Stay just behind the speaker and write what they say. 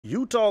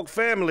You Talk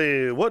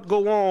family, what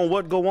go on?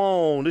 What go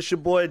on? This your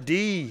boy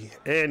D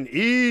and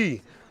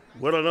E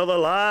with another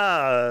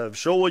live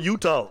show of You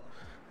Talk.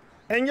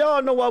 And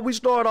y'all know why we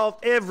start off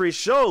every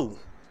show.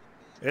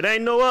 It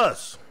ain't no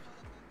us.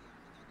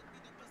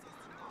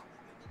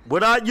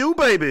 Without you,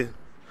 baby.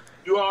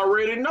 You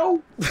already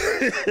know.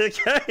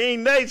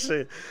 Kane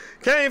Nation.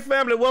 Kane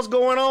family, what's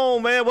going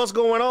on, man? What's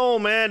going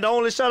on, man? The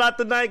only shout out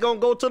tonight gonna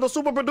go to the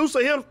super producer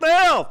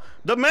himself,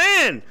 the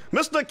man,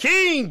 Mr.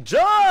 King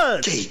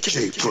Judge.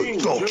 KJ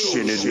Production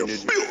in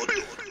the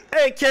building.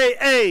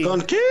 AKA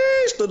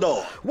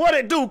Conquistador. What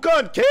it do,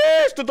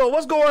 Conquistador?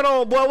 What's going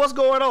on, boy? What's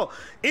going on?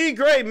 E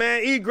Great,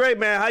 man. E Great,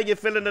 man. How you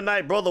feeling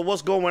tonight, brother?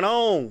 What's going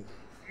on?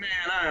 Man,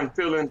 I am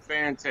feeling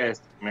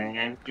fantastic,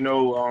 man. You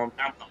know,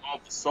 after all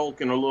the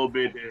sulking a little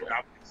bit that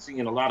I've been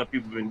seeing a lot of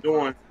people been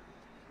doing,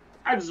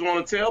 I just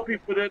want to tell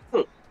people that,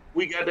 look,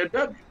 we got that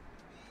W.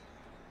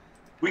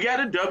 We got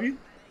a W.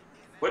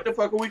 What the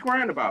fuck are we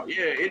crying about?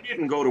 Yeah, it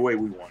didn't go the way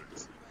we wanted to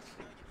see.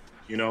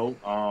 You know,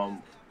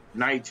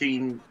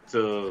 19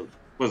 to,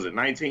 was it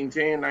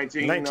 1910,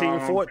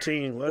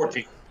 1914.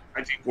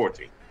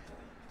 1914.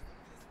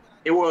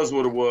 It was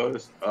what it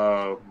was.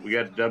 We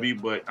got the W,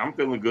 but I'm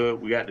feeling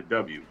good. We got the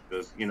W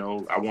because, you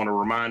know, I want to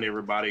remind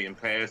everybody in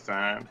past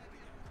time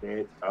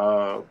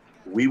that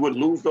we would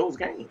lose those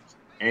games.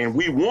 And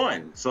we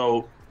won.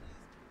 So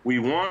we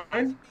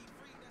won,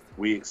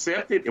 we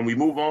accept it, and we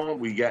move on.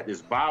 We got this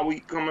bye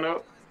week coming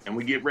up, and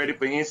we get ready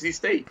for NC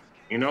State.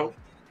 You know,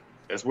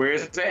 that's where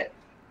it's at.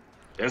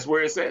 That's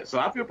where it's at. So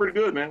I feel pretty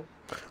good, man.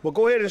 Well,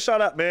 go ahead and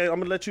shout out, man. I'm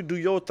going to let you do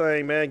your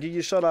thing, man. Give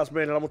your shout outs,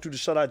 man, and I want you to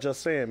shout out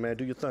Just Saying, man.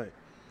 Do your thing.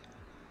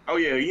 Oh,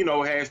 yeah, you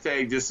know,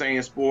 hashtag Just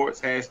Saying Sports,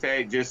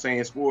 hashtag Just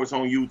Saying Sports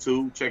on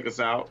YouTube. Check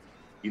us out.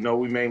 You know,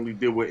 we mainly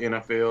deal with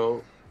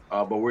NFL,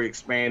 but we're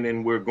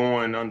expanding. We're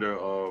going under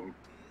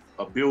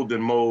a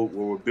building mode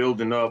where we're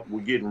building up.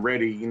 We're getting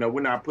ready. You know,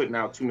 we're not putting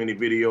out too many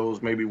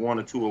videos, maybe 1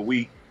 or 2 a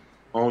week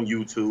on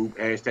YouTube.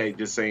 Hashtag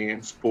Just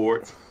Saying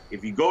Sports.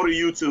 If you go to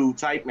YouTube,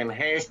 type in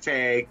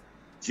hashtag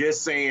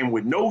Just Saying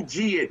with no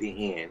G at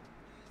the end,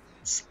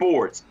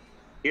 sports.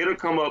 It'll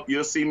come up.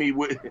 You'll see me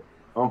with,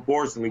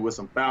 unfortunately, with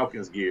some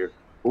Falcons gear.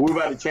 But we're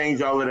about to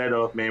change all of that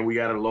up, man. We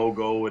got a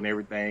logo and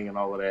everything and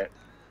all of that.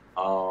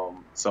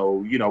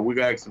 So, you know, we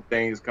got some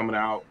things coming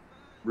out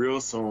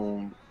real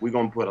soon. We're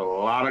going to put a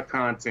lot of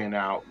content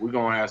out. We're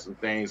going to have some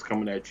things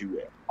coming at you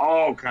at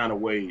all kind of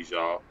ways,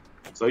 y'all.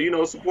 So, you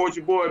know, support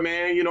your boy,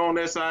 man, you know, on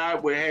that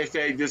side with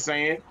hashtag Just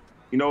Saying.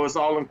 You know, it's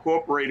all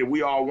incorporated.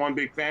 We all one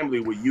big family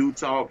with You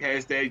Talk,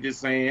 hashtag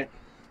Just Saying,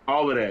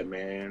 all of that,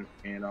 man.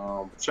 And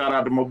shout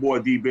out to my boy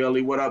D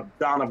Bailey. What up,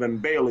 Donovan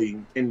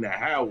Bailey in the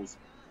house?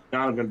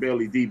 Donovan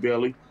Bailey, D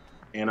Bailey.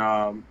 And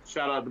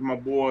shout out to my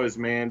boys,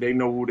 man. They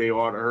know who they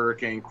are, the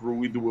Hurricane Crew.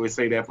 We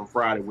say that for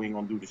Friday. We ain't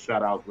going to do the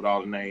shout-outs with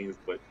all the names,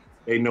 but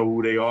they know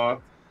who they are.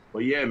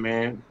 But, yeah,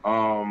 man,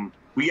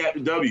 we got the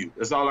W.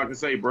 That's all I can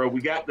say, bro.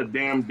 We got the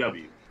damn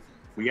W.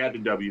 We got the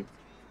W.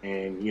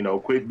 And, you know,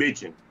 quit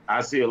bitching.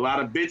 I see a lot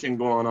of bitching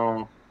going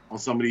on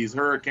some of these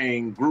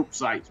Hurricane group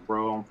sites,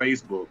 bro, on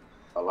Facebook.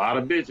 A lot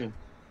of bitching.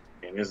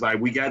 And it's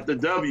like, we got the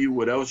W.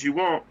 What else you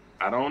want?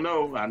 I don't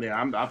know.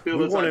 I feel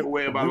the type of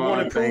way about a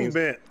lot of things.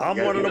 I'm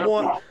one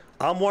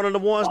of the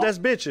ones that's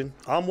bitching.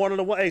 I'm one of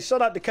the ones. Hey,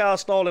 shout out to Kyle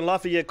Stall and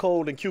Lafayette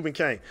Cole and Cuban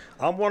Kane.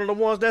 I'm one of the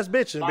ones that's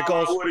bitching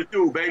because what it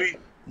do, baby?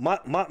 My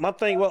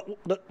thing. Well,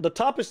 the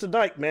topics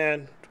tonight,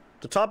 man.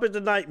 The topic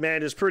tonight,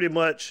 man, is pretty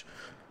much,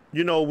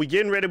 you know, we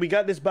getting ready. We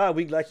got this bye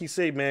week, like you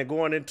said, man,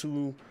 going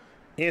into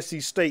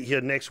NC State here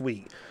next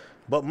week.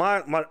 But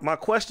my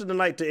question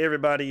tonight to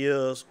everybody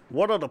is,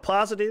 what are the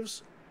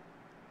positives?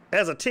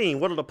 As a team,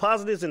 what are the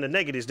positives and the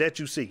negatives that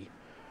you see?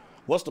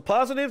 What's the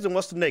positives and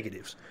what's the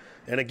negatives?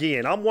 And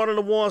again, I'm one of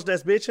the ones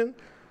that's bitching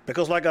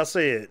because, like I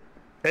said,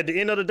 at the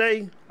end of the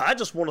day, I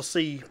just want to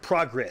see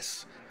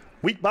progress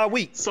week by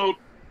week. So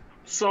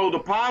the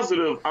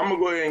positive, I'm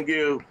gonna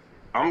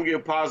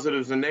give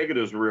positives and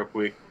negatives real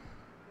quick.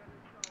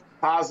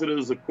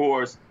 Positives, of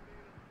course,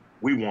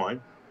 we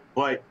won,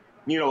 but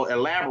you know,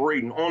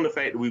 elaborating on the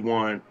fact that we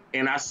won,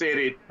 and I said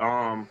it,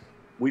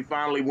 we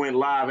finally went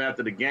live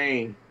after the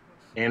game.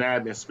 And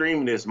I've been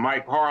screaming this.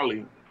 Mike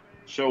Harley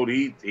showed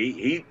he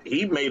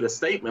made a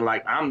statement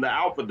like, I'm the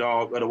alpha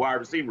dog of the wide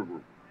receiver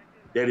group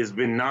that has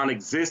been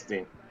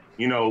non-existent,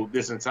 you know,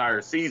 this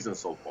entire season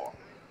so far.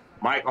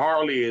 Mike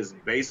Harley has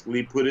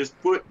basically put his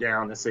foot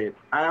down and said,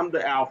 I'm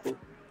the alpha.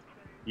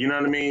 You know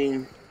what I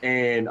mean?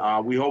 And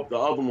we hope the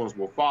other ones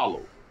will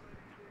follow.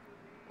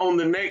 On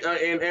the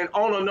and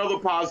on another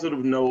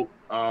positive note,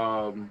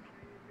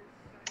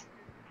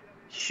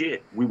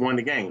 shit, we won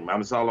the game.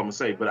 That's all I'm gonna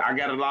say. But I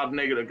got a lot of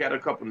negative. Got a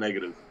couple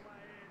negatives.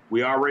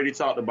 We already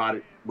talked about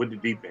it with the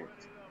defense,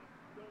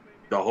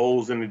 the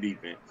holes in the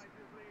defense.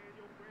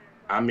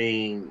 I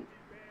mean,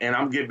 and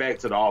I'm getting back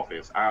to the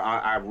offense.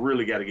 I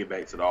really got to get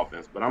back to the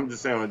offense. But I'm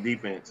just saying on the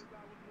defense,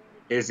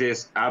 it's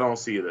just I don't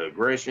see the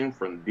aggression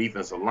from the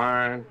defensive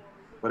line.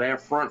 For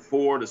that front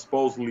four to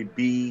supposedly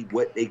be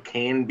what they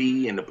can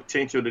be and the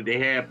potential that they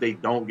have, they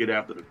don't get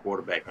after the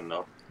quarterback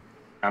enough.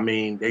 I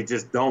mean, they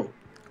just don't.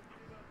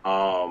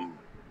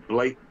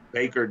 Blake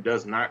Baker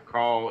does not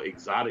call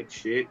exotic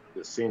shit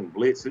to send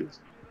blitzes.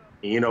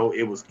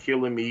 It was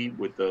killing me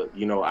with the,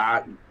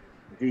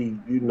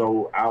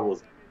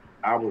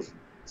 I was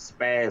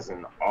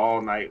spazzing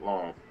all night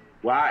long.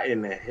 Why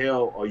in the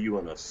hell are you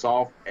in a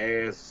soft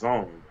ass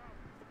zone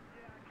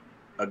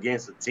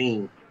against a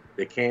team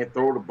that can't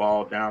throw the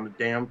ball down the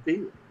damn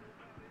field?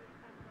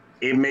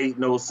 It made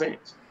no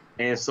sense.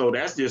 And so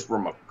that's just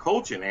from a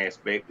coaching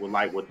aspect.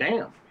 Well,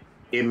 damn,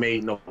 it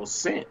made no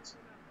sense.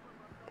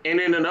 And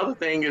then another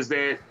thing is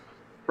that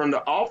from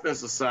the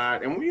offensive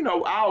side, and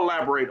I'll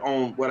elaborate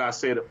on what I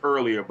said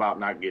earlier about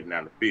not getting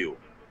down the field.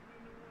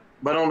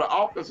 But on the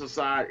offensive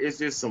side, it's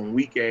just some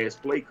weak ass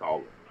play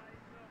calling.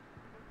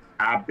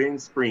 I've been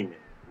screaming,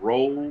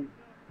 roll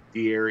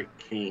D'Eriq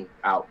King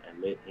out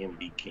and let him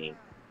be king.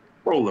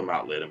 Roll him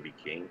out, let him be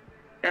king.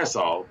 That's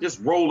all.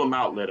 Just roll him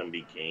out, let him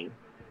be king.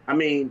 I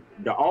mean,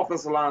 the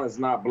offensive line is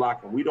not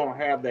blocking. We don't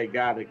have that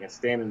guy that can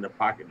stand in the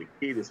pocket. The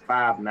kid is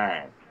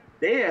 5'9".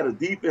 They had a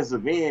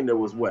defensive end that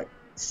was,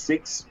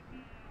 6,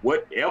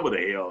 whatever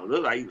the hell. It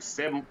looked like he was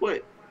 7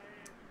 foot.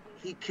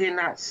 He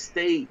cannot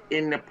stay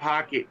in the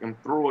pocket and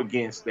throw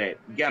against that.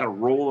 You got to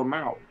roll him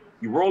out.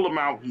 You roll him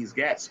out, he's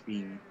got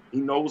speed. He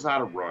knows how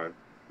to run.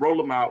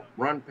 Roll him out,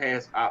 run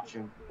pass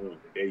option. Boom,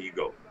 there you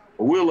go.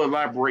 But we'll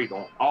elaborate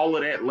on all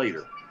of that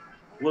later.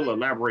 Well,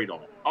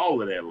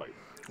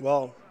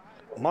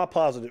 my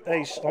positive.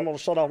 Hey, I'm going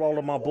to shout out all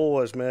of my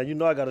boys,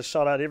 man. I got to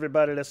shout out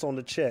everybody that's on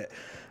the chat.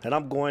 And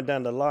I'm going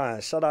down the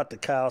line. Shout out to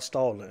Kyle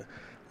Stalling,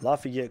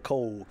 Lafayette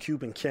Cole,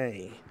 Cuban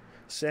Kane,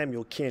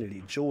 Samuel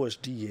Kennedy,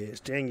 George Diaz,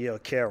 Danielle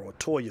Carroll,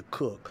 Toya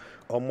Cook,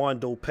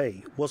 Armando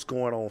Pay. What's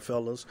going on,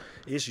 fellas?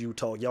 It's you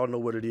talk. Y'all know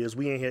what it is.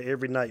 We in here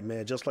every night,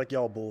 man, just like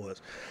y'all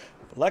boys.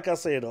 Like I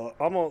said,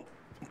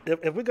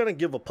 if we're going to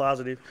give a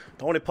positive,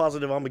 the only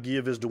positive I'm going to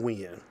give is the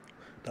win.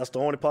 That's the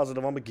only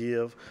positive I'm going to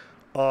give.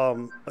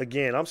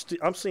 Again,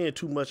 I'm seeing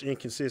too much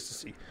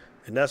inconsistency,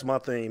 and that's my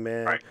thing,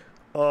 man.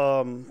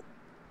 Right.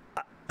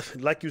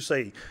 Like you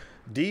say,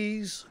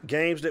 these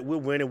games that we're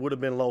winning would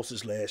have been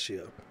losses last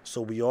year.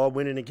 So we are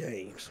winning the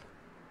games.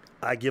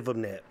 I give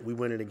them that. We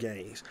winning the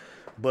games.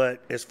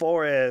 But as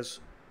far as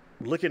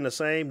looking the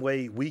same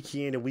way week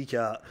in and week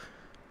out,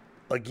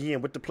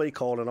 again, with the play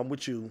calling, I'm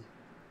with you.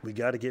 We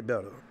got to get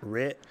better.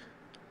 Rhett,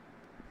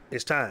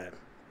 it's time.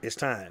 It's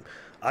time.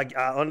 I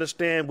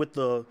understand with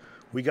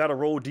we got to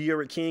roll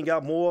D'Eriq King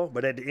out more,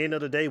 but at the end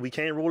of the day, we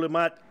can't roll him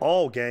out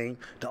all game.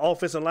 The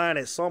offensive line,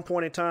 at some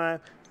point in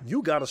time,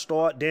 you got to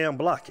start damn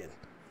blocking.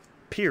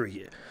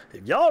 Period.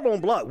 If y'all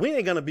don't block, we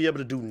ain't going to be able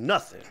to do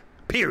nothing.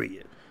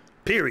 Period.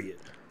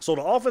 So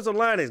the offensive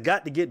line has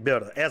got to get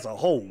better as a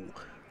whole.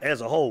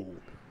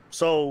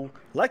 So,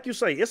 like you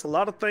say, it's a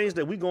lot of things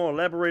that we're going to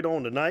elaborate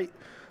on tonight.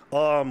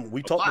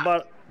 We talked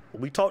about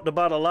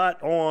a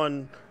lot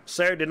on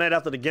Saturday night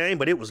after the game,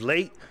 but it was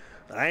late.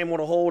 I ain't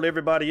want to hold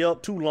everybody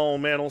up too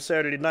long, man, on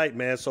Saturday night,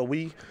 man. So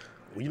we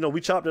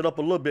chopped it up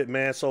a little bit,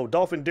 man. So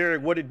Dolphin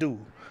Derek, what it do?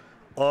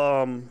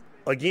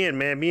 Again,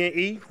 man, me and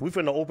E, we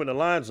finna open the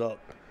lines up.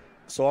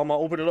 So I'm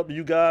gonna open it up to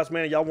you guys,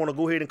 man. Y'all wanna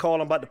go ahead and call?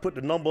 I'm about to put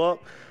the number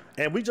up,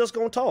 and we just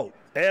gonna talk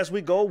as we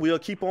go. We'll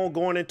keep on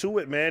going into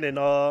it, man, and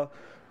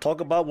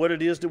talk about what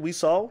it is that we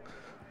saw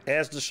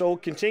as the show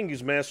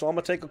continues, man. So I'm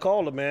going to take a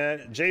caller,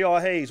 man.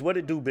 J.R. Hayes, what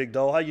it do, big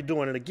dog? How you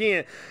doing? And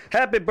again,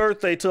 happy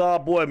birthday to our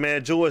boy,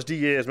 man, George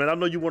Diaz, man. I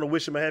know you want to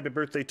wish him a happy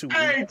birthday, too.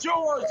 Hey,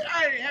 George.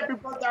 Hey, happy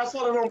birthday. I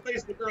saw it on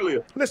Facebook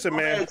earlier. Listen,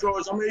 man. Hey,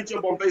 George, I'm going to hit you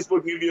up on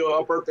Facebook and give you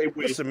a birthday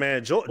wish. Listen,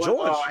 man, George.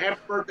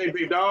 Happy birthday,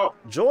 big dog.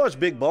 George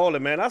big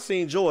balling, man. I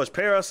seen George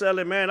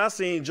parasailing, man. I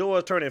seen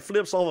George turning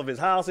flips off of his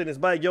house in his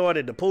backyard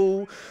at the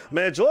pool.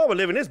 Man, George was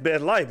living his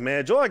best life,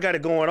 man. George got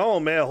it going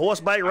on, man. Horse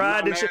bike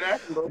ride and shit.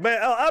 Man,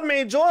 I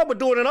mean, George was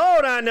doing it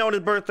all down there on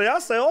his birthday. I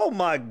say, oh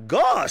my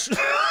gosh.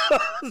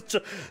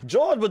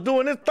 George was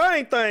doing his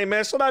thing,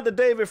 man. Shout out to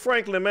David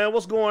Franklin, man.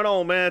 What's going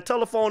on, man?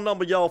 Telephone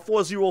number, y'all,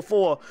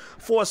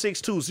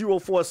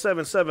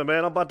 404-462-0477, man.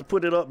 I'm about to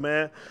put it up,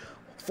 man.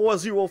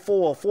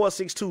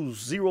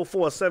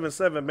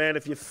 404-462-0477, man.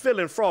 If you're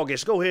feeling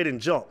froggish, go ahead and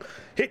jump.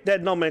 Hit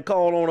that number and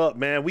call on up,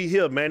 man. We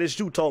here, man. It's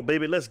you talk,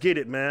 baby. Let's get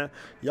it, man.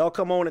 Y'all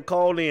come on and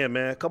call in,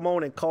 man. Come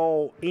on and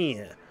call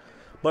in.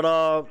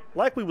 But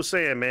like we were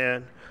saying,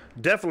 man,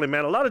 definitely,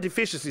 man, a lot of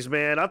deficiencies,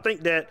 man. I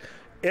think that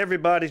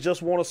everybody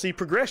just want to see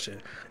progression.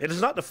 It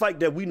is not the fact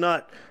that we're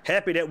not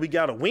happy that we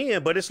got a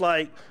win, but it's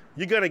like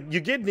you're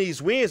getting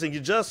these wins and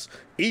you're just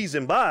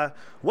easing by.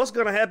 What's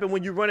going to happen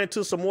when you run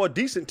into some more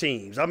decent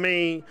teams? I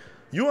mean,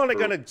 you're only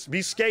going to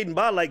be skating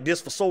by like this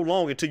for so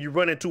long until you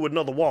run into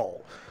another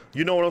wall.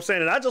 You know what I'm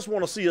saying? And I just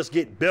want to see us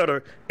get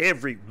better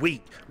every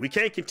week. We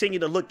can't continue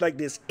to look like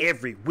this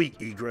every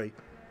week, E-Gray.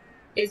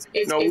 It's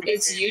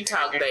you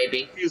talk,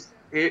 baby.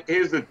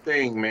 Here's the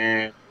thing,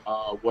 man.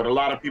 What a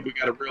lot of people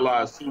got to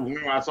realize, too.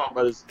 Remember I talked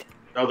about this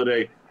the other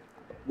day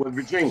with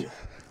Virginia.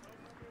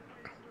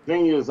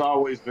 Virginia has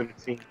always been a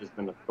team that's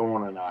been a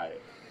thorn in our ass.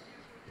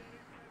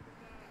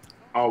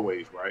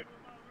 Always, right?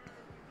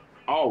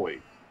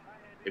 Always.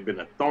 They've been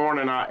a thorn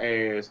in our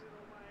ass.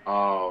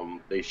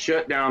 They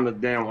shut down the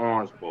damn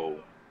Orange Bowl.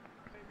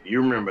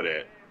 You remember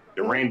that.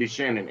 The Randy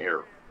Shannon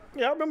era.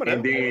 Yeah, I remember that.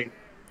 And then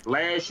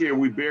last year,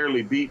 we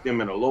barely beat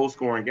them in a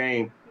low-scoring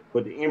game.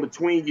 But the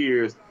in-between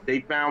years, they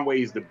found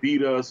ways to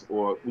beat us,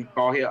 or we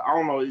call here. I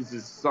don't know. It's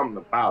just something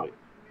about it.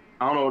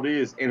 I don't know what it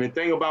is. And the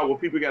thing about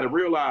what people got to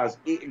realize,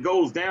 it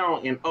goes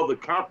down in other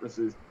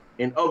conferences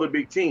and other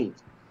big teams.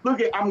 I'm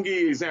going to give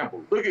you an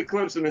example. Look at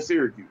Clemson and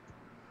Syracuse.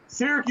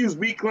 Syracuse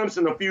beat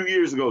Clemson a few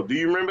years ago. Do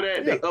you remember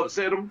that? Yeah. They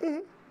upset them. Mm-hmm.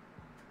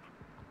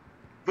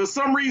 For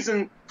some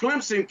reason,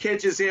 Clemson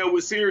catches hell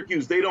with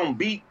Syracuse. They don't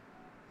beat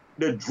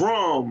the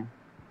drum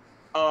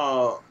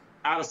out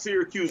of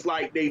Syracuse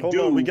like they Hold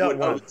do on, we got with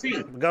one. other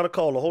teams. We got a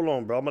caller. Hold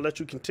on, bro. I'm going to let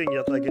you continue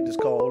after I get this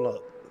call. Hold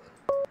up.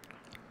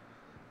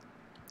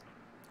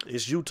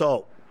 It's you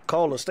talk.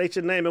 Caller, state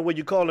your name and where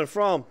you calling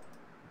from.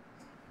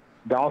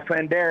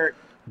 Dolphin Derek.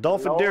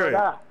 Dolphin Florida.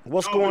 Derek.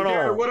 What's Dolphin going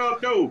Derek, on? what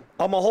up, dude?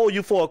 I'm going to hold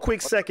you for a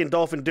quick second,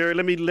 Dolphin Derek.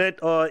 Let me let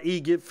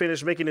E get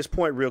finished making his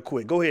point real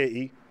quick. Go ahead,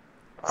 E.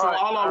 So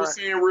all I was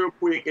saying real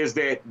quick is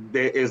that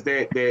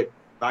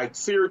like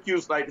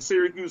Syracuse, like the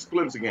Syracuse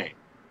Clemson game.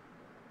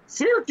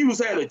 Syracuse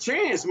had a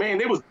chance, man.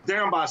 They was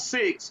down by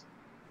 6,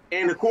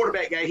 and the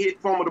quarterback got hit,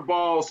 fumbled the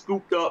ball,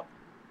 scooped up,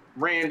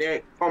 ran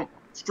that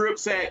strip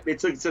sack. They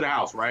took it to the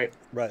house, right?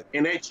 Right.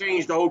 And that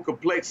changed the whole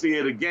complexity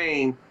of the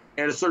game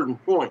at a certain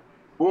point.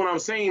 But what I'm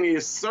saying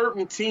is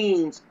certain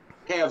teams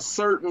have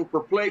certain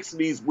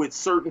perplexities with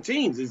certain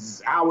teams. This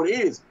is how it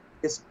is.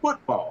 It's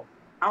football.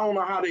 I don't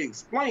know how to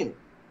explain it.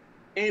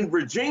 And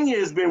Virginia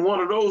has been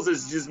one of those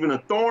that's just been a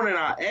thorn in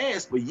our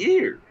ass for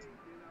years.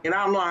 And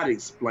I don't know how to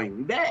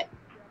explain that.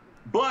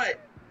 But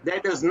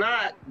that does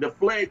not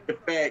deflect the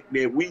fact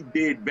that we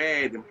did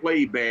bad and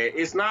played bad.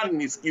 It's not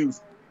an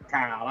excuse,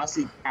 Kyle. I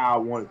see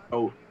Kyle want to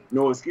throw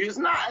no excuse. It's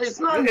not. It's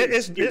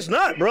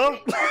not, bro.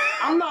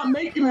 I'm not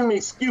making an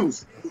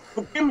excuse.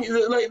 Give me,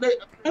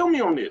 tell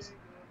me on this.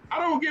 I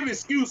don't give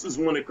excuses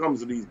when it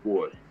comes to these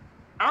boys.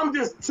 I'm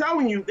just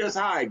telling you that's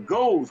how it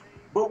goes.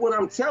 But what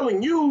I'm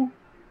telling you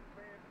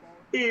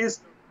is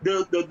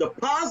the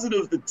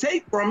positives to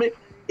take from it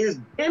is,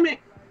 damn it,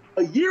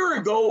 a year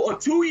ago or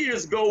 2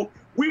 years ago,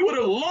 we would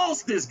have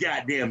lost this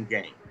goddamn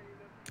game.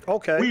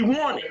 Okay. We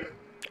won it.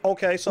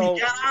 Okay, so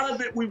We got out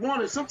of it. We won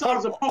it.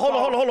 Sometimes in hold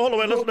football, on,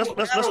 man.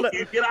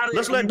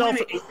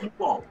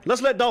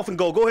 Let's let Dolphin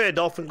go. Go ahead,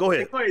 Dolphin. Go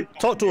ahead.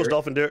 Talk to us,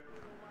 Dolphin Derek.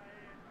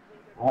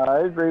 I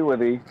agree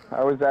with you.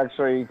 I was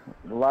actually,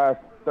 the last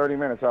 30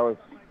 minutes,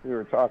 we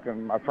were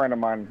talking, a friend of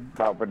mine,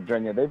 about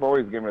Virginia. They've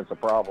always given us a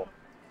problem.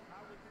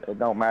 It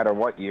don't matter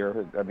what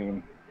year. I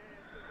mean,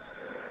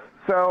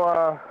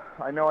 so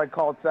I know I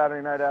called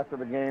Saturday night after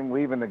the game,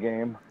 leaving the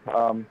game.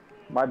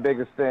 My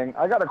biggest thing,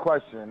 I got a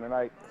question,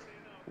 and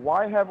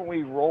why haven't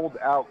we rolled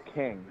out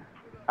King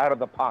out of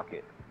the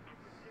pocket?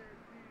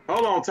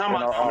 Hold on, time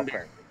out,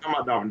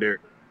 Dolphin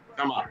Derek.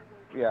 Come on.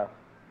 Yeah.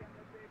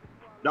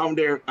 Dolphin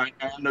Derek, I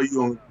know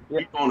you're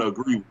gonna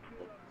agree with me.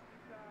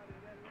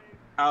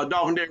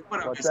 Dolphin Derek, what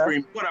I've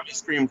been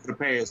screaming for the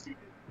past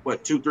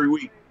 2-3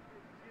 weeks?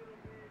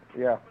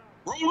 Yeah.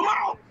 Roll them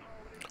out.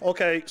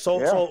 Okay,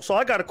 so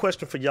I got a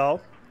question for y'all.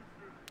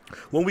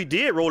 When we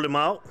did roll him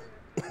out,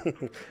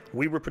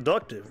 we were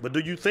productive. But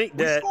do you think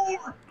that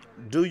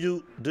do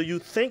you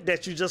think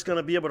that you're just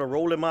gonna be able to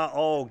roll him out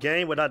all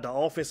game without the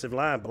offensive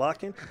line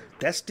blocking?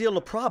 That's still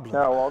a problem.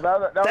 No, well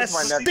that That's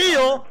was my next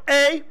still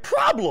a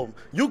problem.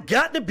 You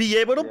got to be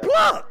able to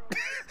block.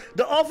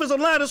 The offensive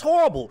line is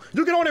horrible.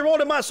 You can only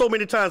roll him out so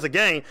many times a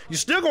game. You're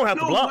still gonna have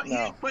to block.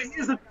 But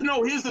here's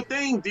the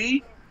thing,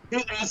 D.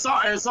 And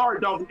sorry,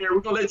 Dolphin Derek,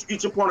 we're gonna let you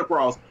get your point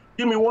across.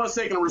 Give me 1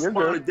 second to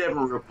respond to Devin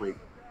real quick.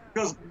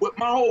 Because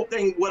my whole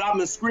thing, what I've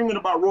been screaming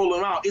about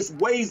rolling out, is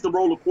ways to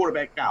roll a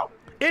quarterback out.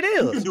 It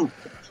is. You can do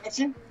play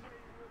action,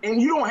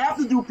 and you don't have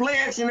to do play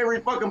action every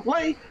fucking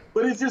play,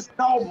 but it's just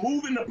called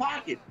moving the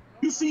pocket.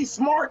 You see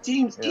smart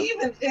teams,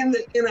 even in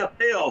the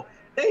NFL,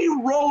 they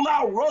roll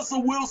out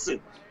Russell Wilson,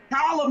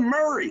 Kyler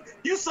Murray.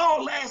 You saw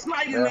it last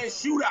night in that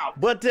shootout.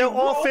 But their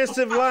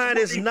offensive line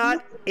is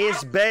not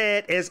as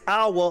bad as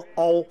our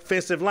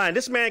offensive line.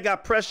 This man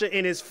got pressure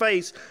in his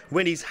face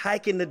when he's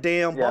hiking the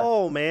damn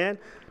ball, man.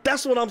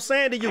 That's what I'm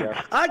saying to you.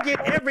 Yeah. I get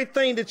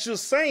everything that you're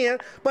saying,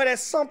 but at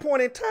some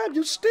point in time,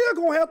 you still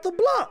gonna have to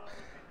block,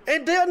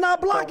 and they're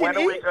not blocking.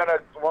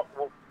 So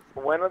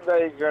when are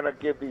they gonna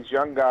give these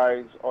young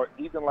guys, or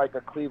even like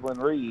a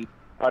Cleveland Reed,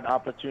 an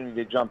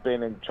opportunity to jump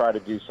in and try to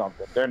do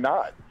something? They're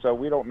not, so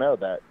we don't know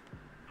that.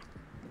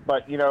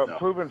 But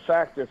proven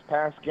fact, this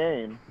past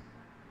game,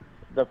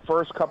 the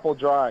first couple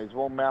drives,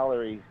 Will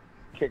Mallory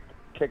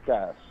kicked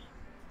ass,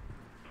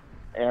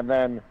 and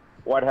then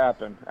what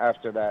happened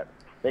after that?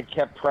 They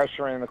kept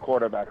pressuring the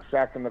quarterback,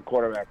 sacking the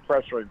quarterback,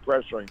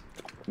 pressuring.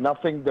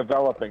 Nothing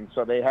developing,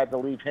 so they had to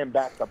leave him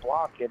back to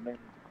block, and then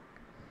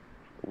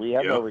we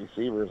have no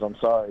receivers. I'm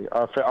sorry.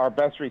 Our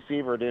best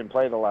receiver didn't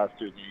play the last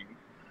 2 games.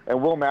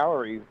 And Will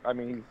Mallory, I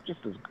mean,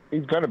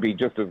 he's going to be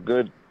just as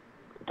good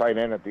tight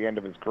end at the end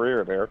of his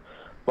career there.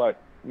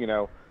 But,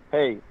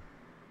 hey,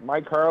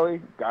 Mike Hurley,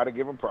 got to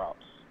give him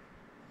props.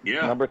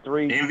 Yeah. Number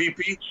 3.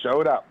 MVP.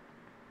 Showed up.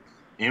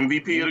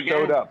 MVP of the game.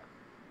 Showed up.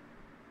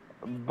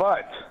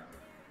 But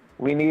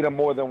We need him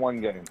more than one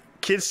game.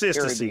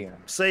 Consistency. Period.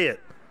 Say it.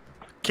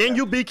 Can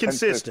you be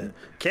consistent?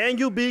 Consistent. Can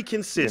you be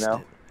consistent? You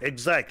know?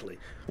 Exactly.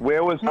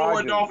 Where was You know what,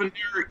 Hodges? Dolphin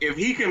Derek? If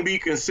he can be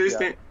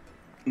consistent,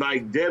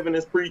 like Devin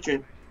is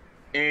preaching,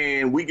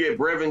 and we get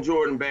Brevin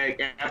Jordan back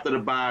after the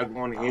bye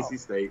going to NC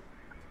State,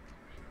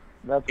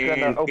 That's going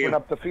and to open if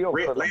up the field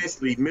Brett for them.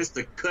 Lashley missed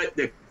the cut,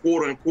 the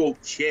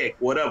quote-unquote check,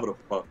 whatever the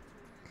fuck.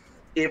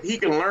 If he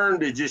can learn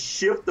to just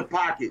shift the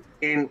pocket,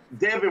 and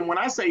Devin, when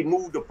I say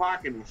move the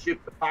pocket and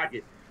shift the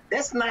pocket,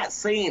 that's not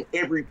saying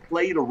every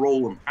play to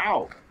roll him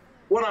out.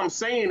 What I'm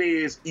saying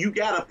is you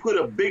got to put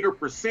a bigger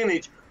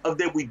percentage of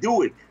that we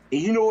do it.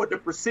 And you know what the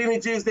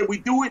percentage is that we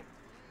do it?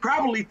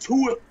 Probably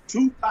 2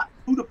 to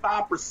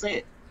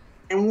 5%.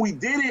 And when we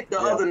did it the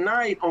other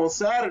night on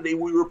Saturday,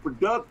 we were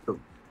productive.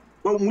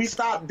 But when we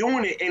stopped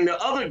doing it, and the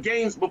other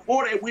games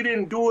before that, we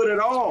didn't do it at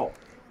all.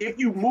 If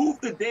you move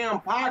the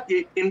damn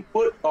pocket in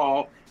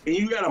football and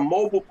you got a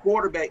mobile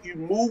quarterback, you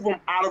move him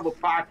out of a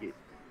pocket.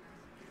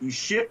 You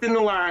shift in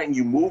the line,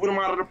 you moving him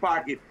out of the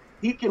pocket.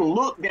 He can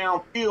look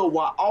downfield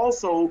while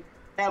also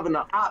having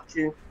the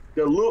option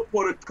to look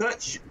for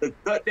the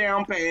cut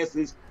down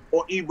passes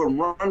or even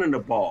running the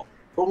ball.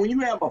 But when you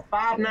have a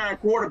 5'9"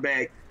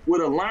 quarterback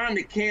with a line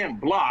that can't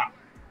block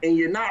and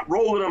you're not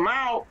rolling him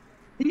out,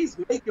 he's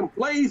making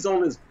plays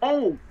on his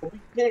own. We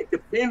can't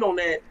depend on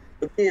that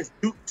against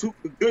two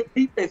good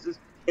defenses.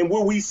 And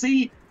will we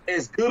see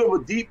as good of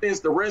a defense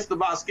the rest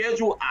of our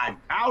schedule? I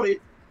doubt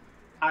it.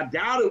 I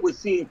doubt it with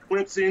seeing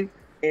Clemson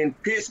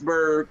and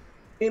Pittsburgh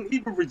and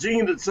even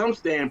Virginia to some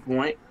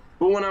standpoint.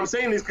 But what I'm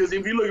saying is because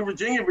if you look at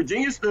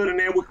Virginia stood in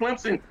there with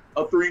Clemson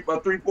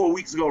 3-4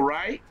 weeks ago,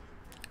 right?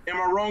 Am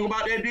I wrong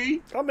about that,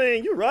 D? I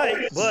mean, you're right,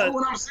 but So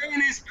what I'm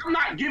saying is I'm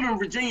not giving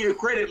Virginia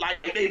credit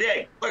like they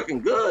that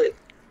fucking good,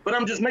 but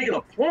I'm just making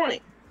a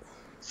point.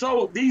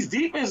 So these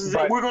defenses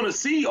that we're going to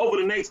see over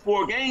the next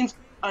 4 games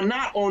are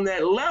not on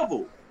that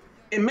level.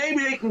 And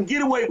maybe they can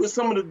get away with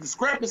some of the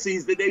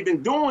discrepancies that they've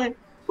been doing,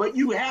 but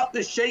you have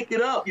to shake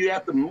it up. You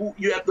have to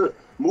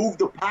move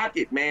the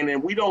pocket, man,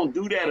 and we don't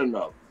do that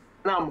enough.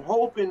 And I'm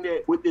hoping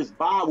that with this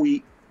bye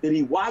week that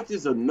he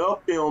watches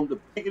enough film to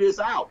figure this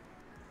out.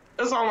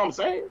 That's all I'm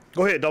saying.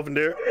 go ahead, Dolphin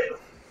Derek.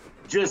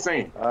 Just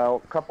saying. A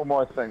couple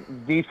more things.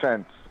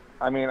 Defense.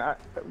 I mean,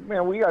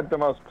 man, we got the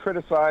most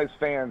criticized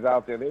fans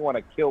out there. They want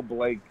to kill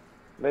Blake.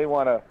 They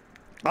want to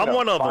I'm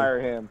one of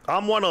fire them. him.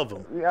 I'm one of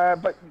them. Yeah,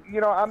 but,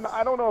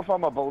 I don't know if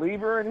I'm a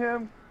believer in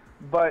him,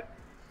 but,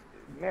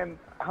 man,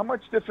 how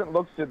much different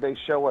looks did they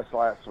show us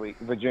last week,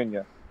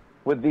 Virginia,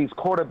 with these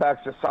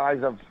quarterbacks the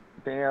size of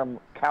damn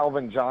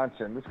Calvin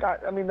Johnson? This guy,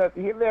 I mean,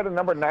 he had a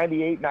number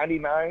 98,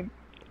 99.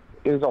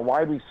 Is a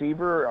wide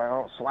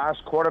receiver, slash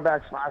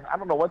quarterback, slash, I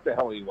don't know what the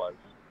hell he was.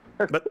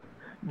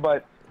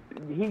 But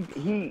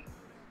he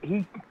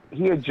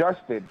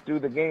adjusted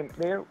through the game.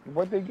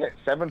 What'd they get,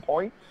 7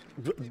 points?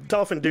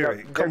 Dolphin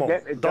Derek, come on.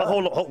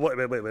 Hold on.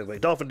 Wait.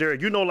 Dolphin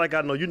Derek, like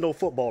I know, you know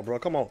football, bro.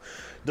 Come on.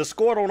 The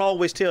score don't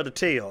always tell the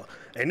tale.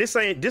 And this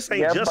ain't just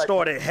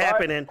started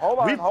happening.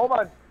 Hold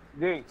on.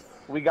 D,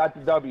 we got the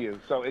W,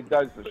 so it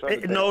does.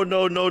 No,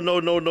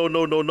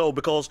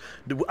 because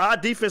our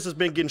defense has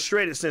been getting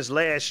shredded since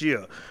last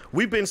year.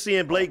 We've been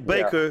seeing Blake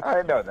Baker. Yeah,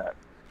 I know that.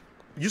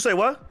 You say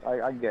what?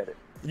 I get it.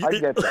 I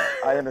get that.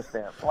 I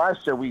understand.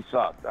 Last year we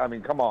sucked. I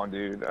mean, come on,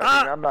 dude.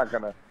 I'm not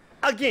going to.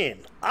 Again,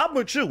 I'm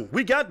with you.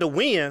 We got the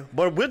win,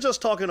 but we're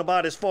just talking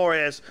about as far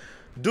as,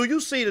 do you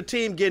see the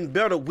team getting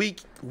better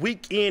week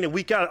in and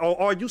week out,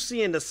 or are you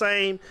seeing the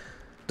same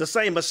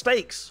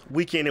mistakes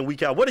week in and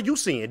week out? What are you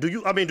seeing? Do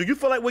you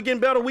feel like we're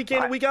getting better week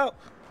in and week out?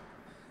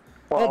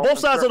 Well, on both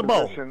sides of the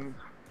ball.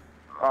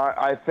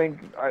 I think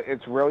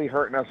it's really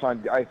hurting us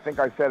I think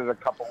I said it a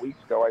couple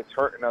weeks ago. It's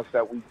hurting us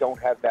that we don't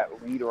have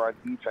that leader on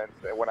defense.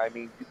 And when I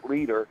mean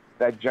leader,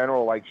 that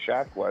general like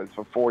Shaq was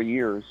for 4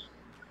 years,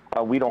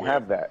 we don't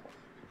have that.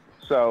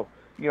 So,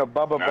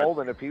 Bubba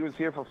Bolden, if he was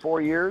here for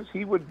 4 years,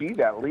 he would be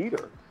that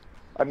leader.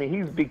 I mean,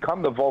 he's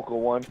become the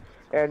vocal one.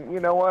 And you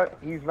know what?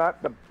 He's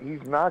not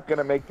going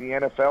to make the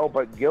NFL.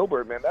 But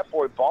Gilbert, man, that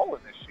boy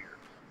balling this year.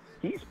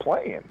 He's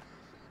playing.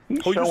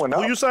 He's showing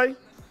up. Who you say?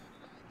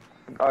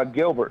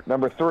 Gilbert,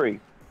 number 3.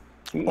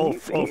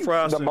 He's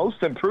the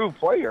most improved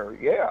player.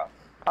 Yeah,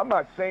 I'm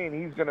not saying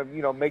he's going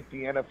to make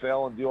the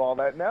NFL and do all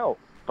that. No,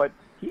 but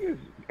he is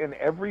in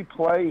every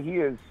play. He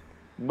is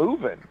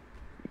moving.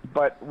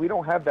 But we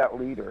don't have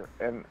that leader,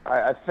 and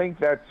I think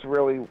that's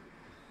really.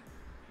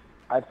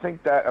 I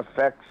think that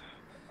affects.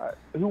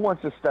 Who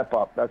wants to step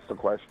up? That's the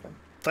question.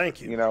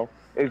 Thank you.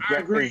 Is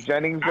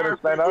Jennings going to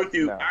step up?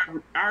 No.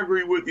 I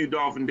agree with you,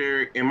 Dolphin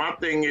Derek. And my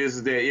thing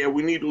is that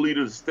we need a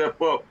leader to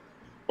step up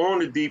on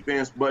the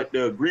defense. But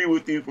to agree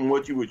with you from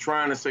what you were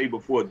trying to say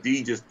before,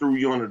 D just threw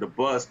you under the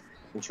bus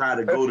and tried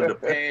to go to the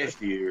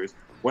past years.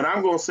 What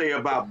I'm going to say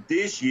about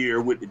this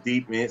year with the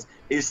defense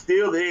is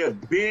still they are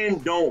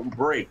bend, don't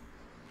break.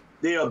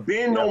 They are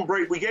bend, don't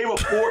break. We gave up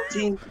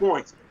 14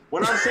 points.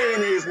 What I'm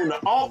saying is when the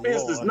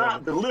offense does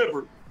not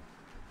deliver,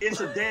 it's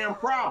a damn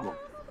problem.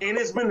 And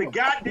it's been the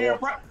goddamn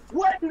problem.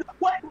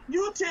 What?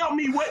 You tell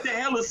me what the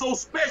hell is so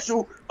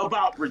special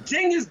about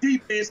Virginia's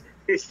defense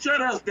and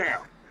shut us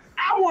down.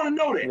 I want to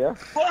know that. Yeah.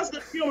 For us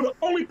to be able to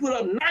only put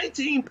up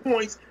 19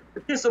 points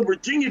against a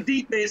Virginia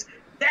defense,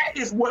 that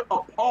is what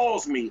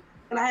appalls me.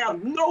 And I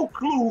have no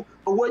clue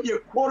of what your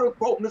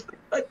quote-unquote Mr.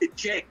 Cut the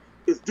Check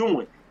is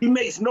doing. He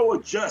makes no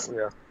adjustment.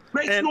 Yeah.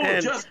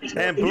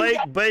 And Blake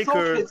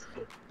Baker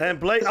and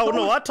Blake. Oh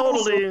no, I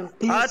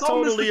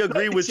totally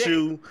agree with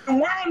you. And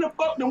why in the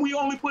fuck did we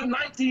only put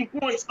 19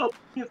 points up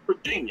against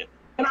Virginia?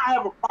 And I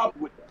have a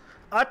problem with that.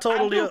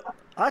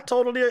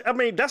 I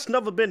mean, that's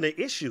never been the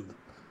issue.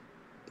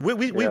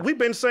 We've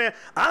been saying,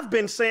 I've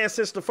been saying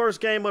since the first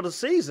game of the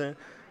season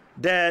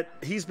that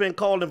he's been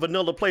calling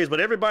vanilla plays, but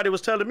everybody was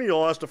telling me,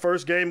 oh, it's the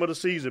first game of the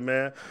season,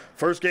 man.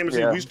 First game of the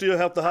season, we still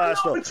have to hide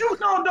stuff. But you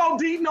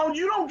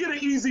you don't get an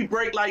easy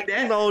break like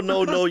that.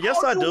 No. Yes,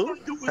 I do.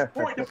 Do is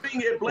point the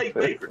finger at Blake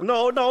Baker.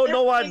 No.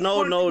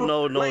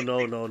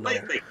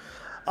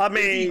 I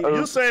mean,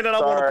 you saying that I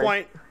want to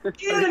point.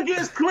 Even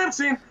against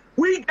Clemson,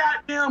 we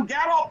got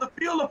off the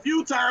field a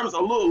few times a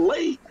little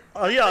late.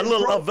 A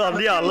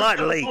lot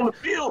late. On the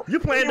field. You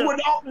playing what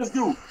the offense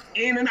do?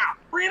 In and out,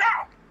 3 and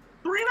out.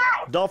 3 and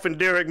out. Dolphin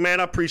Derek,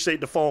 man, I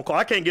appreciate the phone call.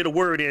 I can't get a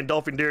word in,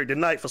 Dolphin Derek,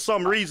 tonight for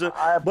some reason.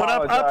 I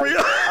apologize.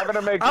 I'm going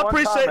to make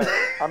one comment.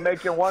 I'm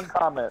making one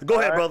comment. Go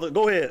ahead, brother.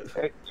 Go ahead.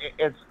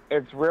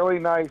 It's really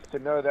nice to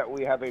know that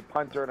we have a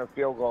punter and a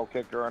field goal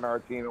kicker on our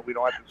team, and we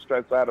don't have to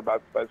stress out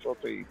about special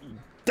teams.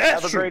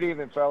 That's Have a great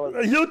evening,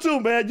 fellas. You too,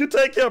 man. You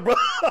take care, bro.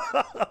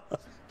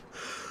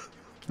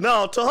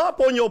 Now, to hop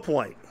on your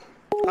point,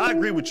 I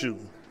agree with you.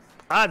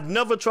 I've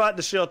never tried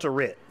to shelter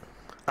Rhett.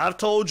 I've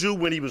told you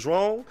when he was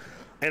wrong.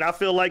 And I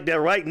feel like that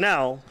right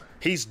now,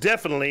 he's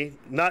definitely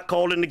not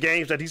calling the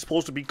games that he's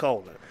supposed to be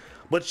calling.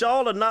 But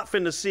y'all are not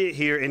finna sit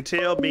here and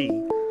tell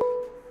me,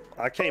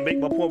 I can't make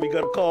my point, we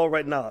got a call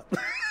right now.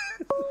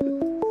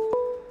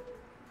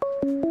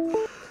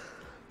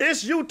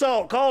 It's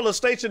Utah. Call us,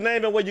 state your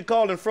name and where you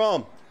calling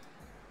from.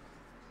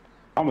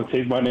 I'm going to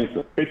change my name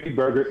to 50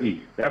 Burger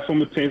E. That's what I'm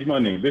going to change my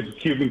name. This is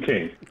Cuban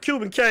King.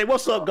 Cuban King,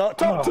 what's up, God?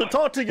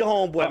 Talk to your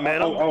homeboy,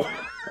 man.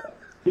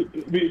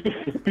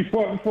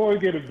 Before we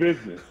get to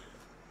business,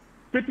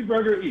 50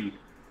 Burger E,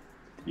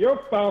 your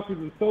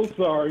Falcons are so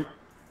sorry.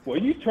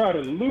 When you try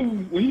to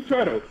lose, when you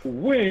try to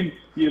win,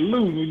 you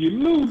lose. When you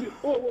lose,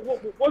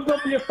 what's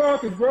up with your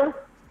Falcons, bro?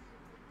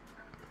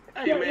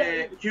 Hey,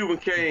 man, Cuban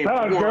King.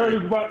 Todd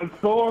Gurley's about to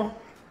score.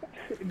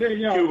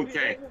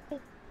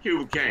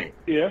 Cuban King.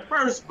 Yeah.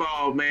 First of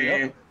all,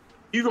 man,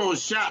 you going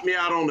to shout me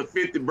out on the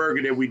 50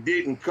 burger that we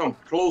didn't come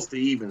close to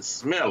even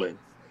smelling,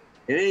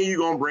 and then you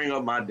going to bring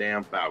up my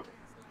damn Falcons.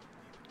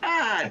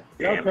 God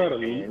damn it,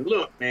 man.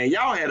 Look, man,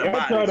 y'all had a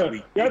bye this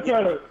week.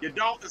 Your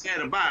Dolphins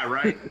had a bye,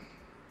 right?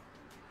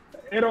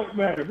 It don't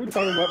matter. We're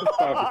talking about the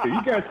Falcons.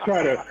 You guys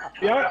try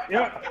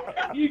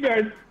to, you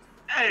guys,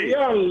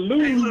 y'all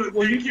lose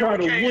when you try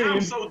to win.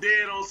 I'm so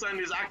dead on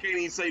Sundays, I can't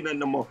even say nothing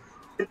no more.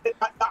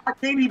 I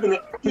can't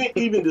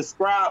even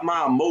describe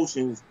my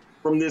emotions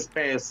from this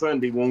past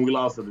Sunday when we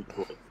lost to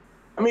Detroit.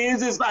 I mean,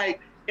 it's just like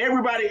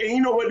everybody, and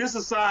you know what? This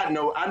is a side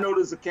note. I know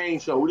this is a Kane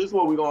show. This is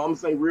what I'm going to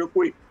say real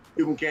quick.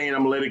 Cuban Kane,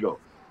 I'm going to let it go.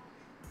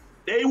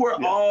 They were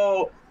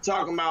all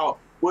talking about,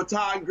 well,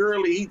 Todd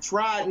Gurley, he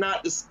tried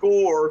not to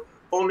score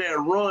on that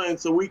run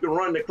so we can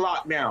run the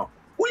clock down.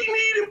 We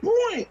needed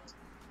points.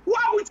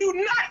 Why would you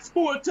not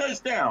score a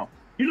touchdown?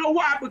 You know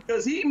why?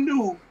 Because he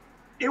knew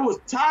it was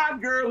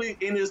Todd Gurley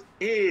in his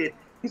head.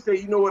 He said,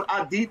 you know what?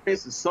 Our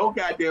defense is so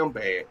goddamn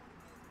bad.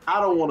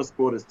 I don't want to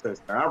score this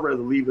touchdown. I'd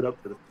rather leave it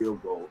up to the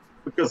field goal.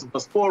 Because if I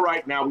score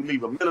right now, we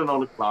leave a minute on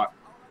the clock,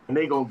 and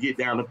they're going to get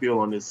down the field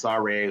on this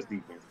sorry-ass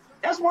defense.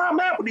 That's where I'm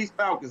at with these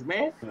Falcons,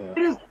 man. Yeah. It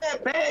is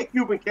that bad,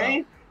 Cuban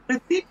Kane.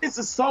 The defense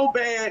is so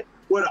bad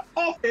where the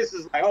offense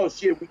is like, oh,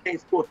 shit, we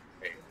can't score too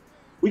fast.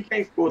 We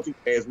can't score too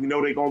fast. We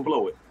know they're going to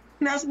blow it.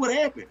 And that's what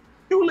happened.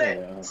 You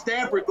let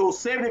Stafford go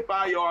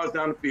 75 yards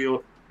down the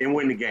field and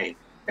win the game.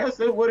 That's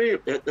what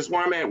it is. That's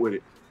where I'm at with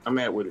it. At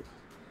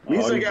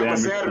least I got my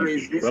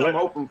Saturdays. At least I'm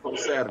hoping for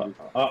Saturdays.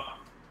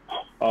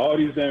 All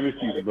these damn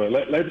excuses, but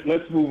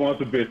let's move on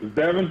to business.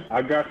 Devin,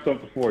 I got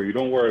something for you.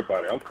 Don't worry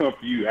about it. I'll come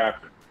for you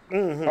after.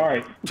 Mm-hmm. All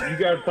right, you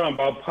guys are talking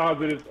about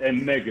positives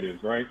and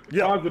negatives, right?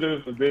 Yeah.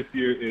 Positives of this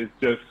year is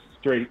just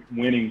straight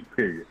winning,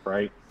 period,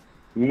 right?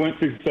 We went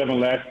 6-7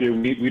 last year.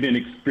 We didn't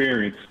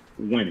experience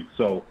winning.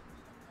 So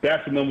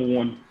that's the number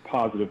one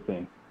positive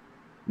thing.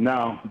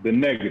 Now, the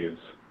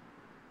negatives.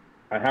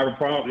 I have a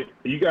problem.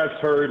 You guys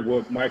heard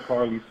what Mike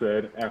Harley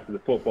said after the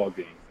football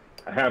game.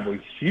 I have a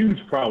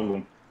huge problem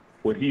with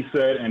what he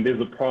said, and there's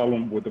a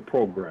problem with the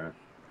program.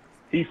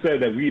 He said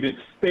that we didn't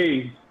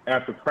stay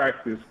after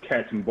practice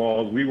catching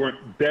balls. We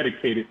weren't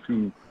dedicated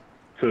to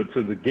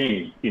the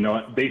game. You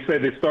know, they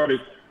said they started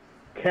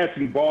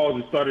catching balls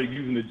and started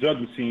using the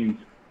jug machines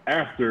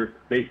after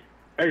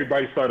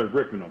everybody started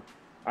ripping them.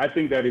 I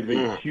think that is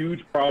a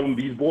huge problem.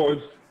 These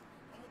boys,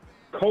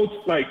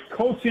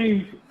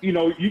 coaching, you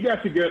know, you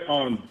got to get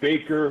on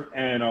Baker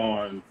and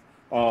on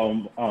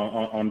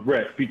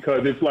Rhett,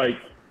 because it's like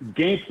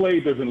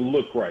gameplay doesn't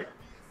look right.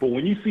 But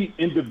when you see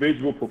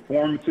individual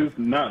performances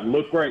not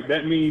look right,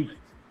 that means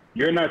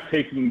you're not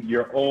taking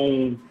your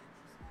own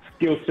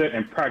skill set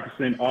and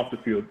practicing off the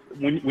field.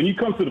 When you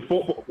come to the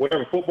football,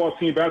 whatever football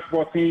team,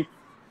 basketball team,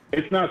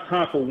 it's not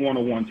time for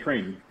one-on-one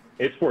training.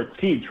 It's for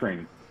team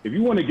training. If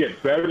you want to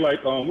get better,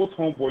 like what's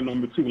homeboy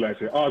number 2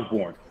 last year,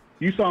 Osborne.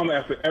 You saw him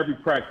after every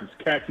practice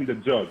catching the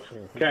jugs,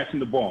 catching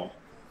the balls.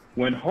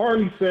 When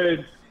Harley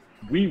said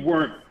we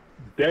weren't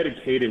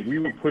dedicated, we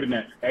were putting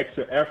that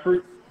extra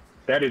effort,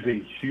 that is a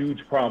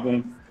huge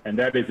problem, and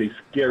that is a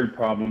scary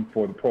problem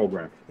for the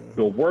program.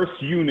 The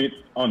worst unit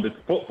on the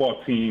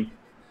football team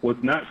was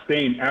not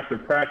staying after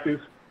practice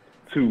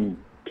to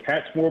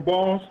catch more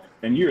balls,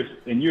 and you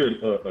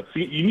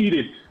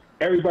needed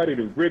everybody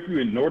to rip you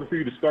in order for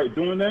you to start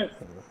doing that.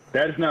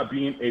 That is not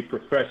being a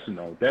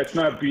professional. That's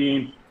not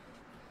being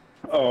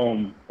a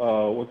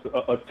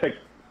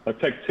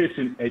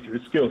tactician at your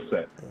skill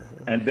set.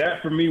 And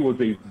that for me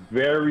was a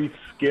very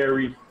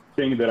scary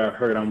thing that I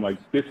heard. I'm like,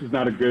 this is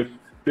not a good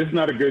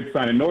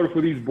sign. In order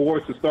for these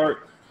boys to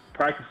start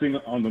practicing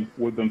on them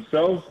with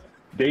themselves,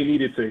 they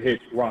needed to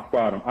hit rock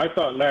bottom. I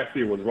thought last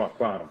year was rock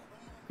bottom,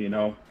 you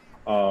know?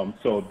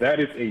 So that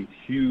is a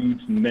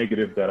huge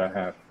negative that I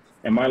have.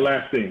 And my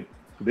last thing,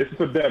 this is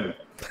for Devin.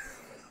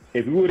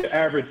 If we would have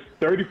averaged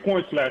 30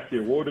 points last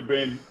year, what would have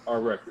been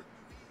our record?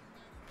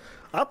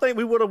 I think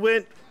we would have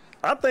went.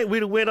 I think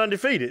we'd have went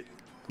undefeated.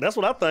 That's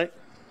what I think.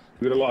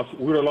 We would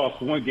have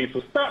lost one game.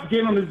 So stop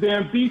getting on this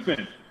damn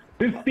defense.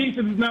 This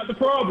defense is not the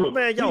problem.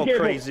 Man, y'all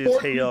crazy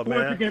as hell,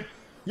 man.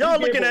 Y'all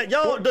looking at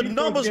y'all. The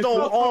numbers don't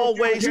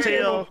always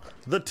tell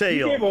the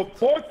tale. He gave up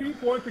 14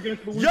 points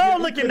against Louisiana. Y'all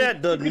looking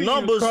at the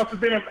numbers.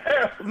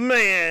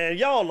 Man,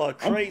 y'all are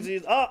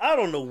crazy. I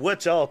don't know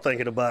what y'all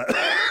thinking about,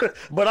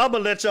 but I'm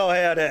gonna let y'all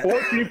have that.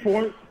 14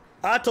 points.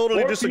 I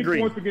totally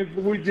disagree. 14 points against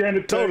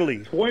Louisiana.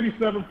 Totally.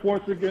 27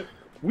 points against.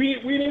 We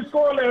didn't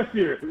score last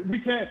year. We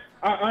can't.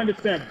 I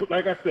understand. But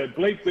like I said,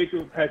 Blake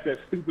Baker has that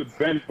stupid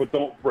bend but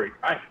don't break.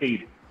 I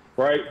hate it.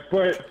 Right?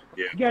 But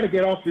you got to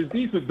get off this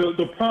defense.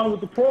 The problem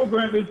with the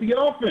program is the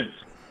offense.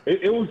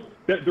 It was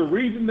that the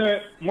reason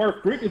that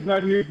Mark Richt is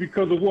not here is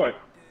because of what?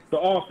 The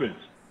offense.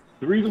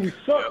 The reason we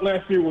sucked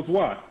last year was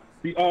why?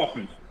 The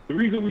offense. The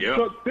reason we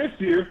sucked this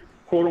year,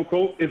 quote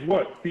unquote, is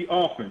what? The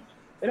offense.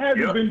 It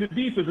hasn't been the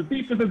defense. The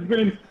defense has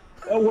been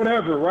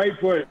whatever, right?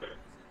 But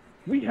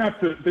we have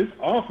to. This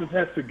offense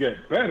has to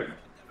get better.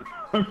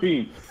 I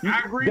mean,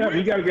 I agree.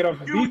 You got to get off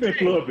the defense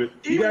a little bit.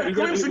 Even the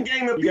Clemson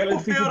game, and people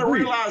fail to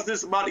realize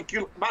this about the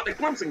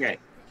Clemson game.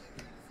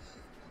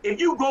 If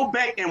you go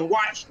back and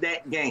watch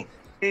that game,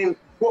 and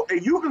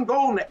you can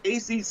go on the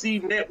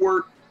ACC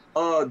Network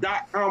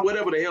 .com,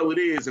 whatever the hell it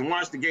is, and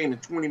watch the game in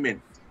 20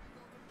 minutes.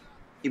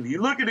 If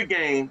you look at the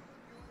game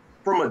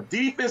from a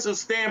defensive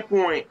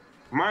standpoint,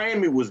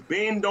 Miami was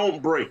bend don't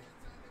break.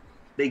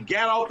 They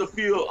got off the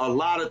field a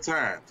lot of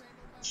times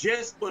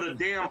just for the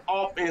damn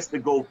offense to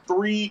go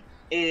 3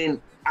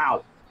 and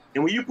out.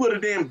 And when you put a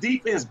damn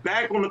defense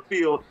back on the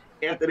field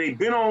after they've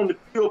been on the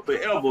field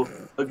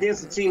forever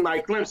against a team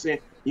like Clemson,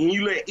 and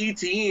you let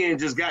ETN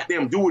just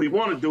goddamn do what he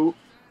want to do,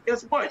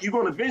 guess what? You're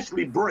going to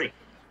eventually break.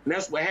 And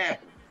that's what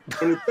happened.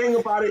 And the thing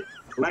about it,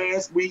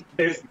 last week,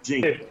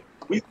 Virginia,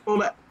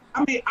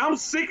 I'm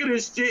sick of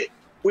this shit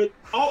with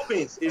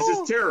offense. It's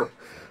just terrible.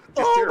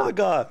 Terrible. My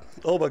God.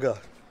 Oh, my God.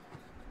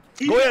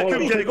 Go ahead,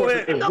 QBK. Go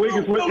ahead.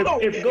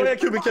 Go ahead,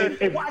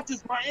 QBK.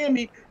 Watches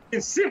Miami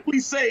and simply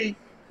say,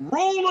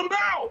 roll him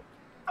out.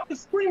 I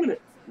was screaming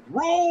it.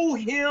 Roll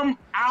him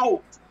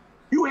out.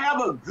 You have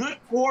a good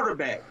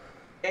quarterback.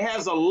 It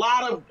has a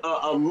lot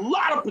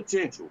of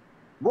potential.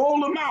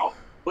 Roll him out.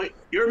 But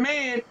your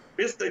man,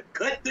 Mr.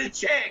 Cut the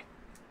Check,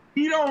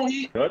 he can't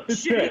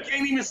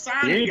even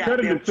sign the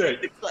goddamn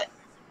check to cut.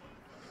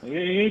 He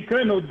ain't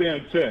cutting no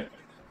damn check.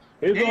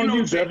 It's on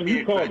you, Devin.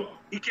 You called him.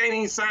 He can't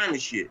even sign the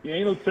shit. Yeah,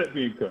 ain't no check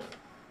being cut.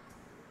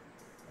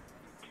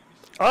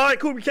 All right,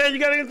 Cooper K, you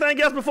got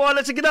anything else before I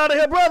let you get out of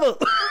here, brother?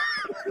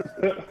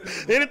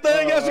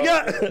 Anything else you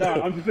got?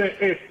 No, I'm just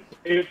saying,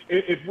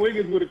 if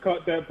Wiggins would have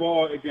caught that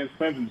ball against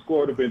Clemson, the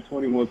score would have been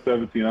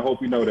 21-17. I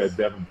hope you know that,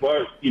 Devin.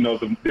 But,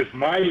 this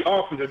mighty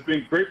offense has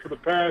been great for the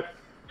past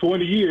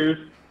 20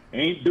 years.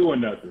 Ain't doing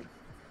nothing,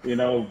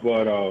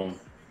 But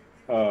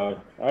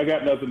I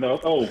got nothing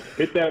else. Oh,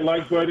 hit that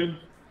like button.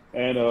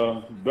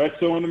 And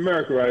best show in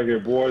America right here,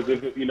 boys.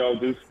 Just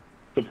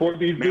support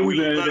these dudes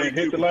and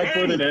hit the like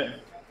button.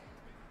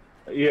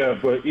 Yeah,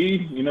 but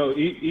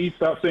E,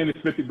 stop saying it's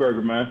 50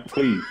 burger, man.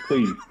 Please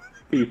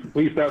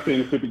stop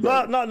saying it's 50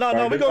 burger.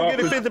 No. We're going to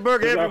get a 50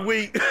 burger every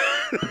week.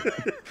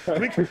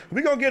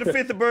 We're going to get a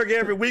 50 burger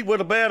every week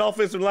with a bad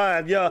offensive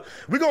line. Yeah,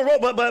 we're going to roll,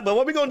 but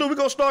what we're going to do, we're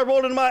going to start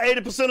rolling them out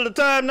 80% of the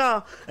time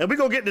now, and we're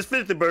going to get this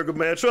 50 burger,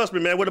 man. Trust me,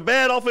 man, with a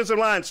bad offensive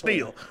line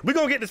still. We're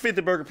going to get this 50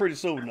 burger pretty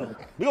soon, though.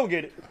 We're going to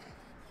get it.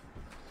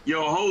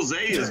 Yo, Jose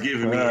is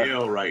giving me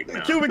hell right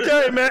now.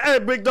 QBK, man. Hey,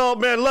 big dog,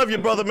 man. Love you,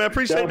 brother, man.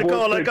 Appreciate the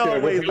call like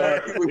always,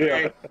 man.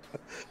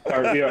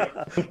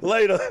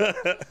 Later.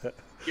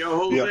 Yo,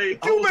 Jose.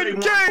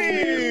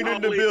 QBK in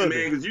the building.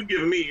 Man, because you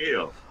giving me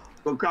hell.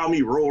 Gonna call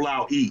me Roll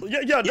Out E.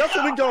 Yeah, that's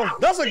what we going.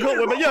 That's a good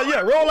one, man.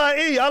 Yeah, Roll Out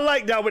E. I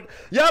like that one.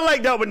 Yeah, I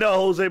like that one now,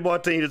 Jose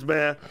Martinez,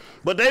 man.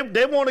 But they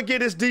want to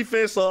get his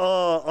defense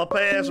a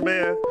pass,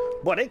 man.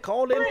 But they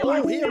called in.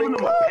 Oh, here it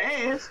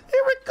comes.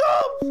 Here it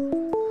comes.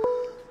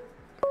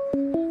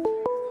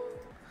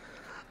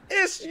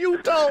 It's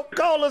Utah.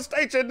 Call us,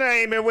 state your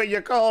name and where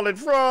you're calling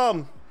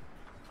from.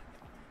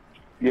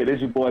 Yeah,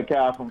 this your boy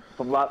Kyle from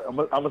I'm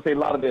gonna say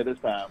Lauderdale this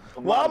time.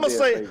 Well, I'm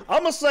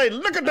gonna say,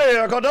 look at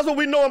there, cause that's what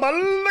we know about.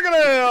 Look at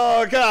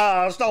there,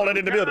 Kyle Stalling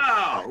in the building.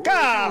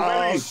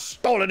 Kyle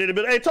Stalling in the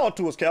building. Hey, talk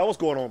to us, Kyle. What's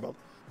going on, brother?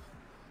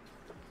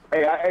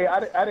 Hey,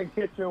 I didn't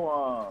catch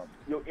your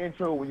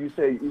intro when you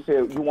said you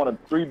wanted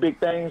 3 big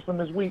things from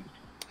this week.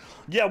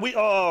 Yeah, we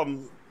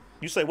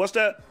you say what's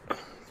that?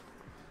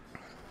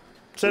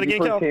 Say it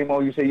again, Cal. Came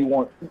on, you say you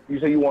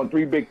want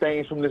 3 big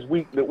things from this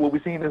week that what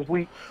we seen this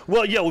week.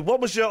 Well, yeah. What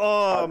was your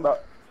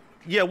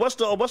yeah? What's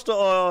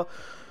the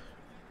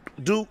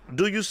do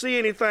you see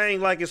anything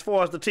like as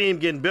far as the team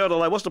getting better?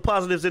 Like, what's the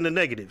positives and the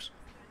negatives?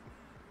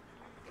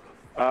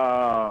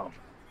 The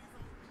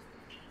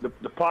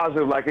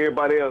positive, like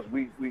everybody else,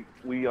 we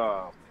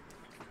on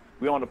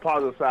the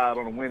positive side,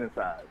 on the winning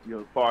side. You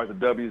know, as far as the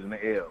W's and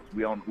the L's,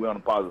 we on the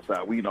positive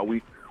side. We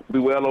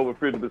well over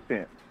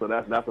 50%, so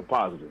that's a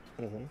positive.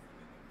 Mm-hmm.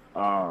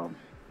 The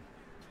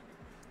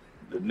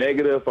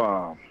negative,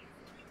 the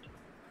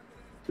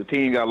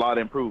team got a lot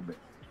of improvement.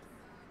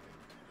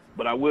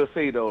 But I will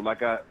say though,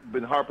 like I've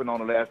been harping on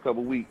the last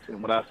couple of weeks,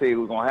 and when I say it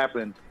was gonna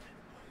happen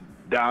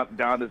down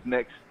the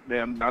next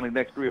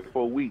 3 or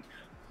 4 weeks,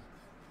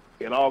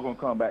 it all gonna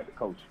come back to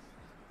coaching.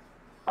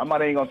 I'm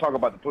not even gonna talk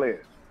about the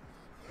players.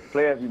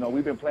 Players, you know,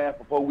 we've been playing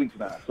for 4 weeks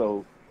now,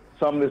 so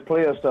some of this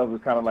player stuff is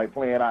kind of like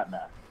playing out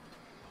now.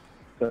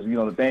 Because, you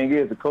know, the thing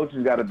is, the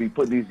coaches got to be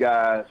putting these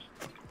guys.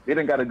 They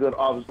didn't got a good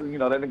officer, you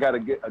know, they didn't got to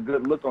get a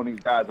good look on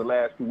these guys the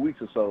last 2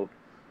 weeks or so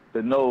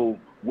to know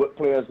what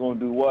player's going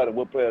to do what and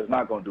what player's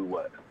not going to do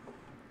what.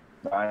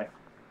 All right.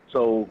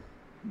 So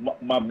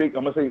I'm going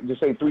to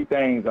say 3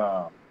 things.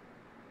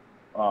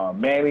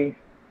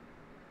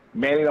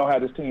 Manny don't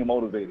have this team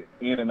motivated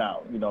in and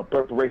out. You know,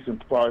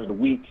 preparation as far as the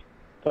week,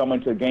 coming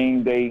to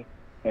game day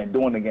and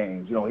doing the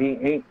games. You know,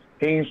 he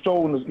ain't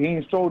strolling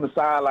the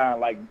sideline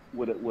like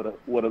with a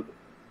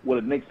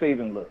Nick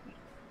Saban look.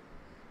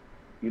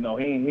 You know,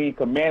 he ain't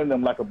commanding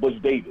them like a Butch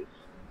Davis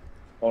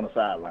on the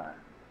sideline.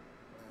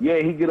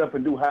 Yeah, he get up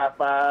and do high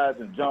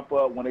fives and jump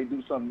up when they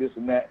do something this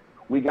and that.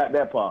 We got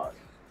that part.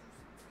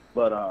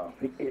 But I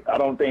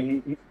don't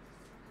think he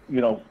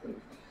don't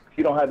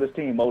have this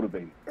team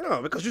motivated.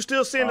 No, because you're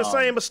still seeing the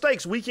same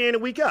mistakes week in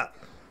and week out.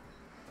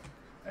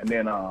 And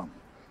then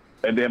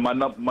my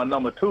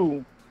number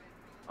 2,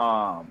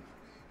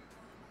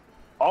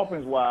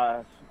 offense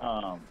wise,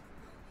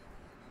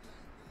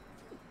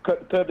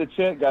 cut the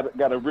check.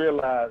 Got to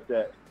realize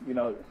that, you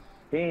know,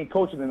 he ain't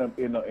coaching in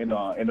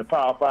the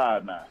Power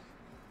 5 now.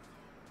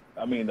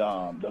 I mean,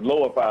 the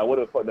lower 5. What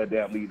the fuck that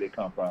damn league they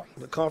come from?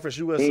 The Conference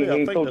USA. He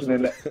ain't coaching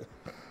in that.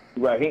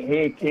 Right.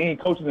 He ain't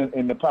coaching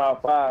in the Power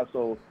 5.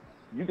 So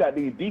you got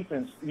these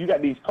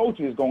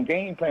coaches gonna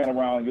game plan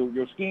around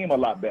your scheme a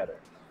lot better.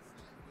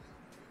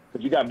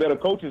 But you got better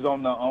coaches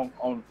on the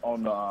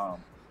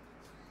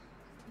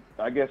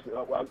I guess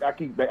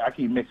I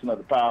keep mixing up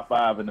the Power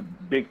 5 and the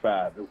Big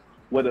 5.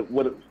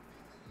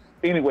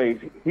 Anyways,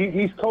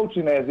 he's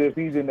coaching as if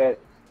he's in that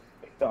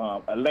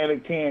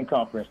Atlantic 10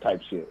 conference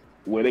type shit,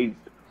 where they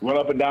run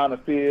up and down the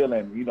field,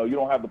 and you know you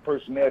don't have the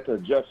personnel to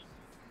adjust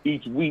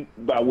each week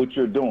by what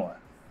you're doing.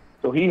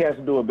 So he has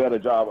to do a better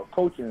job of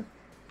coaching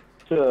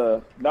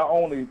to not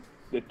only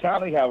the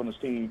talent he has on his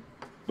team,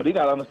 but he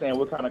got to understand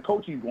what kind of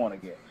coach he's going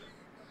against.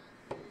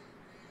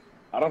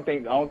 I don't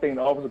think the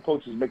offensive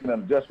coach is making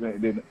an adjustment.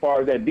 And then as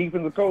far as that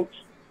defensive coach,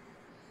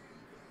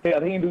 hell,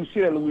 he didn't do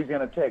shit at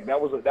Louisiana Tech. That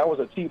was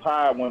a cheap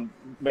hire when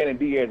Manny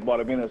Diaz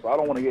brought him in. So I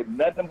don't want to hear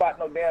nothing about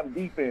no damn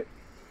defense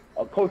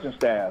or coaching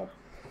staff,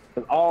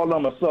 because all of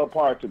them are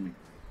subpar to me.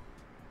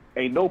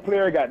 Ain't no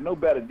player got no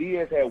better.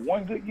 Diaz had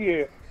one good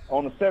year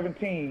on the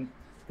 17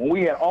 when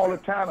we had all the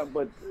talent,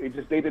 but they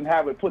didn't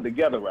have it put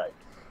together right.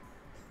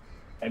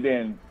 And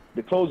then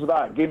to close it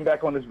out, getting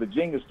back on this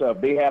Virginia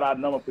stuff, they had our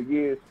number for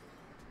years.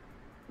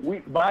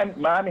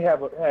 Miami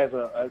has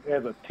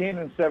a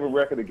 10-7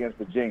 record against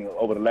Virginia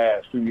over the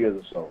last 2 years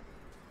or so.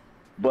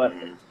 But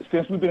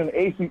since we've been in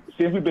the ACC,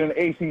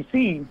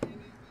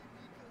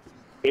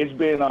 it's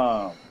been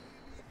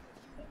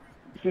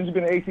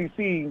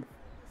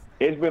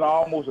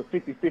almost a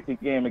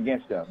 50-50 game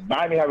against them.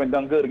 Miami haven't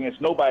done good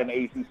against nobody in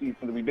the ACC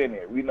since we've been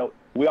here.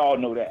 We all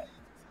know that.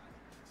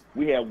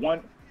 We had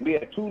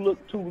two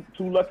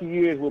lucky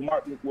years with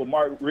Mark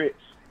Rich.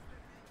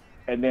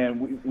 And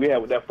then we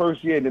had that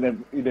first year,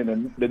 and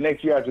then the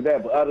next year after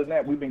that. But other than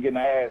that, we've been getting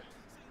our ass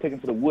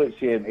taken to the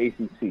woodshed in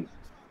ACC.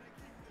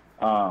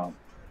 So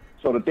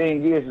the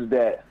thing is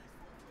that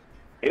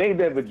it ain't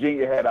that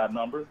Virginia had our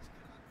number.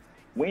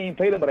 We ain't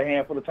played them but a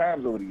handful of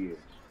times over the years.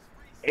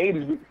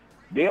 80s,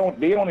 they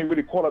only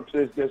really caught up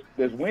to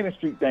this winning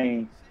streak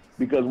thing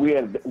because we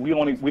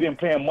didn't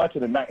play them much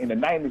in the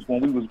 90s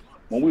when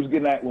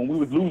when we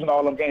was losing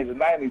all them games in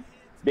the 90s,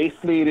 they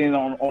slid in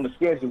on the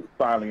schedule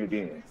finally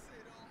again.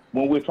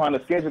 When we were trying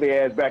to schedule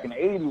their ass back in the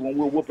 80s, when we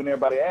were whooping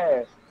everybody's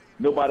ass,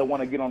 nobody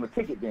wanted to get on the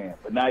ticket then.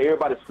 But now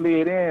everybody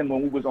slid in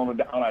when we was on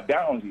our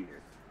down year.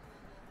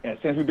 And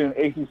since we've been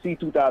in ACC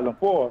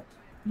 2004,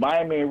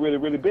 Miami ain't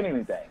really been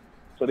anything.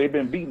 So they've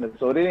been beating us.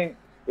 So it ain't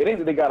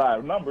that they got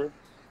our number.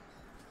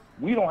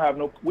 We ain't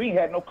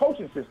had no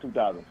coaching since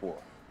 2004.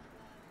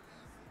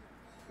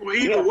 Well,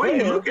 either way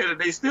you look at it,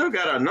 they still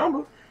got our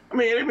number. I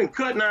mean, they've been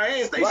cutting our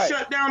ass. They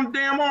shut down the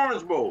damn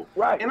Orange Bowl.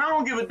 Right. And I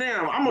don't give a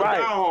damn. I'm a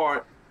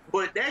diehard.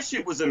 But that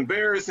shit was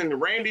embarrassing. The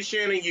Randy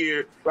Shannon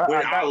year,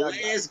 when our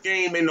last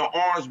game in the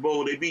Orange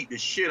Bowl, they beat the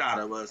shit out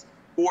of us.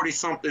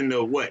 40-something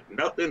to what?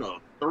 Nothing or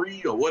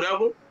 3 or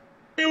whatever.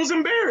 It was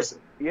embarrassing.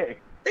 Yeah.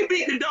 They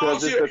beat the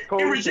dog shit.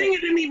 And Virginia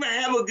didn't even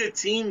have a good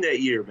team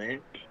that year, man.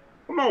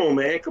 Come on,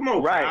 man. Come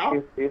on,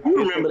 Kyle. You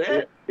remember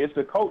that? It's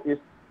the coach.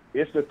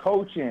 It's the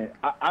coaching.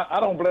 I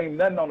don't blame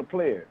nothing on the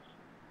players.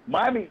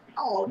 Miami.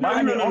 Oh, no.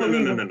 I'm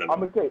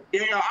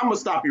gonna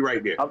stop you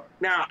right there.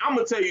 Now, I'm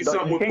gonna tell you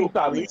something with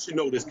football. You should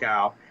know this,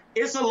 Kyle.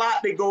 It's a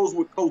lot that goes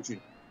with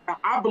coaching.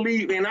 I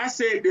believe, and I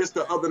said this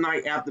the other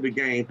night after the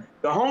game,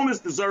 the onus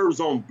deserves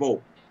on both.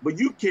 But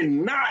you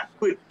cannot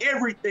put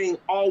everything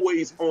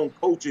always on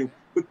coaching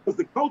because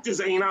the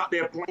coaches ain't out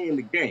there playing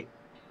the game.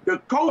 The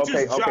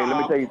coach's job, let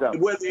me tell you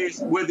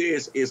something. whether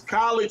it's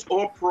college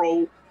or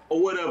pro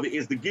or whatever,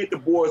 is to get the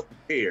boys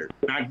prepared.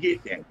 And I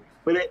get that.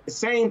 But at the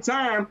same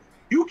time,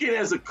 you can,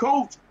 as a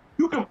coach,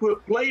 you can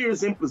put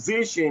players in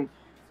position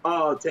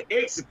to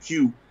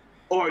execute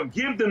or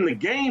give them the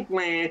game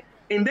plan,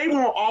 and they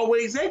won't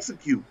always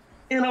execute.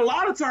 And a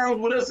lot of times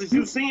with us, as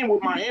you've seen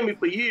with Miami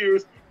for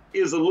years,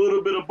 is a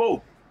little bit of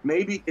both.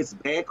 Maybe it's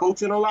bad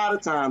coaching a lot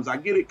of times. I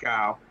get it,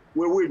 Kyle,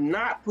 where we're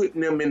not putting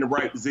them in the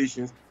right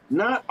positions,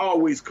 not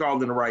always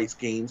calling the right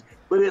schemes.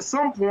 But at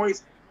some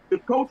points, the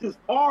coaches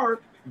are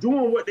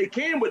doing what they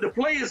can, but the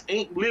players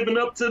ain't living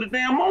up to the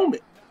damn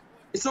moment.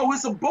 So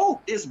it's a both.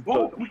 It's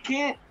both. We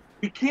can't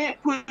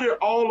put it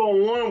all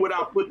on one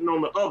without putting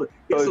on the other.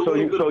 It's a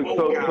little bit of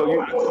both.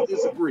 I just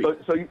disagree.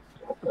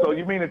 So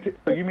you mean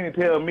to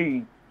tell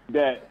me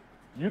that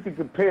you can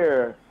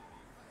compare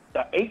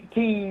the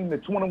 18 to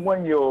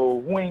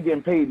 21-year-old who ain't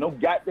getting paid no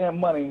goddamn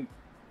money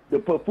to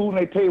put food on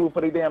their table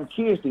for their damn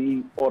kids to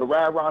eat, or to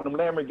ride around them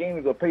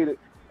Lamborghinis,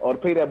 or to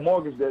pay that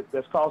mortgage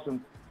that's costing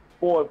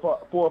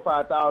 $4,000 or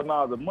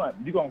 $5,000 a month?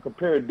 You're gonna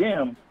compare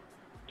them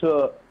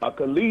to a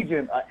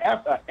collegiate,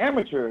 an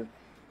amateur,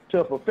 to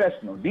a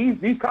professional.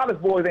 These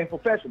college boys ain't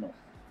professional.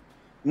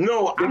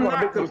 No, I'm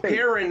not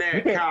comparing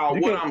that, Kyle.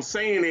 What I'm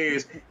saying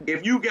is,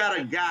 if you got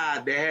a guy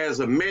that has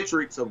a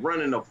metrics of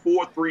running a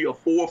 4.3 or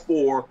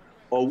 4.4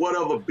 or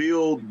whatever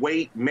build,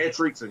 weight,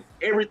 metrics, and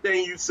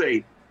everything you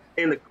say,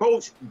 and the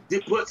coach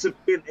puts it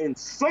in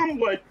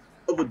somewhat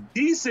of a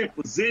decent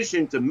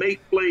position to make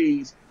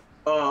plays,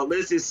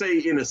 let's just say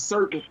in a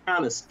certain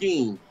kind of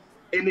scheme,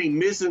 and they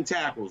missing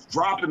tackles,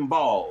 dropping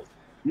balls,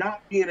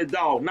 not being a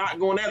dog, not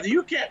going after.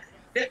 You can't.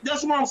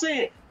 That's what I'm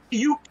saying.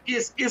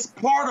 It's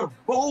part of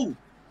both.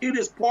 It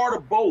is part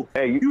of both.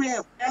 Hey, you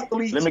have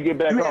athletes. Let me get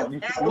back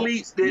on.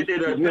 Athletes that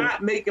are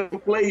not making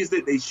plays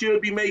that they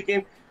should be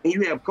making, and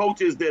you have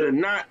coaches that are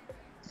not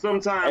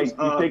sometimes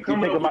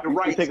coming up with the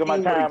right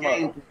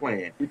game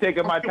plan. You're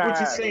taking my time. What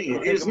you're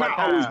saying, it's not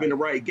always been the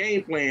right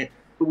game plan,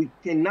 but we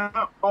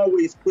cannot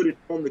always put it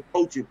on the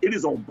coaches. It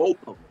is on both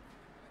of them.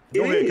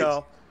 Go ahead,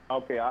 Kyle.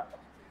 Okay,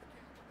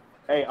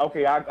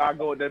 I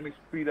go. Let me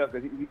speed up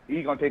because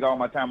he's gonna take all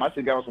my time. I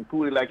should get on some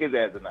Kool-Aid like his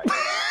ass tonight.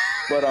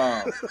 But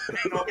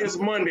it's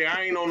Monday.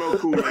 I ain't on no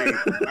Kool-Aid.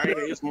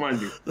 It's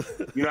Monday.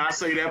 I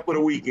say that for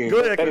the weekend. Go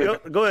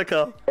ahead,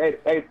 Kyle. Hey,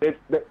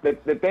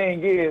 the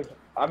thing is,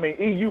 I mean,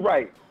 E, you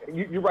right.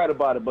 You're right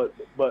about it.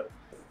 But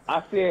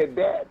I said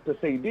that to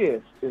say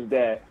this is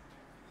that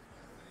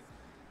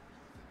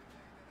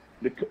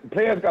the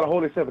players got to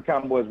hold themselves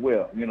accountable as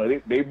well.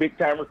 They big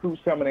time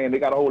recruits coming in. They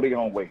got to hold their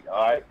own weight.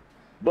 All right.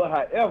 But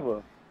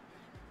however,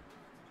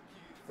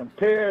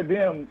 compare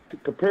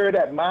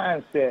that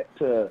mindset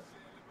to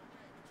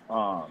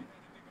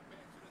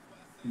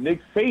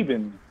Nick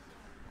Saban.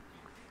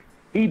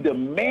 He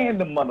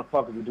demand the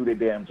motherfuckers to do their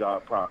damn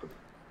job properly.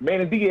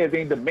 Manny Diaz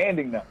ain't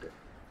demanding nothing.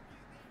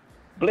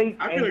 Blake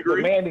ain't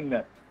demanding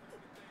nothing.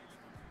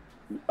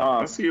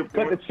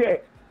 Cut the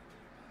check.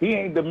 He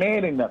ain't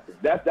demanding nothing.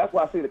 That's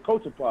why I say the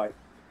coaching part.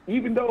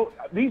 Even though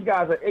these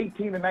guys are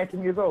 18 and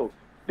 19 years old,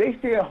 they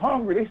still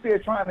hungry. They still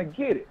trying to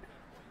get it.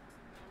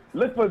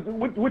 Look for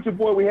which your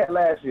boy we had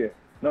last year,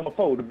 number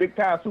 4, the big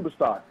time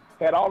superstar,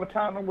 had all the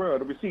time in the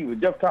world. The receiver,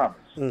 Jeff Thomas.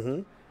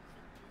 Mm-hmm.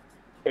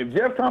 If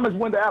Jeff Thomas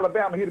went to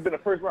Alabama, he'd have been a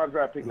first-round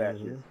draft pick last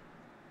year.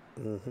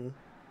 Mm-hmm.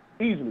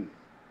 Easily.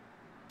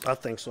 I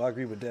think so. I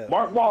agree with that.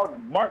 Mark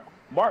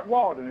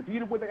Walden. If he'd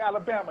have went to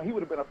Alabama, he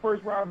would have been a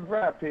first-round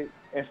draft pick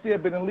and still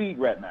been in the league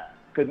right now.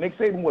 Because Nick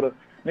Saban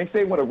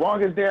would have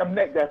wrung his damn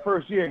neck that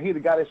first year, and he'd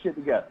have got his shit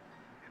together.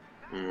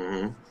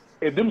 Mm-hmm.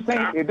 If them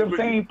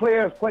same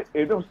players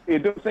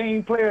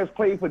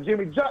played for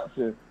Jimmy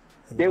Johnson,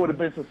 they would have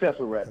been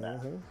successful right now.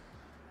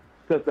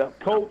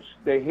 Because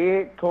the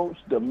head coach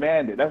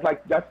demanded. That's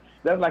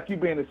like you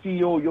being the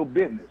CEO of your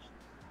business.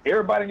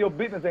 Everybody in your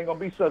business ain't gonna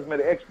be subject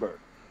matter expert.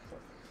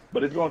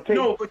 But it's gonna take.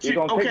 No, but take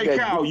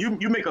Kyle,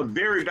 you make a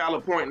very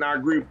valid point, and I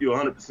agree with you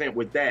 100%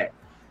 with that.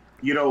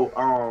 You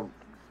know,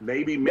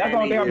 maybe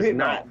Manny is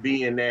not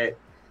being that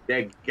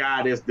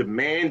guy that's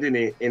demanding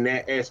it in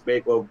that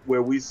aspect of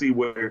where we see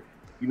where,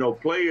 you know,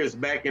 players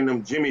back in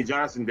them Jimmy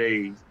Johnson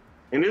days,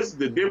 and this is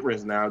the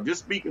difference now. Just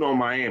speaking on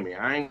Miami,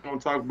 I ain't gonna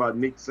talk about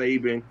Nick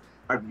Saban.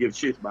 I can give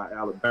shit about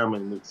Alabama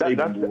and Nick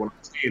Saban, but what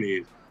I'm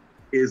saying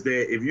is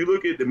that if you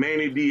look at the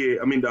Manny Diaz,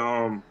 I mean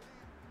the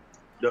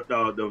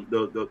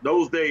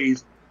those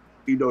days,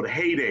 you know, the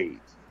heydays.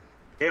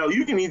 Hell,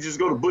 you can even just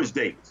go to Butch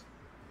Davis,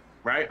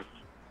 right?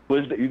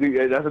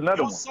 That's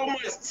another one. So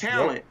much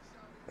talent.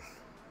 Yep.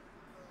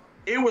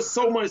 It was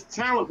so much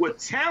talent. What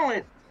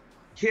talent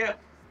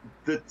kept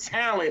the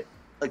talent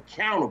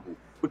accountable,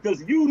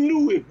 because you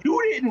knew if you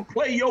didn't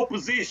play your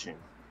position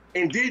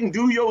and didn't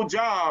do your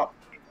job,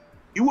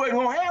 you wasn't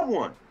gonna have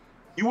one.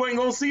 You wasn't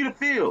gonna see the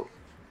field.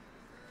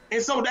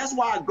 And so that's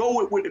why I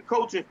go with the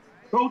coaching.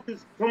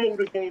 Coaches come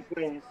over the game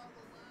plan,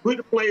 put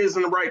the players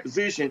in the right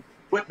position,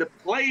 but the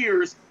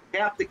players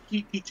have to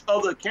keep each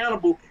other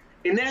accountable.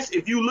 And that's,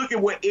 if you look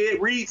at what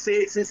Ed Reed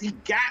said, since he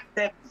got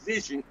that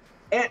position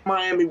at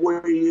Miami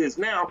where he is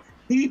now,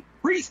 he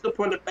preached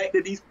upon the fact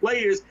that these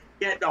players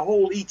got to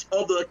hold each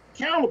other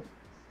accountable.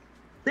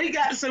 They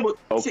got to say, well,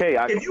 okay,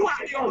 if you out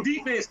there on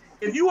defense,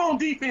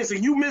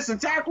 and you missing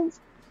tackles,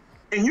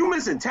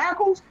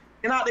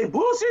 and out there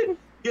bullshitting,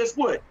 guess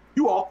what?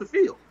 You off the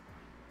field.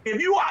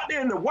 If you out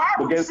there in the wide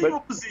receiver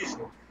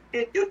position,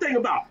 and you think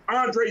about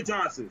Andre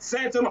Johnson,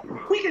 Santana,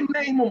 we can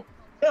name them.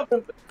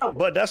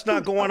 But that's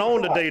not going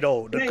on today,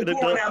 though. They're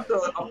going after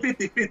a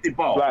 50-50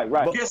 ball.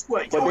 Right. Guess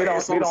what? But they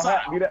don't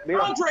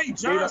have Andre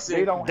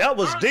Johnson. That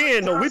was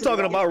then, though. We're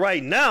talking about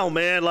right now,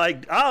 man.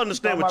 Like, I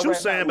understand what you're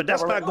saying, but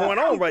that's not going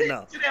on right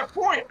now. To that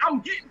point,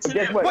 I'm getting to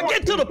that point. Well,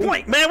 get to the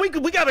point, man. We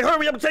got to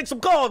hurry up and take some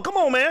calls. Come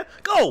on, man.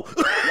 Go.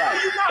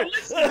 You're not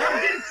listening.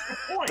 I'm getting to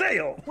the point.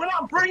 Damn. When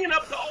I'm bringing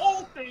up the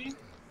old thing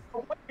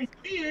of what they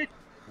did,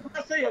 when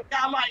I say a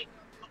guy like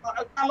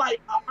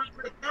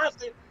Andre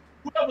Johnson,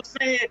 whoever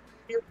saying,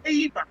 if they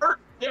even hurt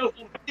themselves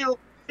on the field,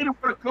 they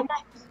didn't want to come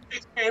out and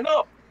next man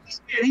up. He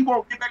said he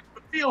won't get back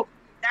to the field.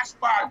 That's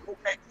why I go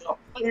back to a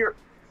player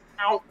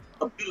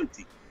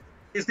accountability.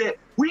 Is that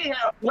we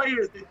have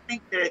players that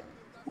think that,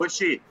 well,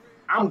 shit,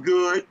 I'm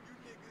good.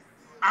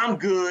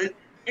 It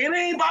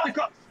ain't about to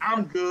come.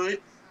 I'm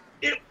good.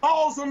 It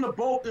falls on the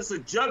boat. It's a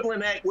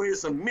juggling act where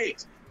it's a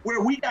mix,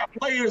 where we got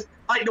players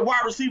like the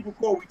wide receiver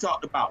core we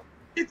talked about.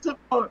 It took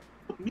the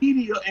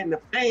media and the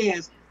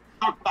fans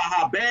talk about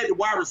how bad the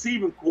wide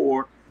receiving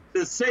core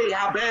to say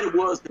how bad it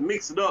was to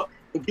mix it up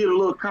and get a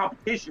little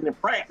competition in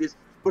practice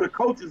for the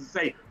coaches to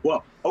say,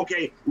 well,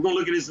 okay, we're going to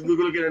look at this and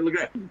look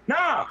at that.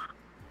 Nah,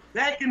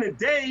 back in the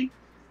day,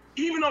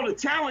 even though the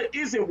talent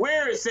isn't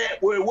where it's at,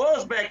 where it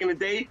was back in the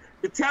day,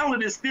 the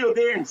talent is still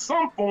there in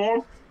some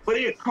form, but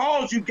it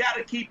calls you got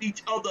to keep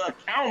each other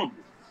accountable.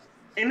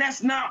 And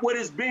that's not what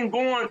has been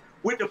going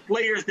with the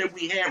players that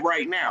we have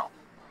right now.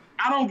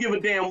 I don't give a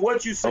damn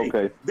what you say.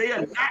 Okay. They are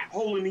not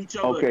holding each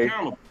other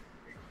accountable.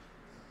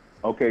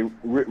 Okay,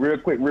 real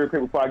quick,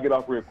 before I get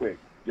off real quick,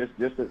 just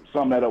to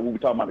sum that up, we were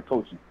talking about the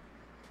coaching.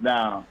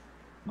 Now,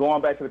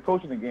 going back to the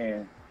coaching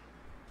again,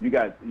 you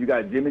got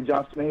Jimmy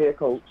Johnson, the head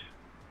coach.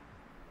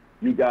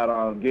 You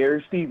got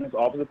Gary Stevens,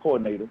 offensive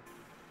coordinator.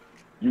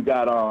 You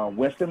got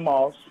Winston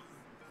Moss.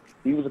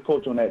 He was a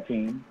coach on that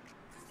team.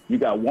 You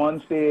got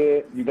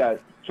Wanstead. You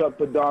got Chuck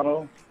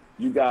Padano.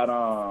 You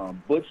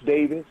got Butch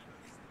Davis.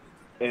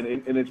 And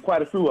it's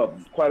quite a few of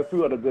them, quite a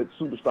few of the good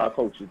superstar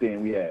coaches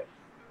then we had.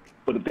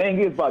 But the thing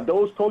is about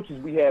those coaches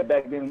we had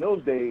back then in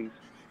those days,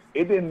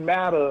 it didn't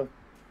matter.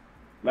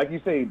 Like you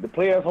say, the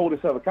players hold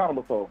themselves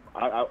accountable for.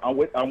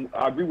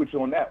 I agree with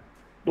you on that.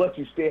 But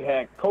you still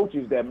had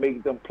coaches that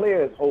make them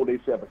players hold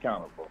themselves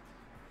accountable.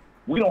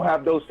 We don't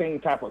have those same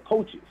type of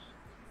coaches.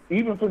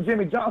 Even for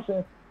Jimmy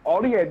Johnson,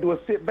 all he had to do was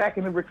sit back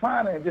in the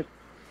recliner and just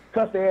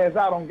cuss their ass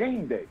out on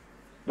game day.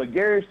 But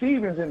Gary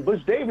Stevens and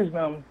Butch Davis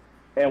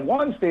and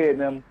Wanstead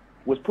them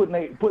was put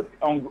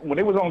on when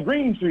they was on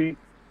Green Street.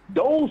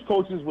 Those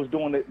coaches was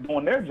doing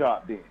their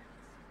job then.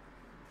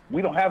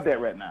 We don't have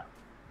that right now.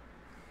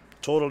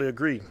 Totally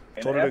agree.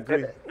 That's all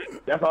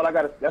I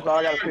got. That's all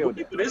I got to say with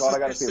that. That's all I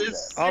got to say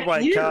with that. All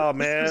right, Kyle,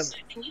 man.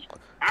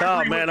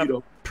 Kyle, man, I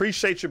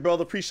appreciate you,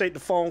 brother. Appreciate the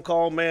phone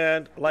call,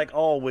 man. Like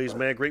always,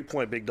 man. Great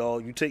point, big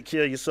dog. You take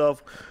care of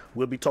yourself.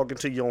 We'll be talking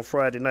to you on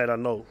Friday night, I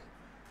know.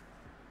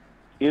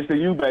 It's to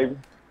you, baby.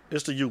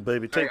 It's to you,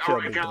 baby. Take care,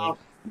 big dog.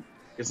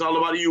 It's all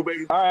about you,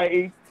 baby. All right,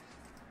 E.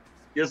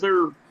 Yes,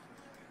 sir.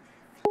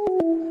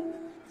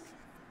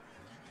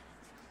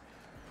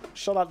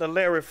 Shout out to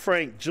Larry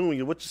Frank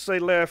Jr. What you say,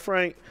 Larry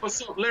Frank?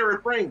 What's up, Larry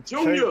Frank Jr.?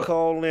 Can't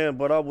call in,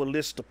 but I will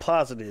list the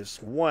positives.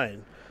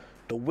 1,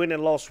 the win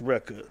and loss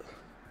record.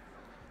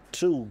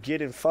 2,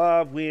 getting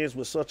 5 wins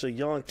with such a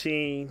young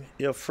team,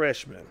 if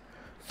freshman.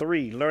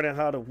 3, learning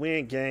how to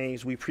win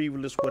games we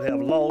previously would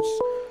have lost.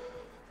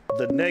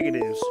 The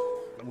negatives.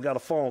 We got a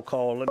phone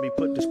call. Let me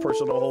put this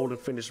person on hold and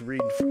finish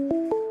reading.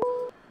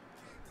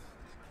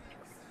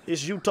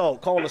 It's you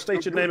talk. Call and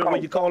state your name and where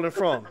you calling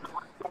from.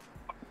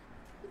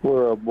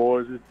 What up,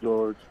 boys? It's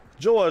George.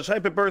 George,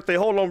 happy birthday.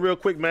 Hold on real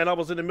quick, man. I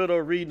was in the middle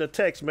of reading a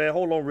text, man.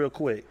 Hold on real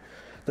quick.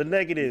 The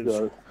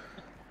negatives.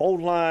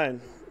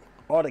 O-line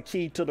are the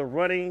key to the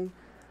running.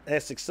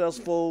 As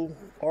successful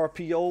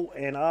RPO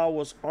and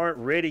ours aren't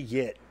ready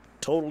yet.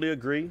 Totally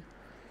agree.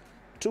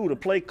 2, the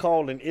play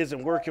calling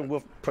isn't working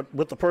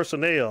with the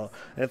personnel.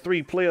 And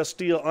 3, players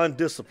still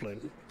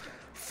undisciplined.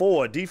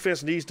 4,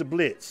 defense needs to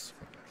blitz.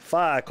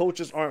 5,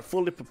 coaches aren't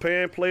fully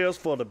preparing players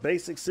for the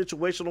basic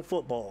situational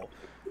football.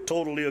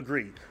 Totally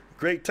agree.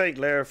 Great take,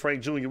 Larry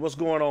Frank Jr. What's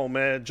going on,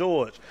 man?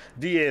 George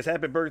Diaz,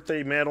 happy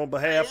birthday, man, on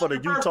behalf of the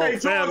Utah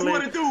family.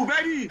 What it do,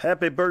 baby?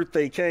 Happy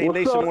birthday, Kane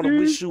Nation. Want to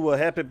wish you a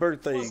happy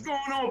birthday. What's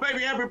going on,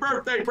 baby? Happy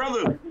birthday,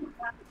 brother.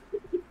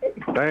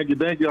 Thank you.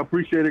 I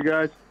appreciate it,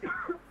 guys.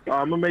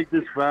 I'm going to make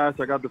this fast.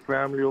 I got the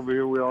family over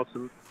here. We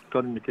also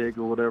cutting the cake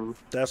or whatever.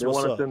 That's they what's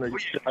want up. to send a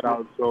shout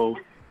out, so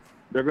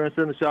they're going to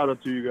send a shout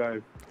out to you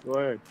guys. Go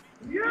ahead.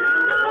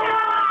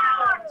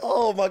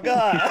 Oh, my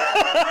God.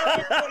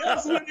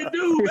 That's what you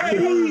do,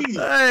 baby.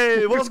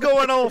 Hey, what's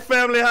going on,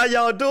 family? How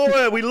y'all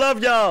doing? We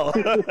love y'all.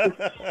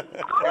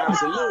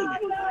 Absolutely.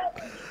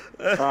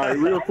 All right,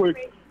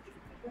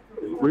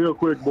 real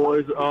quick,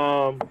 boys.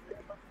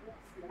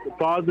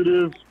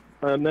 Positives,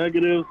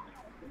 negatives.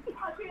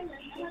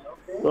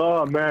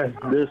 Oh man,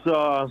 this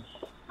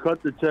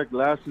cut the check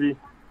lastly.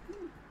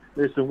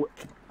 Listen,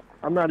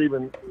 I'm not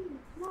even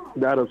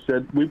that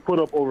upset. We put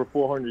up over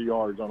 400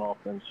 yards on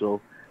offense, so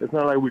it's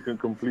not like we can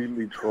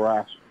completely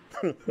trash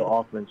the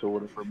offense or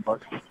whatever.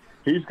 But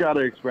he's got to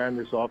expand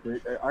this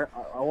offense. I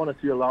want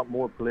to see a lot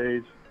more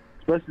plays,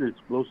 especially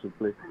explosive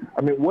play.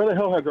 I mean, where the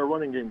hell has our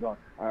running game gone?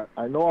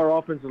 I know our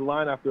offensive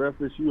line after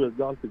FSU has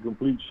gone to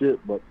complete shit,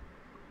 but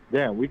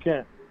damn, we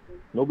can't.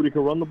 Nobody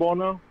can run the ball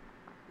now.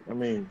 I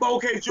mean,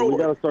 okay, George. We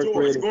gotta start George,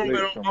 creating plays.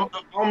 I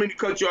don't mean to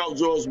cut you out,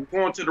 George. We're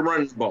going to the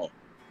running ball,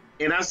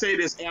 and I say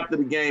this after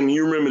the game. And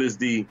you remember this,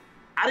 D?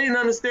 I didn't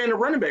understand the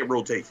running back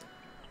rotation.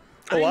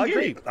 I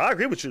agree. I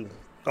agree with you.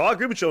 I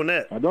agree with you on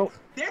that. I don't.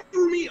 That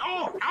threw me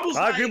off.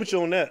 I agree with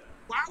you on that.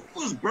 Why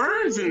was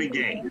Burns in the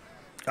game?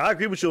 I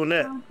agree with you on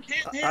that.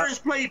 Kent Harris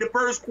played the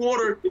first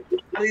quarter.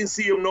 I didn't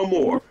see him no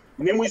more.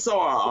 And then we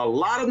saw a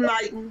lot of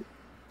Knighton,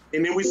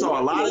 and then we saw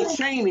a lot of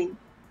Chaney,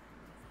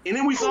 and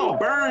then we saw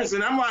Burns,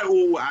 and I'm like,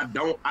 oh,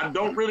 I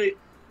don't really.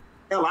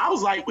 Hell, I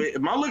was like,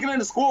 am I looking at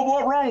the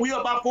scoreboard wrong? We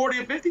up by 40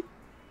 and 50?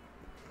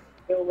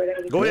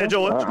 Go ahead,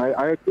 George.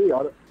 I agree.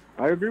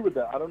 I agree with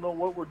that. I don't know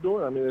what we're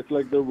doing. I mean, it's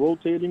like they're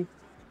rotating.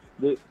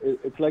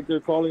 It's like they're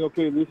calling,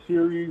 okay, this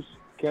series,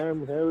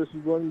 Cam Harris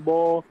is running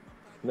ball.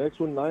 Next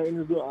one, Knighton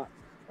is doing.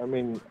 I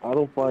mean, I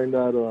don't find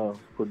that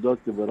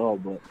productive at all,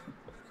 but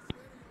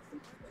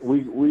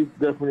we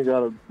definitely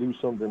got to do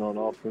something on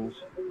offense.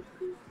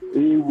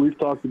 We've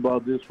talked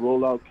about this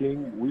rollout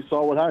king. We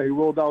saw what happened. He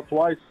rolled out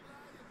twice.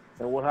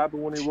 And what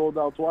happened when he rolled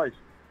out twice?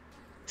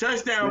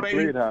 Touchdown,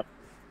 baby.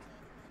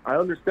 I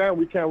understand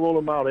we can't roll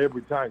him out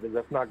every time because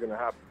that's not going to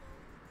happen.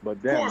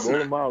 But damn,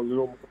 roll him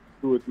out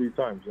 2 or 3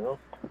 times, you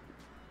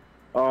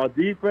know?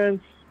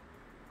 Defense,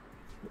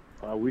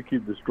 we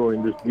keep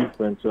destroying this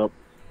defense up.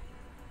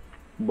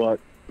 But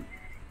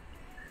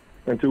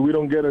until we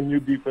don't get a new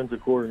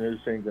defensive coordinator,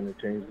 this ain't going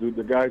to change. Dude,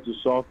 the guy's the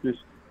softest.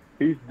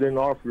 He's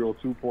D'Onofrio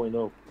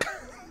 2.0.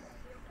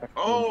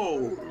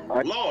 Oh,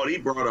 Lord, he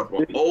brought up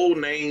an old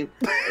name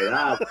that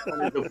I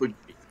wanted to forget.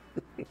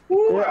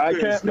 Ooh, yeah, I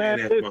can't,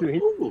 man,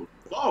 listen.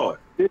 Lord,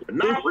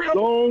 not real.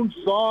 Stone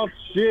soft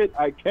shit.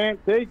 I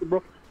can't take it,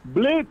 bro.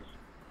 Blitz,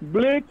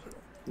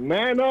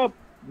 man up.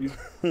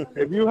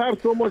 If you have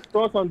so much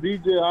trust on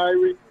DJ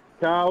Irie,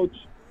 Couch,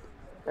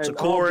 and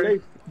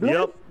Corey,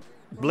 yep,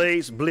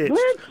 Blaze, Blitz.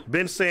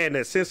 Been saying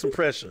that. Send some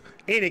pressure.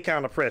 Any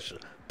kind of pressure,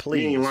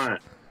 please. He ain't lying.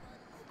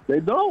 They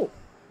don't.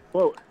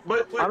 Well,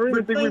 but I don't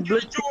even think we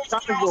blitzed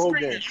the whole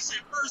game. I said,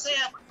 first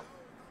half,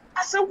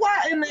 I said,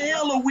 why in the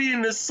hell are we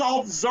in the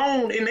soft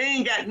zone and they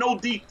ain't got no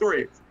deep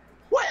threats?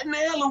 What in the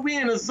hell are we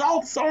in the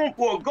soft zone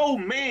for a go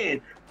man?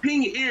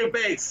 Ping your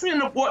earbags,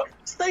 send the boy,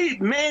 stay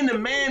man to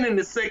man in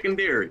the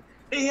secondary.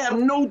 They have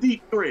no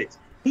deep threats.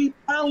 He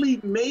finally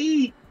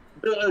made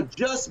the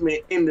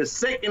adjustment in the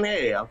second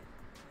half,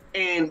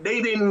 and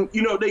they didn't,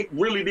 they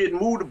really didn't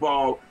move the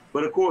ball.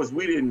 But of course,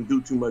 we didn't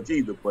do too much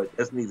either. But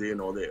that's neither here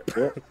nor there.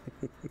 Yeah.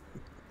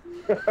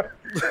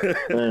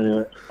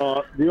 Anyway,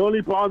 the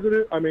only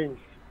positive, and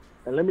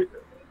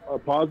a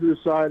positive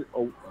side.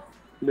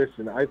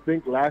 Listen, I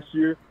think last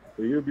year,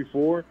 the year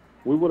before,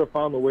 we would have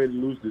found a way to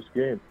lose this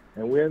game,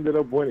 and we ended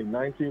up winning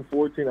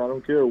 19-14. I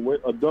don't care.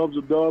 A dub's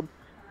a dub.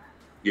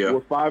 Yeah,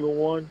 we're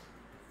 5-1.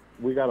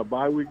 We got a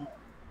bye week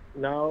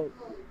now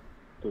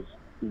to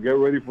get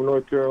ready for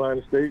North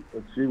Carolina State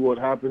and see what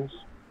happens.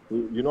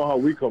 You know how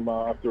we come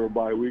out after a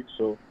bye week,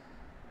 so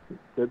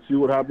let's see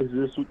what happens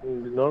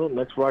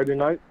next Friday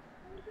night.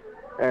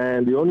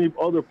 And the only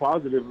other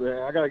positive,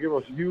 I got to give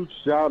a huge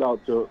shout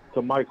out to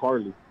Mike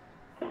Harley.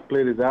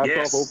 played his ass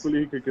Yes. off.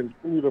 Hopefully he can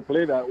continue to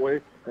play that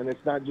way, and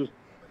it's not just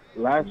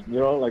like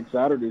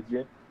Saturday's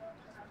game.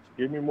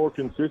 Give me more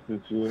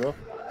consistency, you know.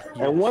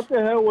 And what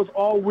the hell was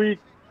all week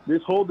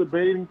this whole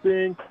debating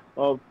thing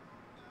of,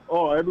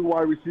 oh, every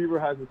wide receiver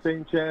has the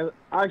same chance?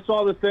 I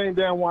saw the same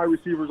damn wide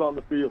receivers on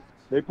the field.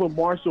 They put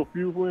Marshall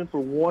Fugel in for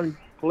one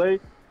play,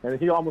 and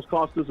he almost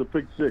cost us a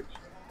pick six.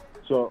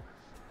 So,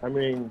 I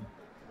mean,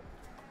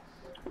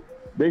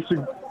 they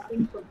should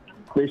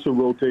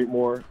rotate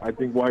more. I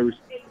think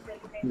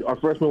our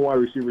freshman wide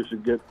receivers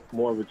should get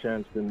more of a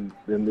chance than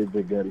they've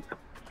been getting.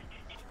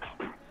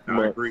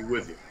 I agree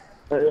with you.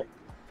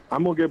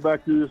 I'm gonna get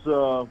back to this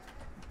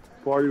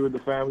party with the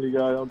family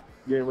guy. I'm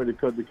getting ready to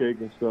cut the cake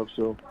and stuff.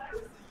 So,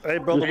 Hey,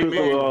 brother, just we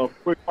took love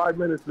a quick 5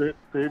 minutes to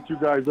hit you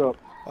guys up.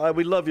 All right,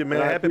 we love you,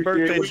 man. And I Happy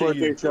appreciate birthday your to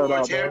you. shout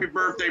out, Happy man.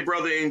 birthday,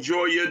 brother.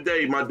 Enjoy your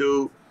day, my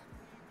dude.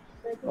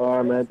 All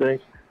right, man.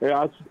 Thanks. Hey,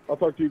 I'll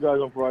talk to you guys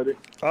on Friday.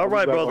 All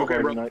right, I'll be back brother. on Okay,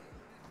 Friday brother. night.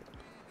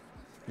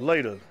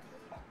 Later.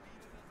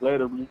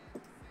 Later, man.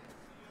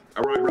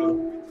 All right, brother.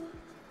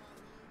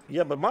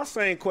 Yeah, but my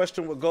same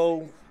question would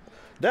go.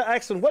 That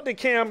asking, what did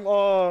Cam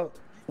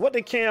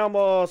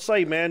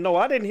say, man? No,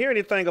 I didn't hear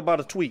anything about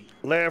a tweet.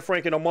 Larry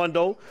Frank and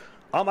Armando.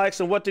 I'm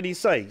asking, what did he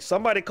say?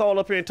 Somebody call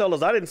up here and tell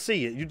us. I didn't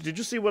see it. Did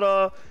you see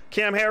what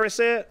Cam Harris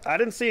said? I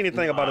didn't see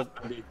anything about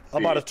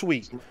a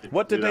tweet.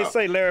 What did they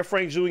say, Larry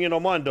Frank Jr. and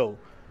Armando?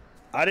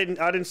 I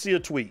didn't see a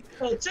tweet.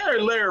 Hey,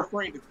 tell Larry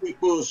Frank to quit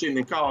bullshitting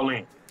and call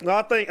in. No,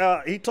 I think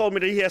he told me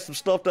that he had some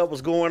stuff that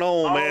was going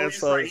on, man. He's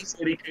So right. He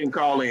said he couldn't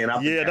call in.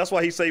 yeah, that's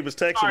why he said he was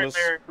texting All right, us.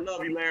 Larry.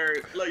 Love you,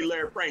 Larry. Love you,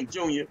 Larry Frank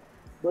Jr.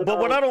 But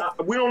what I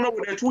don't, we don't know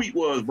what that tweet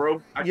was,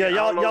 bro. yeah,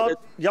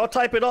 y'all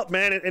type it up,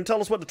 man, and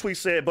tell us what the tweet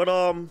said. But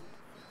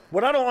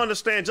what I don't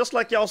understand, just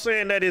like y'all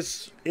saying that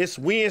it's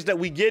wins that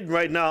we getting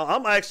right now,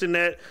 I'm asking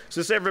that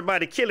since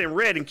everybody killing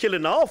red and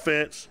killing the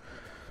offense,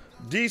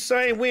 these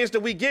same wins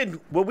that we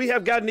getting, well, we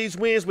have gotten these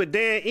wins with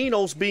Dan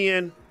Enos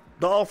being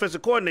the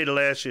offensive coordinator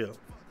last year.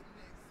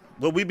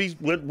 Would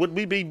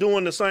we be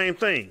doing the same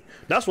thing?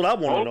 That's what I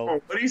want to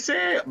know. What he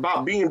said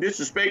about being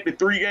disrespected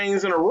 3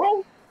 games in a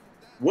row?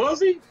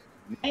 Was he?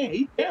 Man,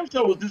 he damn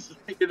sure was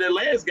disrespected that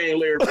last game,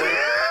 Larry Frank.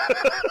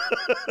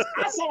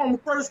 I saw him the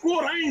first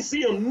quarter. I ain't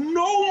see him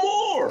no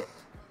more.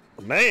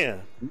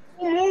 Man.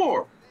 No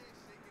more.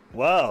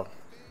 Wow.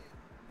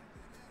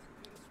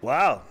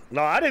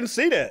 No, I didn't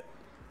see that.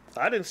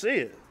 I didn't see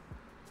it.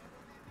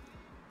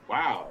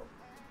 Wow.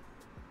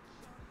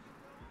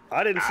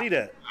 I didn't see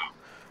that.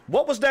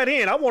 What was that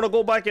in? I want to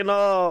go back and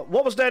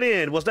what was that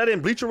in? Was that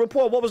in Bleacher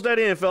Report? What was that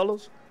in,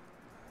 fellas?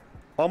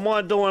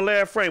 Armando and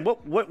Larry Frank.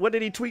 What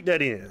did he tweet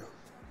that in?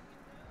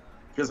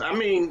 Because, I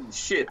mean,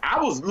 shit, I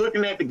was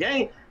looking at the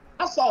game.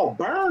 I saw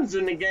Burns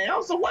in the game. I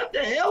was like, what the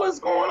hell is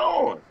going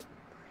on?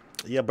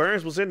 Yeah,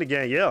 Burns was in the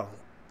game, yeah.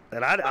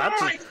 And I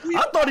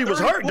thought he was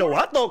hurt, though.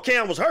 I thought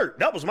Cam was hurt.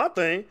 That was my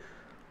thing.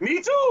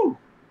 Me too.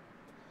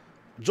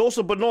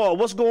 Joseph Bernard,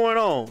 what's going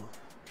on?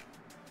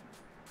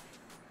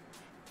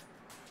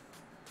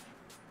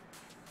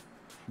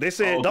 They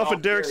said,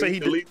 Dolphin Derek said he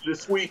deleted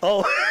his tweet.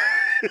 Oh.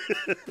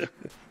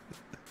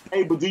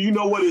 Hey, but do you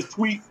know what his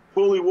tweet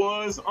fully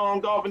was on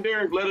Dolphin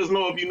Derek? Let us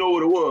know if you know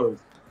what it was.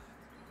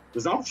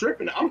 Because I'm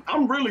tripping.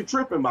 I'm really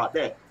tripping about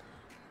that.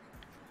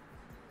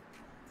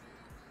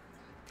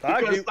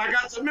 Because, like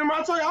I said, remember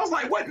I told you, I was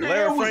like, what in the hell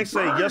Larry was Frank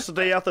said Burns?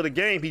 yesterday after the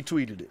game he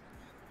tweeted it.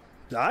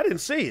 No, I didn't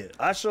see it.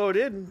 I sure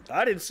didn't.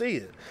 I didn't see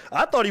it.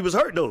 I thought he was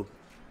hurt though.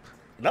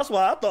 That's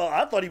why I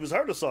thought he was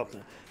hurt or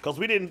something. Because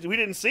we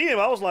didn't see him.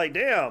 I was like,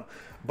 damn,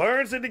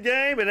 Burns in the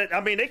game, and I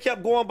mean they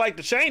kept going back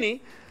to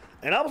Chaney,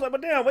 and I was like,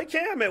 but damn, wait,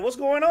 Cam, man, what's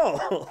going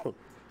on?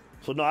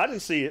 So no, I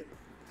didn't see it.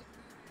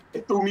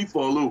 It threw me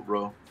for a loop,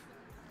 bro.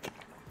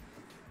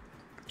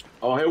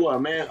 Oh, hey,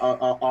 what, man?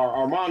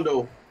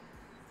 Armando.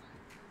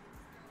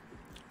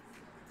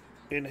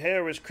 In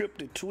Harris'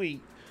 cryptic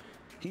tweet,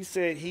 he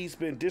said he's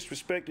been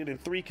disrespected in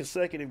 3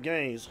 consecutive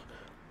games.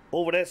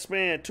 Over that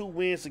span, 2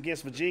 wins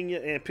against Virginia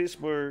and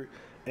Pittsburgh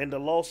and the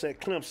loss at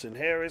Clemson.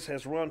 Harris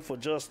has run for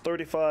just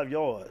 35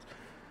 yards.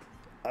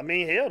 I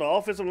mean, hell, the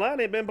offensive line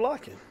ain't been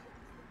blocking.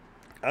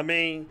 I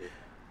mean,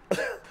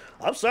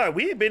 I'm sorry,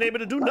 we ain't been able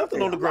to do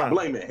nothing on the ground. I'm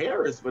blaming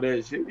Harris for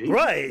that shit.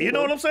 Right, you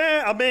know what I'm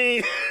saying? I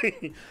mean,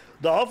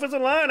 the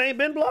offensive line ain't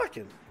been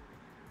blocking.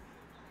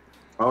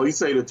 Oh, you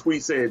say the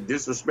tweet said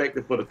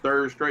disrespected for the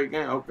 3rd straight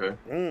game?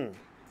 Okay.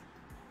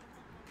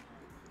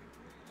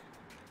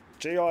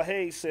 J.R.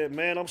 Hayes said,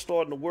 man, I'm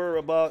starting to worry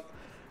about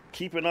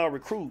keeping our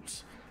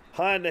recruits.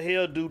 How in the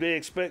hell do they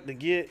expect to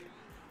get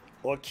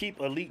or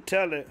keep elite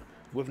talent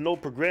with no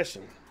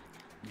progression?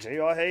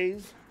 J.R.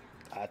 Hayes,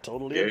 I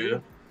totally agree.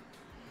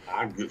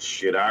 I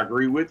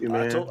agree with you,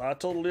 man. I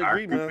totally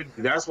agree, man.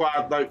 That's why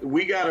I think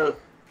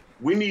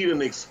we need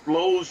an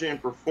explosion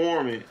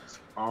performance.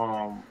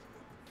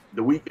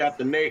 The week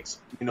after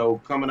next,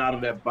 coming out of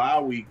that bye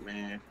week,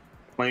 man,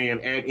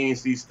 playing at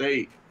NC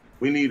State,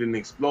 we need an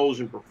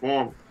explosion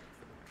performance.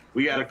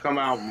 We got to come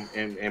out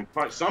and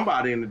punch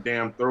somebody in the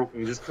damn throat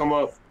and just come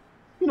up.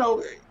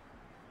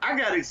 I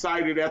got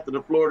excited after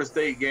the Florida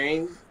State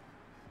game.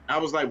 I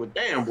was like, well,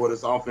 damn, boy,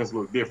 this offense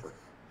look different.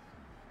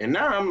 And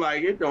now I'm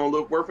like, it don't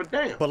look worth a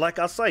damn. But like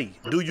I say,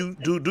 do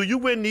you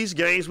win these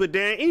games with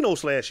Dan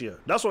Enos last year?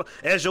 That's what,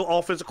 as your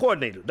offensive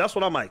coordinator. That's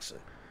what I might say.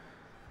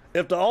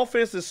 If the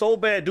offense is so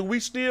bad, do we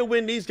still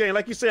win these games?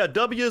 Like you said, a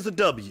W is a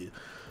W.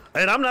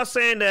 And I'm not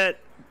saying that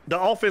the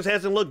offense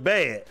hasn't looked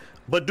bad,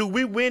 but do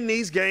we win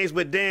these games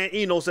with Dan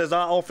Enos as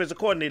our offensive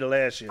coordinator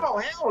last year? Oh,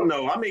 hell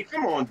no. I mean,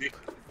 come on, Dick.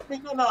 I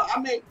mean, no.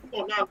 I mean,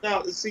 come on,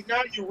 now, see,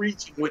 now you're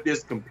reaching with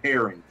this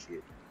comparing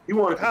shit. You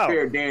want to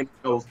compare Dan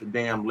Enos to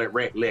damn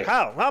Rhett Lashlee.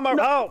 How am I?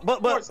 No,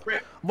 well,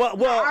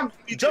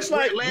 just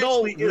like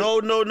no.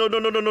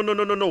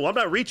 I'm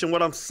not reaching.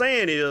 What I'm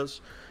saying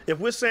is, if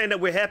we're saying that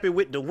we're happy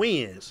with the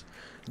wins,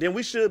 then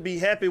we should be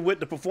happy with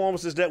the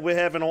performances that we're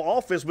having on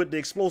offense with the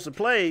explosive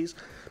plays,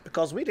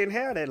 because we didn't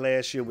have that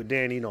last year with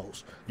Dan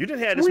Enos. You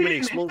didn't have this many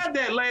explosive. We didn't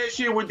have that last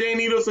year with Dan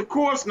Enos, of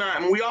course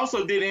not, and we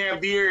also didn't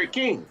have D'Eriq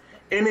King.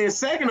 And then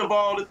second of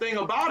all, the thing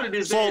about it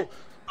is that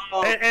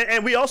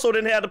and we also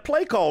didn't have the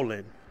play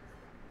calling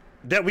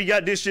that we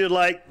got this year,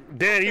 like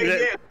Dan.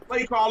 Yeah,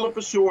 play calling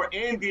for sure,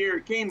 and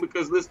D'Eriq King,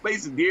 because let's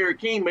face it, D'Eriq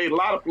King made a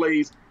lot of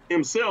plays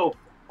himself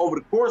over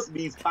the course of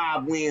these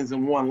 5 wins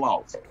and 1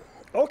 loss.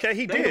 Okay,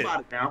 he did. Think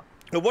about it now.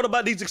 But what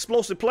about these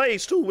explosive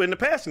plays too in the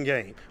passing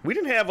game? We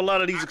didn't have a lot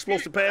of these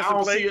explosive passing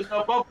plays. I don't see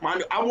enough of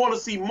them. I want to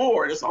see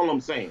more. That's all I'm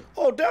saying.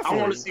 Oh, definitely.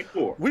 I want to see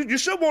more. You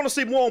should want to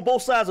see more on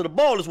both sides of the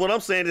ball. Is what I'm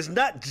saying. It's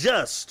not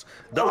just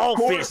the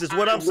offense. Is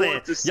what I'm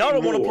saying. Y'all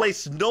don't want to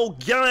place no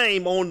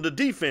game on the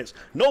defense.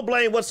 No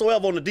blame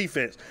whatsoever on the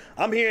defense.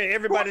 I'm hearing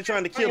everybody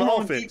trying to kill the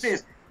offense.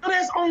 No,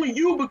 that's only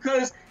you,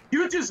 because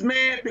you're just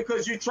mad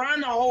because you're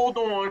trying to hold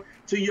on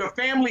to your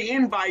family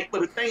invite for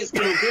the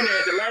Thanksgiving dinner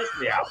at the last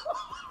hour.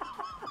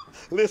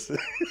 Listen,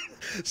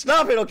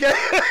 stop it, okay?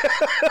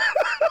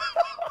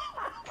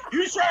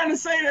 You trying to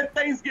say that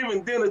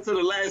Thanksgiving dinner to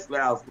the last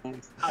house?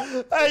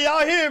 Hey,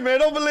 y'all here, man.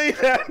 Don't believe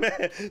that,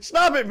 man.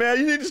 Stop it, man.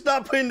 You need to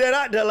stop putting that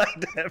out there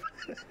like that,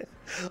 man.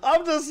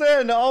 I'm just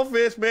saying the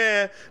offense,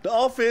 man, the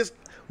offense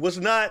was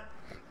not.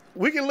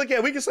 We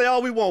can say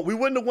all we want. We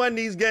wouldn't have won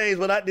these games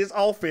without this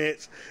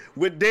offense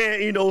with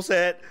Dan Enos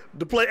as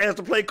the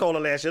play caller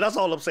last year. That's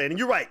all I'm saying. And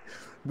you're right.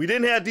 We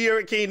didn't have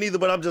D'Eriq King either,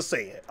 but I'm just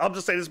saying.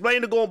 It's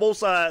blame to go on both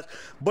sides.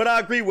 But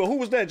I agree with, who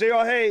was that?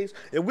 J.R. Hayes.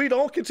 If we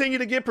don't continue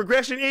to get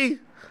progression,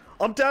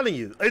 I'm telling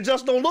you, it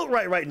just don't look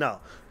right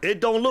now.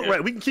 It don't look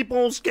right. We can keep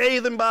on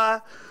scathing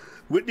by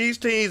with these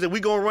teams, and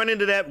we're going to run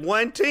into that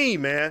one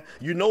team, man.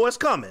 You know it's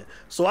coming.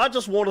 So I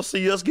just want to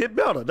see us get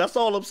better. That's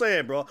all I'm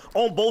saying, bro,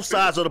 on both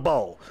sides of the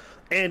ball.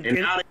 And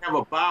now they have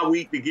a bye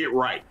week to get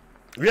right.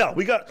 Yeah,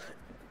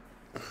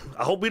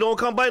 I hope we don't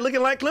come back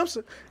looking like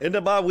Clemson in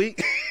the bye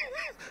week.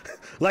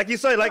 Like you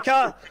say, like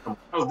Kyle. That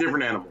was a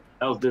different animal.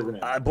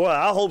 Boy,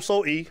 I hope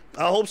so, I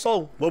hope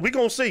so. But we're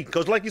going to see.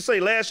 Because like you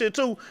say, last year,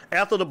 too,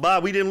 after the bye,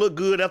 we didn't look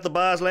good after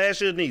buys last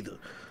year neither.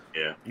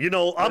 Yeah. You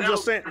know, I'm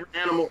just saying.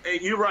 Animal. Hey,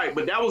 you're right,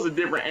 but that was a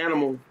different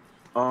animal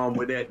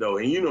with that, though.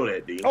 And you know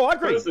that, D. Oh, I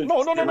agree.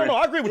 No,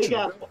 I agree with you.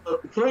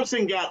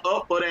 Clemson got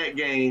up for that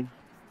game,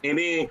 and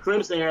then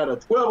Clemson had a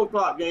 12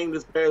 o'clock game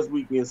this past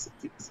weekend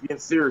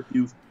against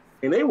Syracuse.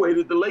 And they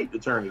waited till late to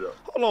turn it up.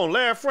 Hold on,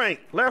 Larry Frank,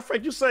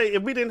 you say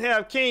if we didn't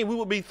have King, we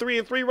would be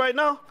 3-3 right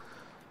now?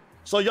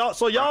 So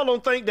y'all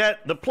don't think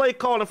that the play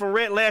calling from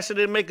Rhett Lashlee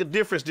didn't make a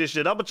difference this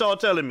year? That's what y'all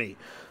telling me.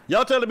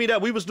 Y'all telling me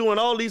that we was doing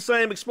all these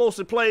same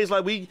explosive plays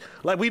like we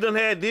done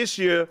had this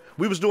year.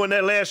 We was doing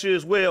that last year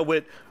as well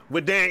with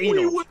Dan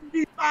Enos. We wouldn't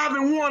be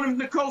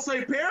 5-1 if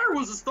N'Kosi Perry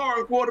was a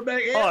starting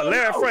quarterback.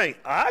 Larry Frank,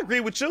 I agree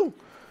with you.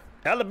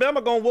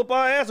 Alabama gonna whoop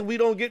our ass if we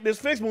don't get this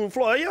fixed moving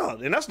forward. Yeah,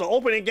 and that's the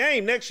opening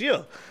game next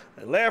year.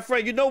 And Larry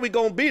Frank, you know we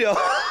gonna beat her.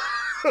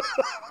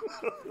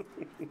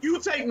 You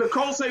take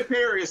N'Kosi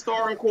Perry as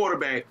starting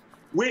quarterback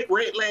with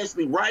Rhett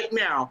Lashlee right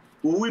now,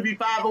 will we be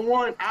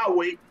 5-1? I'll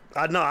wait.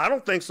 No, I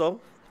don't think so.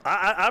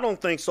 I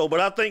don't think so, but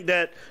I think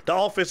that the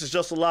offense is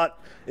just a lot.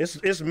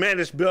 It's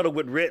managed better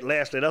with Rhett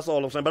Lashlee. That's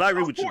all I'm saying. But I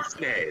agree with you. Of course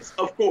it is.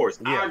 Of course,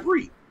 yeah. I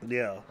agree.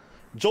 Yeah,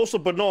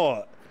 Joseph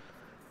Bernard,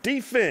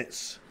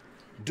 defense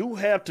do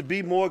have to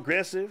be more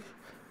aggressive.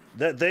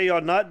 That they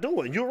are not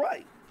doing. You're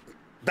right.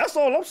 That's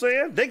all I'm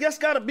saying. They just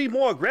got to be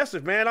more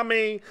aggressive, man. I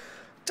mean,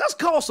 just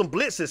call some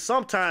blitzes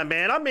sometime,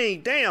 man. I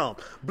mean, damn.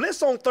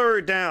 Blitz on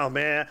third down,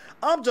 man.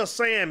 I'm just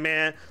saying,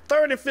 man.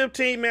 3rd and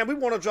 15, man. We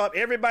want to drop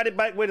everybody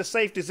back where the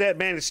safety's at,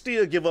 man, and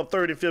still give up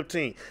 3rd and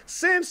 15.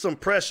 Send some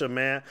pressure,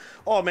 man.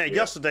 Oh, man,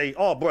 yesterday.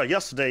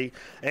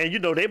 And, you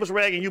know, they was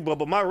ragging you,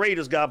 but my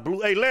Raiders got blue.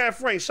 Hey, Larry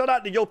Frank, shout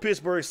out to your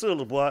Pittsburgh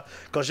Steelers, boy,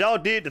 because y'all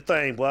did the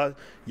thing, boy.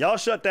 Y'all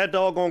shut that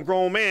doggone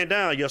grown man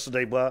down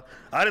yesterday, boy.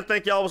 I didn't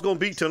think y'all was going to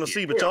beat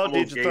Tennessee, but y'all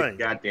did your thing.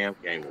 Goddamn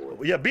game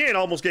away. Yeah, Ben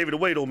almost gave it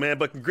away, though, man,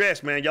 but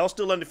congrats, man. Y'all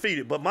still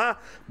undefeated. But my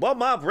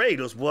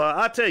Raiders, boy,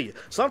 I tell you,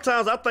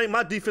 sometimes I think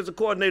my defensive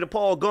coordinator,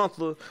 Paul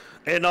Gunther,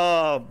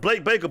 and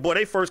Blake Baker, boy,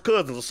 they first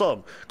cousins or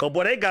something. Because,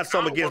 boy, they got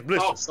something against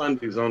Blizzard.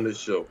 Sundays on this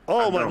show.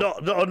 Oh, my,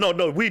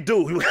 no, we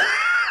do.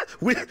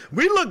 we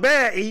look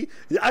bad, E.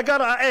 I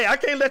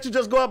can't let you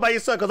just go out by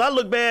yourself because I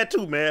look bad,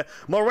 too, man.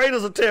 My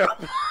Raiders are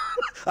terrible.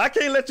 I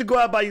can't let you go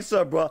out by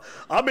yourself, bro.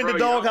 I'm in the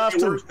doghouse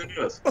too. Worse than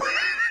us.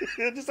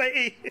 Just say,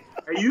 E.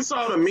 Hey, you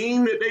saw the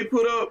meme that they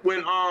put up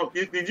when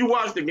did you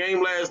watch the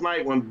game last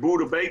night when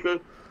Buda Baker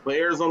for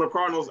Arizona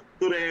Cardinals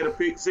could have had a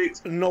pick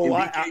six? No,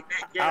 I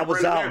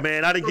was out,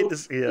 man. I didn't get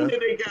this. Yeah.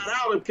 They got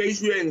out, in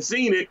case you hadn't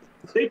seen it,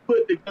 they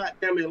put the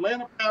goddamn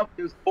Atlanta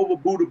Falcons over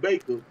Buda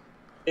Baker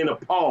in a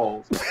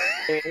pause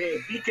and had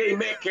DK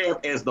Metcalf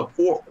as the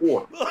fourth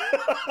quarter.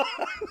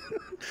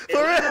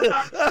 For real?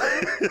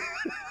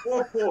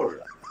 Fourth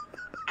quarter.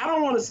 I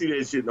don't want to see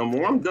that shit no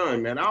more. I'm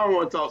done, man. I don't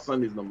want to talk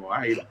Sundays no more.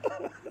 I hate it.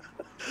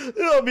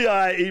 It'll be all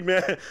right, E,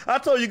 man. I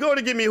told you, go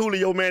to give me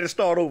Julio, man, and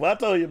start over. I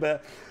told you, man.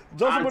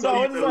 Joseph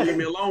Bernard, leave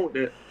me alone with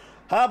that.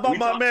 How about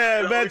my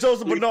man,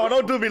 Joseph Bernard?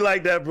 Don't do me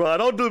like that, bro.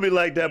 Don't do me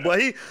like that,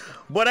 boy.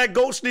 Boy, that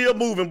goat still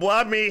moving, boy.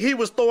 I mean, he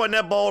was throwing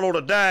that ball on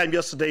a dime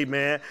yesterday,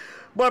 man.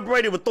 Boy,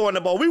 Brady was throwing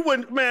the ball.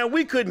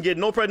 We couldn't get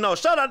no pressure. No,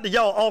 shout out to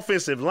y'all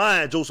offensive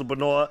line, Joseph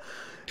Bernard.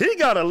 He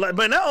got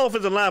that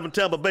offensive line from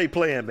Tampa Bay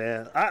playing,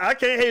 man. I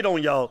can't hate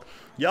on y'all.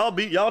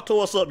 Y'all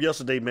tore us up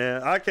yesterday,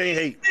 man. I can't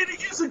hate.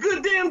 It's a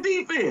good damn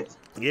defense.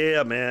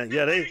 Yeah, man.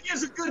 Yeah,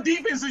 it's a good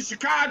defense in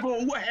Chicago,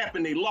 and what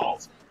happened? They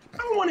lost. I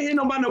don't want to hear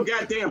nobody no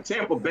goddamn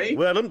Tampa Bay.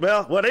 Well, they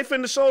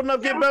finna show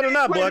enough get better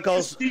now, boy,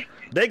 because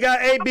they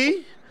got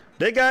AB.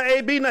 They got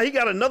AB now. He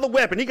got another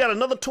weapon. He got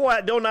another toy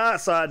out there on the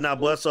outside now,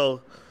 boy.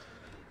 So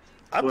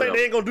I think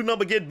they ain't gonna do nothing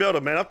but get better,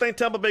 man. I think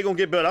Tampa Bay gonna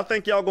get better. I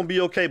think y'all gonna be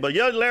okay. But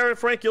yeah, Larry,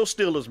 Frank, your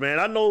Steelers, man.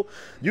 I know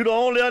you the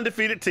only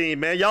undefeated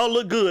team, man. Y'all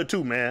look good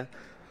too, man.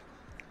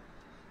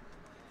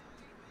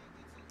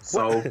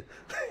 So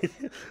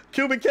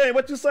Cuban Kane,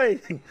 what you say?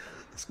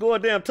 Score a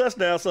damn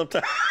touchdown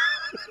sometime.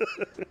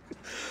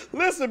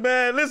 Listen,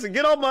 man. Listen,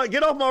 get off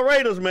my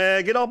Raiders,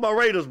 man. Get off my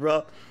Raiders,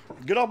 bro.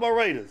 Get off my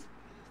Raiders.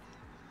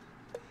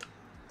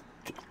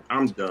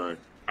 I'm done.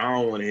 I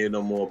don't want to hear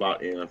no more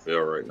about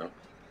NFL right now.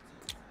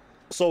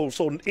 So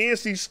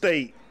NC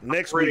State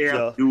next week,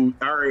 y'all.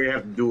 I already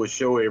have to do a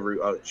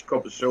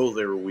couple shows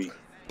every week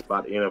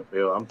about the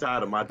NFL. I'm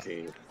tired of my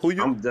team.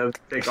 I'm done.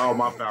 Take all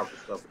my Falcons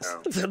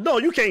stuff down. No,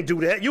 you can't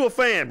do that. You a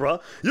fan, bro.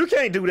 You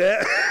can't do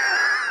that.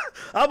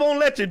 I won't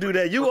let you do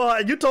that.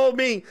 You told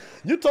me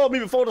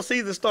before the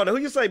season started. Who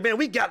you say, man?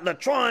 We got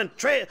Latron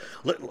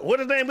what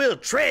his name is?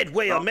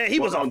 Treadwell, man. He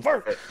was a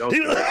first.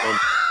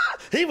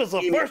 He was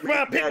a first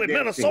round pick with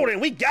Minnesota,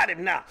 and we got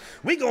him now.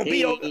 We gonna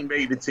be okay. He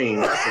made the team.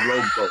 That's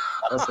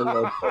a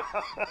low blow.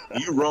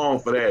 You wrong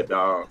for that,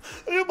 dog.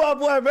 You my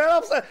boy, man.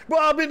 I'm saying, bro,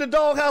 I'm in the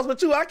doghouse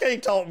with you. I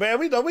can't talk, man.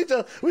 We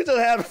just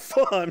having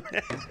fun,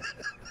 man.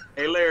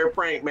 Hey, Larry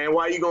Frank, man,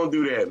 why you gonna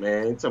do that,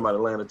 man? You talking about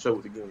Atlanta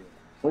choked again?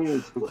 What he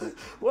said?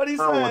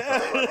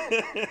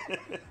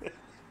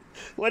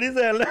 What he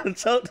said? Atlanta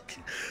choked.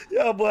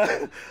 Yeah,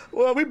 boy.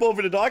 Well, we both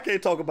in the dog. I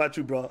can't talk about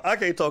you, bro. I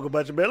can't talk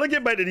about you, man. Let's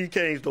get back to these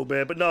Canes, though,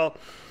 man. But no,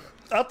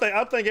 I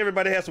think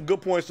everybody has some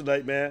good points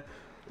tonight, man.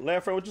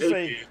 Larry Frank, what you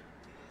say?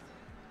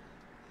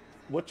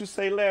 What you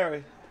say,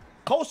 Larry?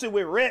 Coasting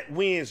with Red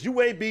wins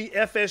UAB,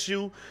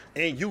 FSU,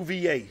 and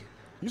UVA.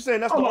 You saying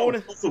that's the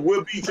only? Joseph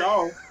will beat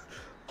y'all.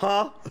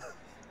 Huh?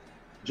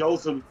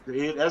 Joseph,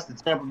 that's the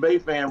Tampa Bay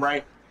fan,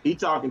 right? He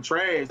talking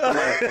trash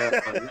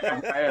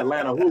to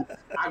Atlanta hoop.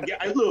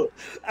 Look,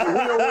 if we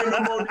don't win no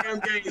more damn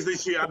games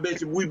this year, I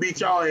bet you we beat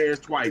y'all ass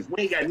twice.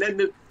 We ain't got nothing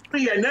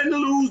to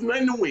lose,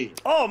 nothing to win.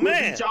 Oh,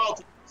 man.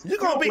 You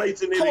gonna beat?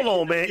 Hold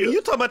on, man. You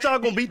talking about y'all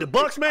gonna beat the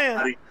Bucks,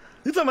 man?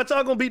 You talking about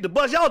y'all gonna beat the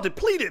Bucks? Y'all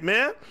depleted,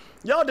 man.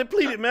 Y'all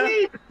depleted, man. We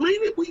ain't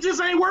depleted. We just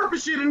ain't worth a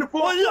shit in the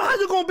fourth. Well, how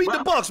you gonna beat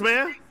the Bucks,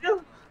 man?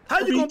 How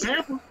you gonna beat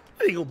Tampa?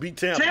 How you gonna beat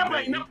Tampa? Tampa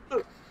ain't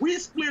nothing. We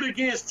split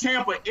against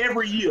Tampa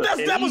every year. That's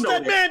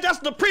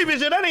the previous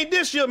year. That ain't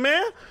this year,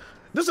 man.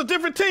 This is a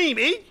different team,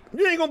 E.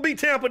 You ain't gonna beat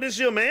Tampa this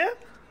year, man.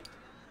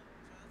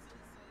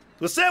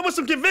 But say it with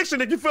some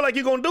conviction if you feel like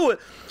you're gonna do it.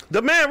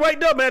 The man right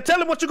there, man.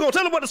 Tell him what you're gonna.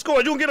 Tell him what the score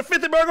is. You gonna get a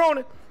 50 burger on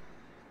it?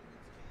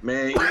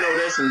 Man, you know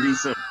that's in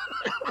December.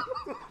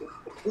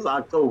 It's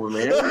October,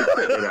 man.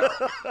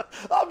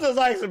 I'm just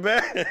asking,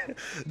 man.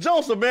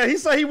 Joseph, man, he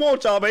say he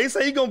wants y'all, man. He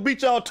say he gonna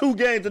beat y'all 2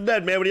 games to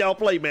that, man, when y'all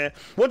play, man.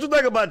 What you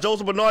think about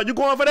Joseph Bernard? You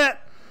going for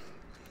that?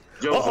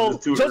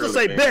 Joseph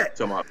say bet.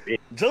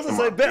 Joseph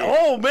say bet.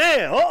 Oh,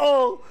 man.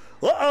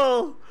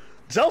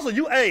 Joseph,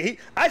 I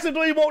actually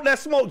don't even want that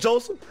smoke,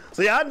 Joseph.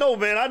 See, I know,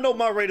 man. I know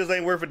my Raiders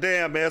ain't worth a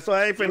damn, man. So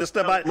I ain't finna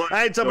step out.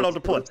 I ain't jumping off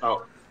the porch.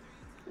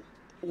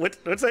 What's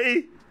that,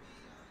 E?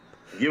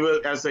 Give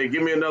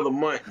me another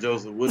month,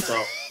 Joseph. We'll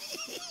talk.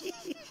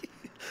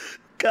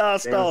 Kyle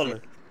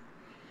Stalling.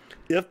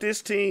 If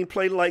this team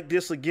play like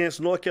this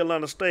against North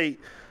Carolina State,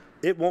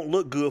 it won't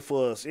look good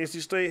for us.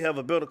 NC State have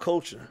a better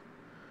coaching.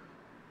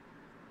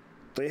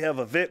 They have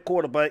a vet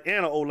quarterback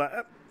and an O-line.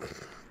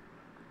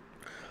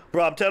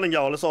 Bro, I'm telling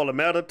y'all, it's all a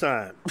matter of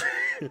time.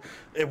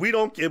 If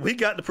we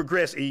got to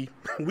progress, E.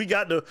 We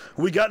got to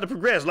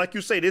progress. Like you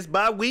say, this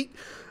bye week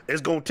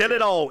is gonna tell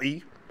it all,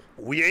 E.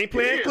 We ain't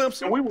playing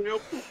Clemson. We will.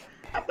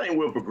 I think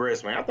we'll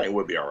progress, man. I think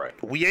we'll be all right.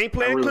 We ain't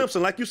playing Clemson.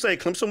 Like you say,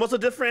 Clemson was a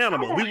different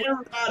animal.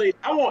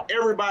 I want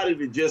everybody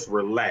to just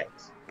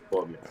relax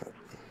for a minute.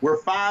 We're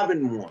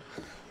 5-1.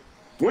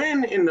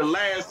 When in the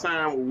last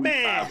time were we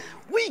Man, 5?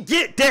 we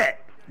get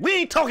that. We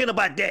ain't talking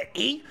about that,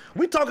 E.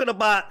 We talking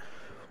about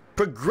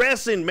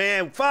progressing,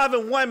 man.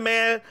 5-1,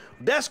 man.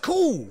 That's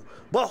cool.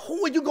 But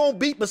who are you gonna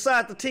beat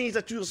besides the teams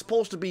that you're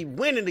supposed to be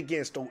winning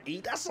against, though,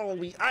 E? That's all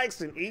we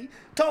asking, E.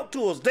 Talk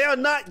to us. They're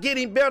not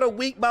getting better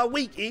week by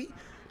week, E.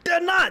 They're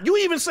not. You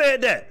even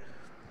said that.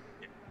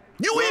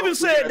 You even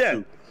said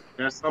that.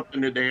 That's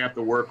something that they have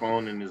to work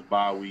on in this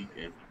bye week,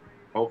 and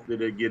hopefully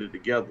they get it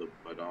together.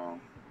 But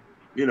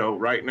you know,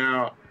 right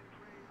now,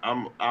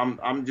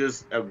 I'm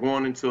just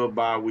going into a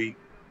bye week,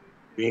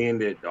 being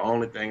that the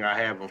only thing I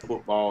have in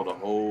football to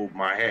hold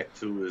my hat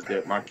to is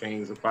that my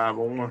Canes are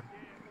 5-1,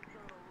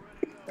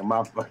 and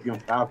my fucking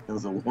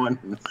Falcons are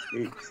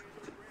 1-6.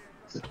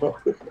 So,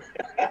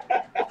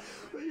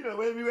 You know,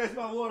 made me waste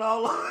my water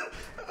all on.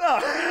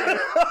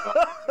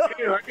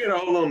 yeah, I gotta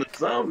hold on to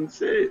something,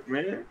 shit,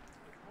 man.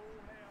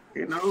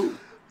 You know,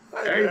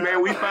 hey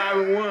man, we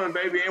 5-1,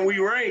 baby, and we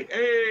rank.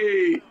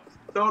 Hey,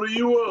 so do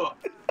you up?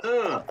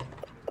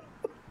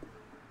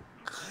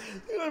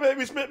 You know, made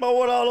me spit my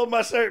water all over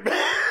my shirt,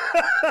 man.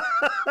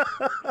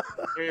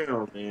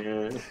 Damn,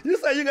 man. You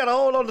say you gotta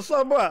hold on to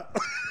something, bro. I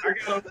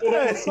gotta hold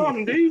on to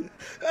something, D.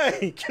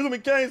 Hey, Cuban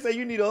Kane say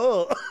you need a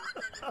hug.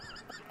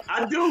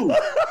 I do.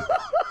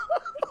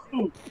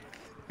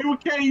 You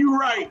can't, you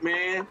right,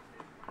 man.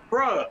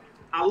 Bruh,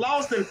 I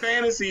lost in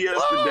fantasy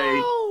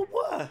yesterday. Oh,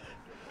 boy.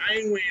 I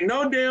ain't win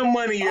no damn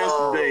money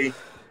yesterday.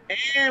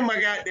 And my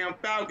goddamn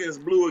Falcons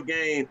blew a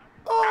game.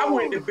 I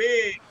went to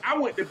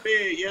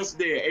bed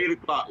yesterday at 8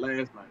 o'clock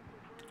last night.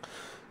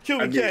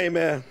 Cuban Kane,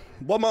 man.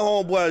 Boy, my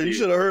homeboy, you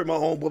should have heard my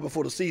homeboy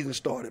before the season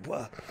started,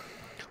 boy.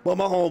 Boy,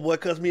 my homeboy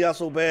cussed me out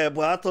so bad,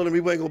 boy. I told him he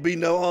wasn't gonna be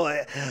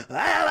no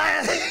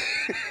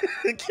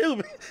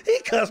Cuban, he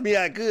cussed me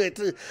out good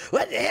too.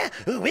 What the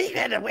hell? We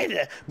gotta win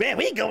the man.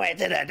 We going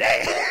to the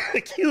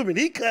day. Cuban,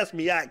 he cussed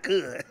me out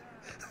good.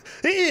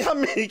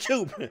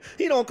 Cuban,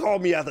 he don't call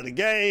me after the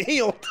game. He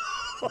don't.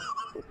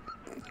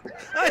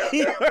 I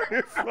ain't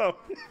heard from him.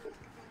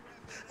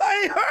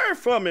 I ain't heard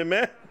from him,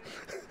 man.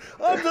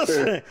 I'm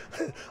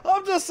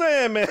just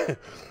saying, man.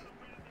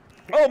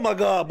 Oh my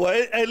God,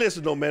 boy. Hey,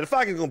 listen though, man. The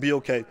Falcons gonna be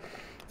okay.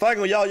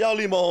 Y'all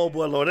leave my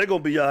homeboy alone. They're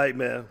gonna be all right,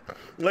 man.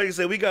 Like I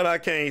said, we got our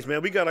Canes,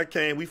 man. We got our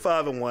Canes. We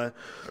 5-1.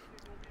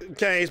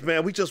 Canes,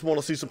 man. We just want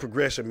to see some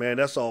progression, man.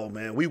 That's all,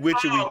 man. We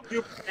with you.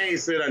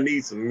 Canes said I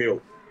need some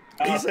milk.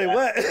 He said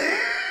what?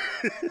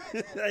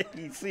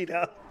 You see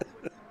that?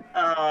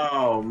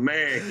 Oh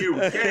man,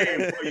 Cuban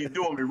Kane, boy, you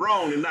doing me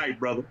wrong tonight,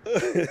 brother.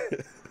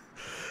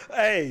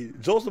 Hey,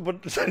 Joseph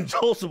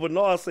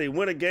Bernard say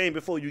win a game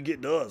before you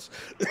get to us.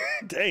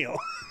 Damn.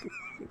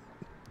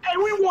 Hey,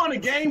 we won a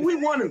game. We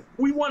won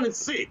in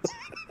 6.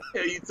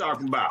 What you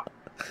talking about?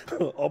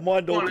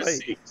 Armando won in Pay.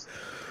 6.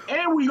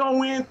 And we gonna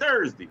win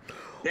Thursday.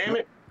 Damn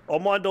it.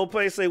 Armando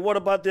Pay say, what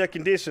about their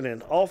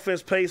conditioning?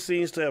 Offense pace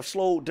seems to have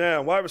slowed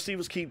down. Wide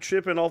receivers keep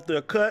tripping off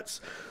their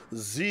cuts.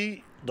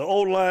 The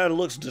O-line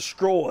looks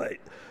destroyed.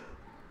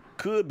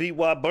 Could be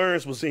why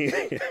Burns was in.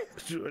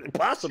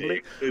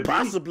 Possibly.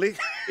 Possibly.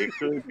 It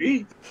could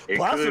be.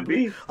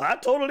 Possibly. I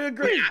totally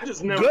agree. Man, I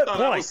just never Good thought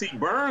point. I would see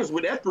Burns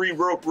with that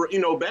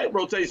 3-rope, back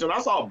rotation.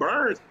 I saw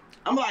Burns.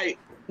 I'm like,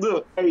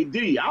 look, hey,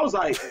 D, I was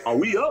like, are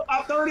we up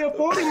by 30 or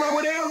 40? Like,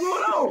 what the hell's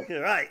going on?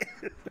 You're right.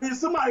 And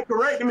somebody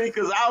corrected me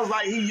because I was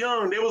like, he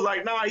young. They was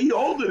like, nah, he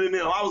older than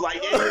them. I was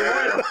like, yeah, you're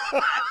right.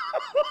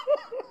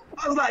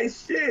 I was like,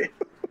 shit.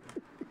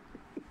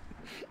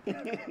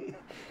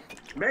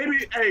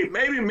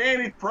 Maybe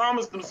Manny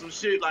promised them some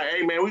shit like,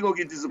 hey, man, we gonna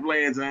get this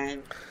playing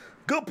time.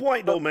 Good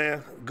point, though,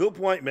 man. Good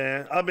point,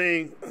 man. I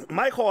mean,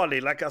 Mike Harley,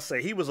 like I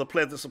say, he was a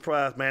pleasant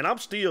surprise, man. I'm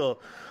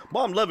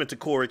loving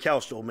Corey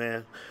Couch, though,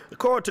 man.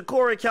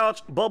 Corey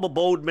Couch, Bubba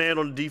Bold, man,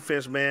 on the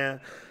defense, man.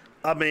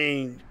 I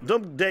mean,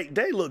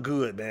 they look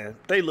good, man.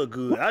 They look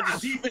good.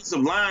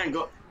 Defensive line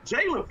go.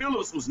 Jalen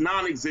Phillips was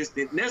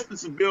non-existent. Nestor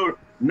Seville,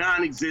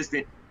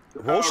 non-existent.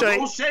 Roche,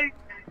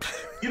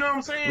 you know what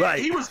I'm saying? Right.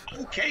 He was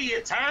okay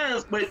at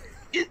times, but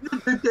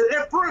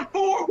that front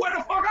four, where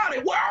the fuck are they?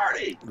 Where are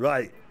they?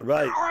 Right.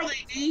 Where are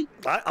they, E?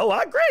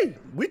 I agree.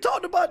 We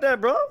talked about that,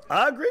 bro.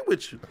 I agree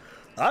with you.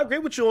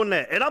 On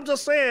that. And I'm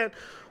just saying,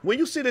 when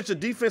you see that your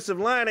defensive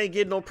line ain't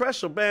getting no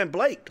pressure, man,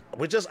 Blake,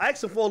 we're just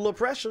asking for a little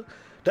pressure.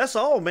 That's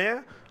all,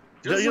 man.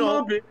 Just a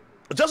little bit.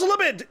 Just a little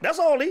bit. That's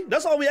all, E.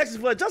 That's all we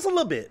asking for. Just a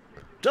little bit.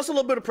 Just a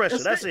little bit of pressure.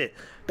 That's it.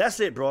 That's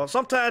it, bro.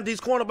 Sometimes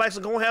these cornerbacks are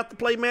gonna have to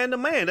play man to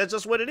man. That's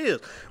just what it is.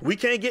 We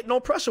can't get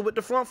no pressure with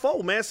the front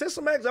four, man. Send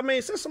some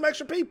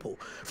extra people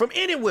from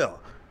anywhere.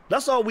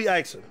 That's all we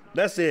asking.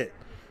 That's it.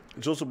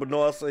 Joseph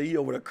Bernard say he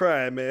over there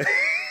crying, man.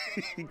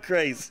 He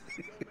crazy.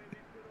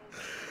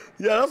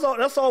 Yeah,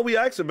 that's all we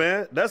asking,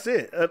 man. That's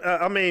it.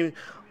 I mean,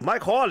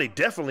 Mike Harley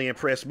definitely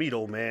impressed me,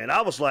 though, man.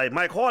 I was like,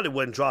 Mike Harley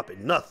wasn't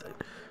dropping nothing.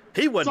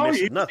 He wasn't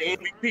missing nothing. He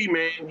was the MVP,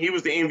 man. He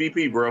was the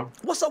MVP, bro.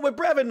 What's up with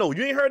Brevin, though?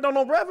 You ain't heard nothing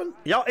on Brevin?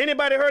 Y'all,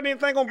 anybody heard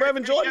anything on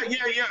Brevin Jordan?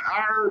 Yeah.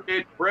 I heard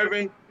that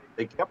Brevin,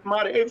 they kept him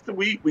out of extra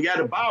week. We got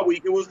a bye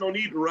week. There was no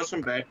need to rush him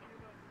back.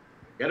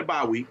 Got a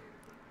bye week.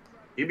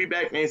 He'll be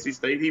back, NC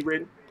State. He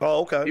ready.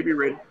 Oh, okay. He'll be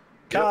ready.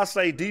 Kyle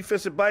say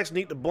defensive backs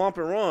need to bump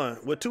and run.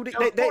 Well,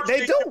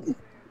 they do.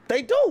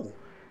 They do.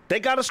 They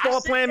got to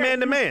start playing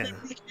man-to-man.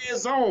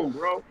 Zone,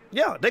 bro.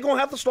 Yeah, they're going to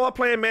have to start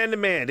playing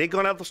man-to-man. They're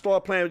going to have to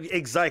start playing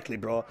exactly,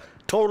 bro.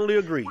 Totally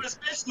agree. But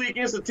especially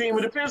against a team,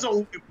 it depends on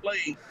who you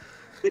play.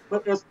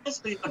 But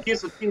especially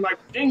against a team like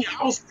Virginia,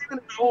 I was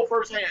screaming the whole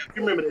first half.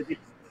 You remember that?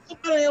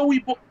 What the hell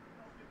we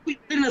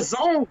in the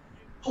zone?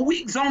 A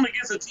weak zone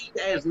against a team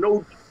that has no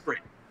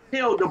defense.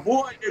 Hell, the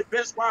boy, the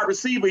best wide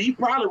receiver, he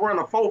probably run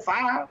a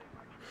 4.5.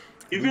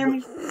 You feel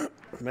me?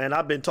 Man,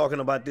 I've been talking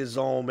about this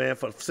zone, man,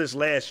 since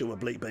last year with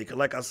Blake Baker.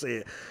 Like I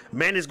said,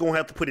 man is going to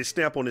have to put his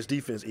stamp on his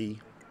defense, E.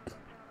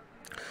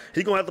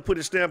 He's going to have to put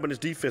his stamp on his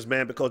defense,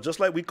 man, because just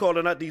like we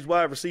calling out these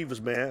wide receivers,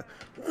 man,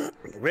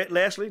 Rhett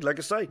Lashlee, like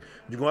I say,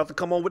 you're going to have to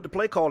come on with the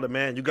play calling,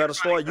 man. You got to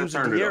start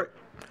using the air.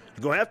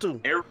 You're going to have to.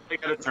 Everybody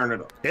got to turn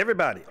it up.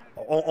 Everybody,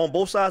 on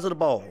both sides of the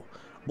ball.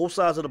 Both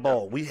sides of the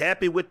ball. We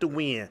happy with the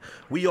win.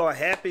 We are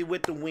happy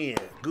with the win.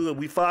 Good.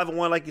 We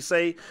 5-1, like you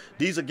say.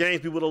 These are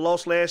games we would have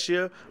lost last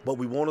year, but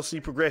we want to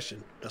see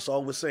progression. That's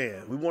all we're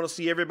saying. We want to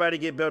see everybody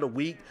get better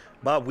week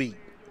by week.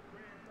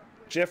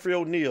 Jeffrey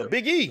O'Neal.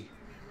 Big E.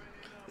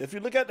 If you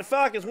look at the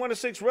Falcons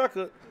 1-6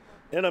 record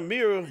in a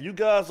mirror, you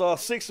guys are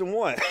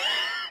 6-1.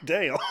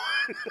 Damn.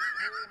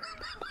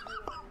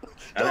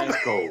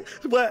 That's cold.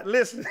 But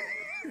listen.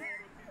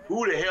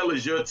 Who the hell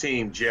is your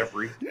team,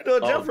 Jeffrey? You know,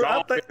 Jeffrey,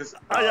 I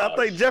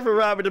think Jeffrey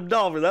robbing them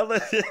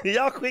Dolphins.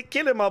 Y'all quit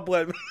killing my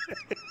boy.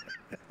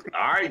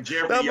 All right,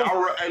 Jeffrey.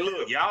 Hey,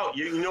 look, y'all,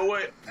 you know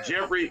what?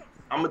 Jeffrey,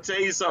 I'm going to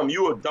tell you something.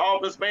 You a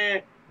Dolphins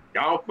fan?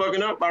 Y'all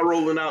fucking up by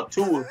rolling out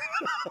Tua. Y'all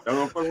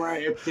going to fuck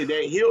around after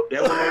that hip.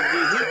 That one going to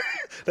get hip.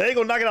 They ain't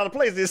going to knock it out of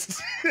place. This.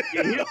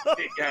 Get hip,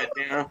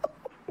 goddamn.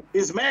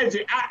 It's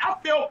magic. I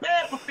felt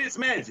bad for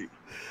Fitzmagic.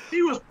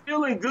 He was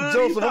feeling good.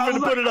 Joseph, I'm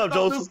finna put it up,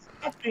 Joseph.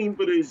 For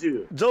this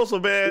year.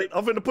 Joseph, man,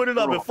 I'm finna put it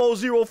up at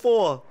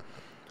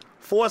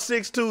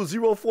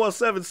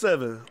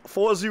 404-462-0477.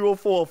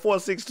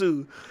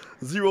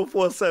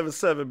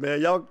 404-462-0477, man.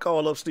 Y'all can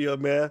call up still,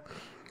 man.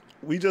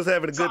 We just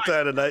having a good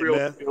time tonight,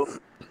 man.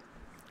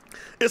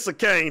 It's a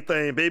Kane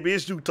thing, baby.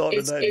 It's you talk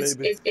tonight,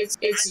 baby.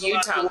 It's you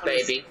talk,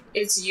 baby.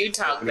 It's you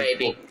talk,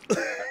 baby.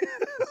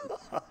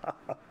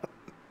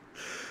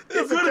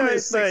 It's a Kane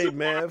thing,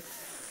 man.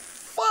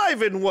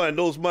 5-1,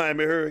 those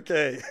Miami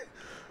Hurricanes.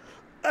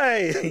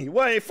 Hey,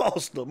 Wayne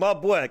Foster, my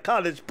boy,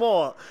 College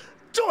Park.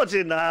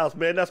 Georgia in the house,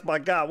 man. That's my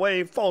guy.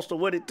 Wayne Foster,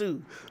 what it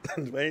do?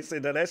 Wayne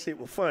said that shit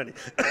was funny.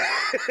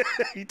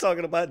 He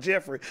talking about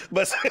Jeffrey.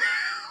 But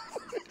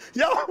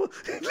y'all,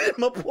 leave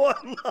my boy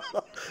alone.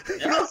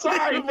 Y'all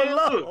leave him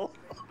alone.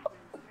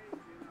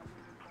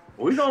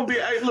 We gonna be,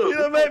 hey, look. You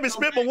done made me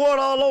spit my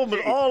water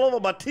all over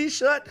my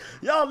t-shirt.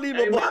 Y'all leave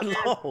my boy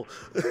alone.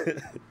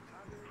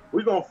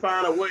 We gonna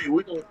find a way.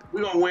 We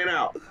gonna win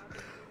out.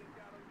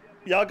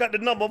 Y'all got the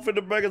number for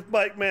the Burgers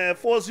Bike, man.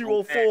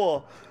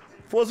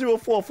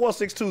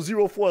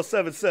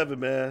 404-462-0477,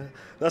 man.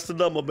 That's the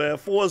number, man.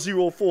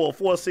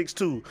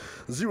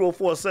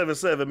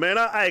 404-462-0477, man.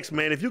 I ask,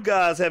 man, if you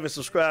guys haven't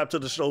subscribed to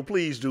the show,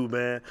 please do,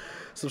 man.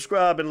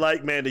 Subscribe and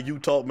like, man, to You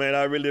Talk, man.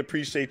 I really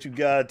appreciate you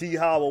guys. D.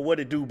 Howard, what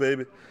it do,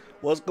 baby?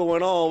 What's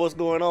going on? What's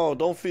going on?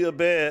 Don't feel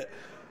bad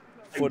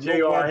for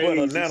no one but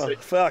Atlanta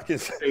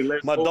Falcons.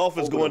 My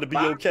Dolphins going to be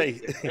okay.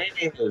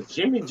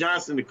 Jimmy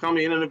Johnson to come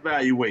in and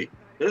evaluate.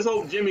 Let's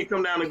hope Jimmy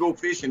come down and go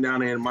fishing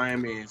down there in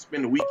Miami and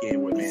spend the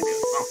weekend with me.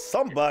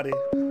 Somebody.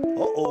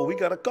 Uh-oh, we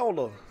got a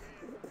caller.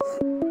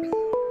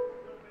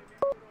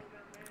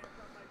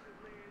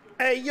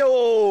 Hey,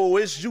 yo,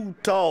 it's You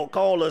Talk.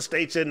 Caller,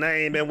 state your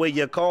name and where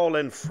you're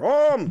calling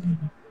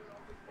from.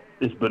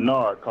 It's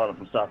Bernard calling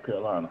from South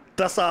Carolina.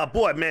 That's our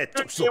boy, man.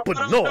 Joseph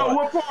Bernard.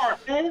 What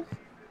part, man?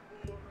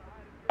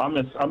 I'm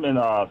in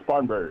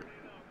Spartanburg.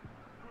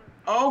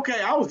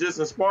 Okay, I was just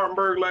in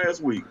Spartanburg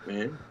last week,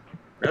 man.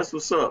 That's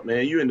what's up,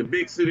 man. You in the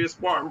big city of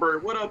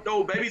Spartanburg. What up,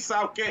 though, baby?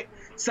 South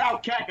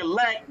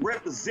Cackalack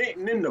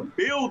representing in the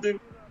building.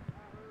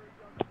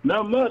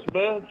 Not much,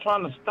 man.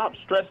 Trying to stop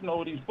stressing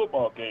over these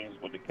football games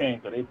with the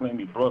Kings, because they play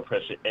me blood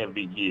pressure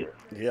every year.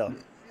 Yeah,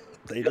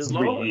 they do.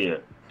 Every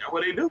year. That's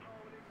what they do.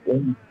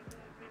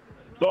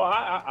 So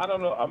I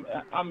don't know.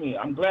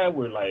 I'm glad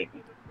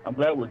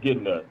we're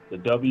getting the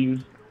W's.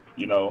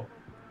 You know,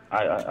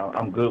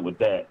 I'm good with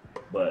that,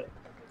 but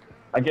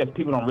I guess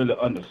people don't really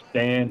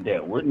understand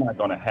that we're not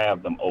going to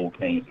have them old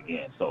Canes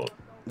again. So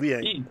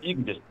you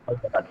can just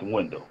put that out the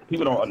window.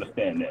 People don't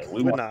understand that.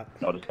 We're not.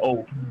 You know, this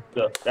old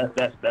stuff.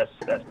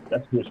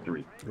 That's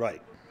history.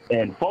 Right.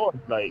 And for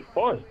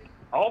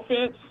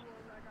offense,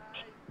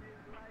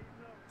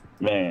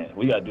 man,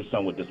 we got to do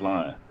something with this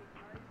line.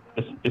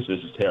 It's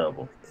just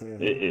terrible.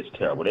 Mm-hmm. It's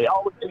terrible. They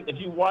always, if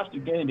you watch the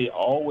game, they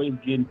always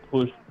getting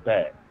pushed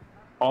back.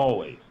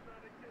 Always.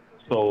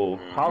 So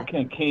how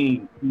can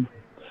King?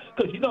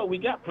 Because, you know, we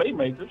got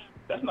playmakers.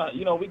 That's not,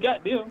 you know, we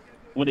got them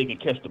when they can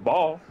catch the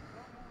ball.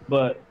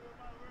 But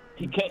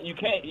you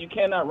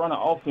cannot run an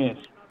offense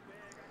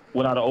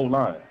without an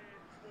O-line.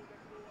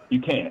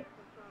 You can't.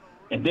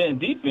 And then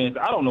defense,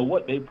 I don't know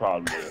what they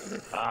problem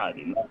is. I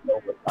do not know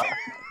what. Oh,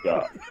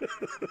 God.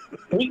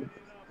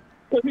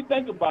 Because you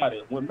think about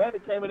it, when Manny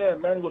came in there,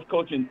 Manny was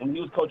coaching. When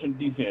he was coaching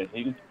defense,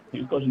 he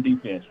was coaching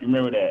defense. You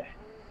remember that?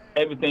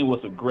 Everything was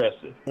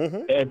aggressive.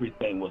 Mm-hmm.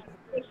 Everything was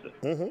aggressive.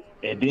 Mm-hmm.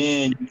 And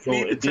then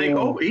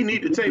He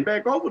need to take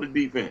back over the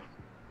defense.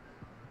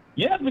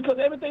 Yes, because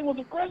everything was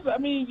aggressive. I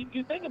mean,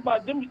 you think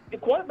about them, the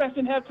quarterbacks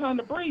didn't have time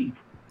to breathe.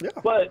 Yeah.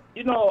 But,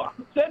 you know,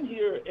 I'm sitting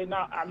here and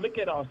I look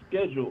at our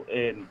schedule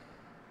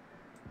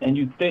and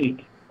you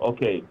think,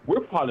 okay,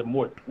 we're probably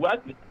more, well,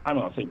 I'm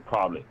going to say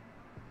probably,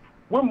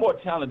 we're more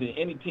talented than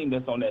any team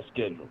that's on that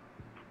schedule.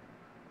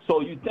 So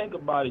you think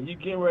about it, you're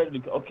getting ready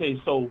to,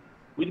 okay, so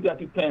we just got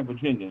to playing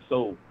Virginia.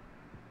 So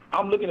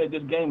I'm looking at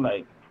this game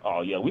like,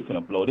 oh, yeah, we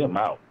finna blow them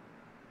out.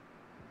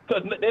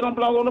 Because they don't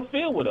belong on the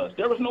field with us.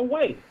 There was no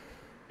way.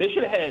 They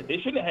shouldn't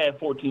have had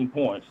 14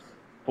 points.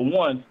 For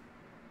one,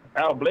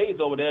 Al Blades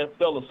over there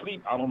fell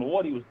asleep. I don't know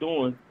what he was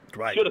doing.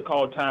 Right. Should have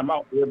called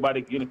timeout.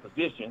 Everybody get in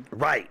position.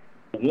 Right.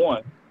 For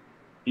one,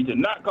 he did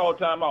not call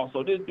timeout.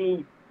 So this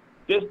dude,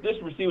 this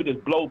receiver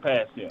just blow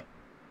past him.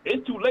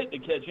 It's too late to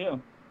catch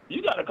him.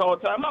 You got to call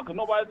timeout because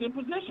nobody's in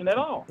position at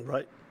all.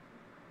 Right.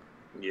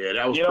 Yeah,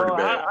 that was pretty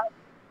bad.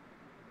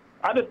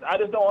 I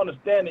just don't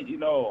understand it. You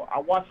know, I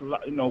watch a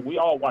lot. You know, we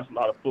all watch a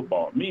lot of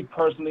football. Me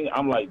personally,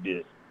 I'm like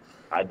this.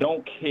 I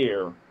don't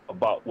care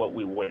about what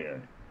we're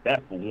wearing.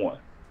 That's for one.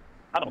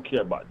 I don't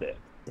care about that.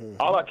 Mm-hmm.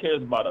 All I care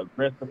is about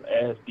aggressive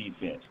ass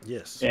defense.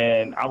 Yes.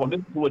 And I was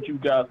listening to what you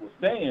guys were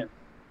saying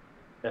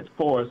as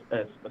far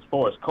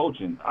as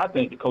coaching. I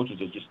think the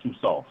coaches are just too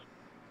soft.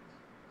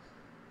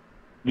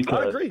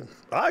 Because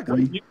I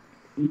agree.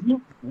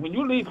 When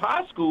you leave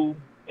high school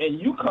and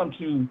you come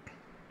to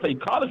play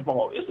college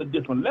ball, it's a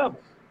different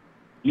level.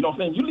 You know what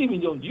I'm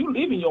saying? You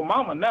leaving your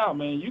mama now,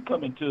 man. You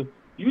coming to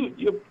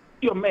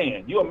you're a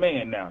man. You're a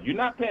man now. You're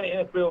not playing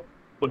the NFL,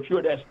 but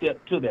you're that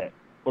step to that.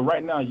 But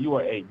right now, you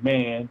are a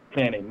man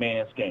playing a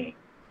man's game.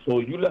 So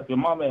you left your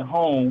mama at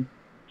home.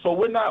 So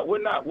we're not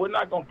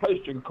gonna play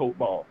sugarcoat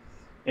ball.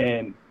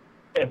 And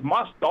if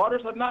my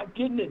starters are not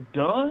getting it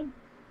done,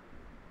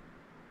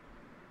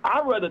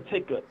 I'd rather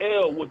take an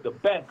L with the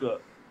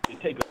backup than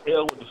take an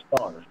L with the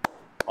starters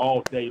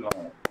all day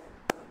long.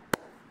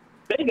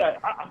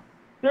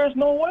 There's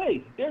no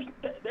way.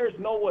 There's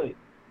no way.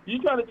 You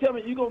trying to tell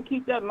me you're going to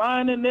keep that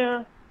line in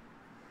there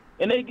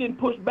and they getting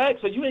pushed back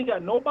so you ain't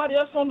got nobody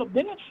else on the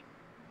bench?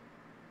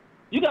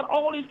 You got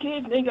all these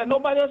kids and ain't got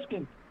nobody else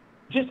can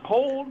just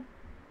hold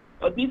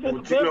a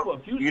defensive player for a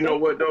few seconds? You know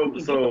what, though?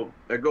 So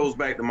that goes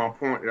back to my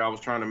point that I was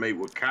trying to make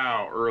with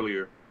Kyle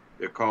earlier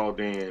that called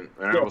in.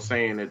 And I was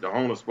saying that the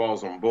onus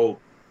falls on both.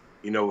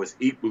 You know, it's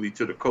equally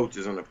to the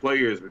coaches and the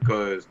players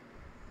because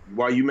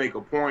while you make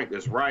a point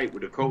that's right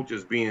with the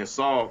coaches being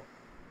soft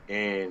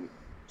and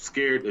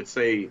scared to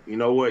say, you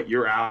know what,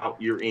 you're out,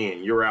 you're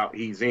in, you're out,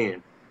 he's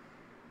in.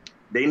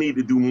 They need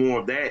to do more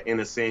of that in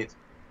a sense.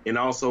 And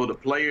also the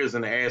players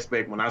in the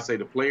aspect, when I say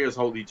the players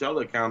hold each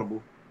other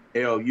accountable,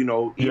 hell, you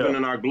know, even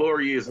in our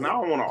glory years, and I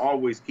don't want to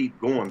always keep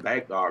going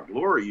back to our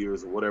glory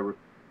years or whatever,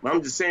 but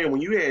I'm just saying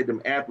when you had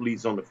them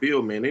athletes on the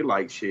field, man, they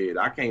like, shit,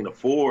 I can't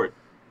afford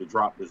to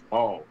drop this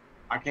ball.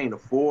 I can't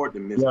afford to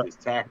miss this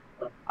tackle.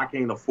 I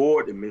can't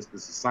afford to miss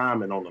this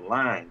assignment on the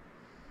line.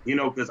 You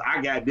know, because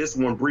I got this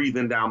one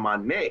breathing down my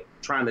neck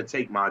trying to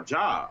take my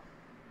job.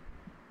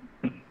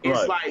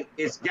 It's like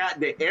it's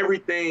got to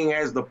everything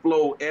has the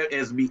flow,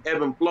 as be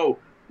ebb and flow,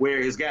 where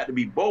it's got to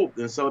be both.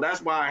 And so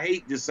that's why I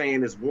hate just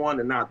saying it's one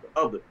and not the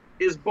other.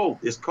 It's both.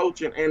 It's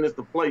coaching and it's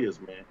the players,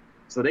 man.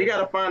 So they got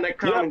to find that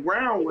common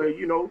ground where,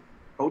 you know,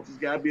 coaches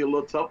got to be a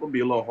little tougher,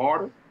 be a little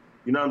harder.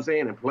 You know what I'm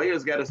saying? And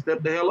players got to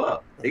step the hell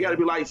up. They got to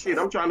be like, shit,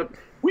 I'm trying to.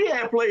 We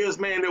had players,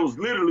 man, that was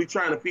literally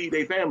trying to feed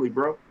their family,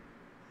 bro.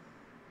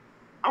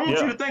 I want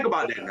you to think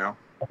about that now.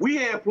 We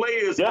had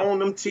players on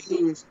them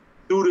teams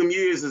through them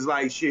years is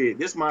like, shit,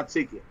 this is my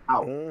ticket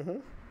out. Mm-hmm.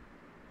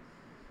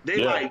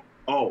 They like,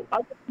 oh,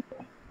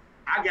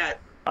 I got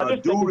a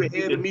dude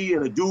ahead of me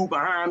and a dude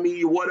behind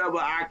me or whatever.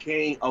 I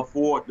can't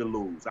afford to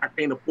lose. I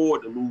can't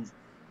afford to lose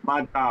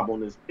my job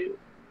on this field.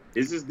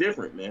 This is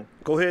different, man.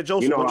 Go ahead,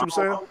 Joseph. You know, what you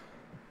saying?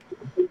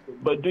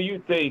 But do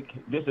you think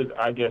this is?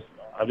 I guess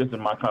this is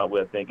my kind of way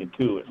of thinking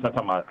too.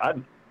 Sometimes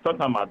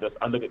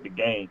I look at the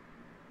game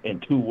in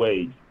two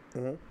ways.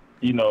 Mm-hmm.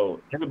 You know,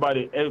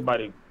 everybody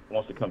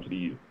wants to come to the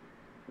U,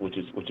 which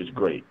is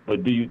great.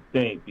 But do you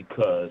think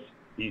because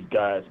these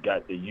guys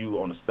got the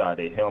U on the side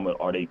of their helmet,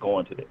 are they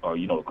going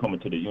to coming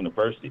to the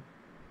university?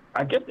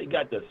 I guess they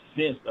got the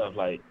sense of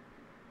like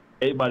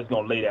everybody's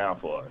gonna lay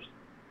down for us.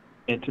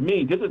 And to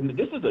me, this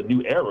is a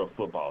new era of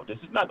football. This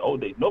is not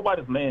old days.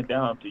 Nobody's laying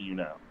down to you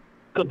now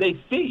because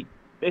they see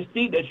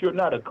that you're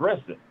not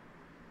aggressive.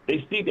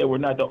 They see that we're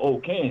not the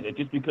old Kings. And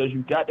just because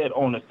you got that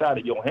on the side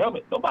of your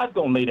helmet, nobody's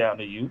going to lay down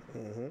to you.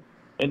 Mm-hmm.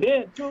 And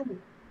then, too,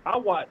 I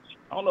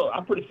don't know,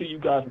 I'm pretty sure you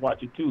guys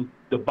watch it, too,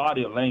 the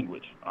body of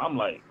language. I'm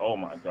like, oh,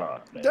 my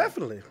God, man.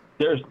 Definitely.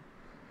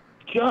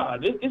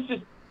 It's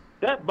just,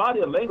 that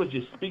body of language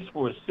just speaks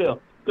for itself.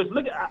 Because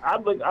I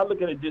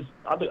look at it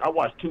I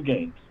watched two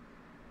games.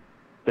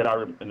 that I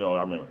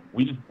remember.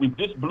 We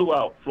just blew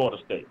out Florida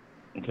State.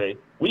 Okay,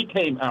 we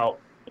came out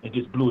and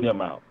just blew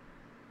them out.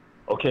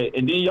 Okay,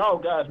 and then y'all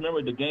guys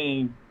remember the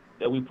game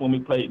that when we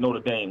played Notre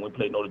Dame. We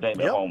played Notre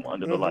Dame at home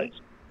under the lights,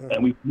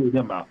 and we blew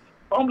them out.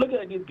 So I'm looking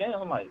at this game.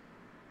 I'm like,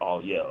 oh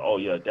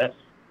yeah, that's.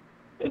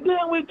 And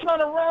then we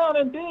turn around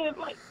and then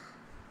like,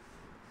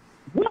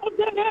 where was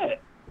that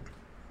at?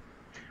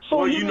 So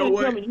well, you know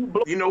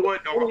what? You know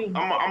what?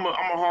 I'm a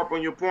harp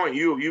on your point.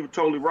 You're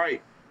totally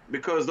right,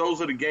 because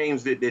those are the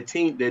games that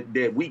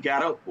that we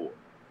got up for.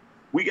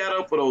 We got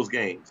up for those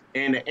games.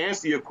 And to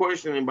answer your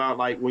question about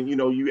like when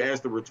you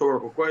asked the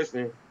rhetorical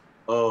question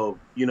of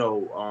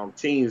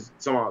teams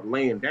somehow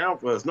laying down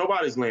for us,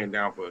 nobody's laying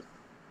down for us.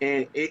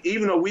 And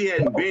even though we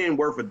hadn't been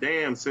worth a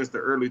damn since the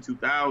early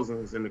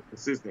 2000s in the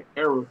consistent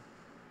era,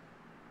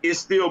 it's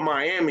still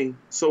Miami.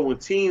 So when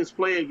teams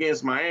play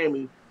against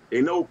Miami,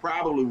 they know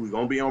probably we're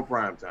going to be on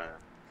prime time,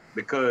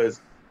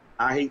 because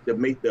I hate to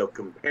make the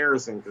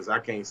comparison because I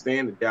can't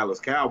stand the Dallas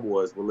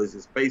Cowboys, but let's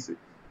just face it,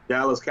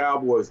 Dallas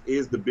Cowboys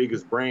is the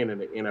biggest brand in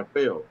the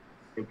NFL.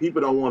 And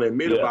people don't want to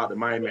admit about the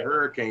Miami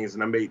Hurricanes,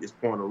 and I made this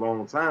point a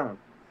long time,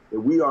 that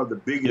we are the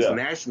biggest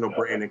national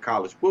brand in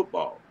college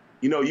football.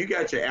 You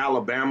got your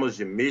Alabamas,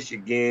 your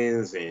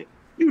Michigans, and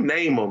you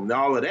name them and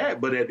all of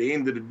that, but at the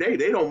end of the day,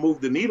 they don't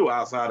move the needle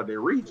outside of their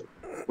region.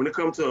 When it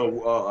comes to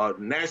a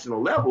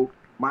national level,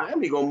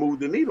 Miami going to move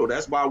the needle.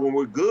 That's why when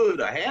we're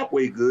good or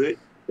halfway good,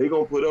 they're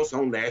going to put us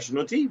on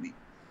national TV.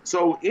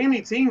 So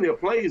any team that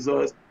plays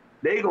us,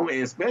 they going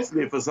to,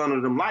 especially if it's under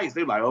them lights,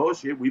 they're like, oh,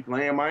 shit, we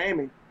playing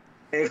Miami.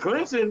 And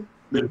Clemson,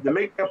 to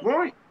make that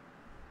point,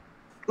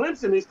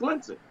 Clemson is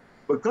Clemson.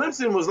 But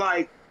Clemson was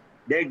like,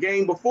 that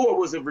game before,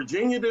 was it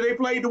Virginia that they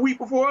played the week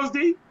before us,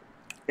 D?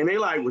 And they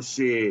like, well,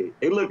 shit.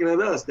 They looking at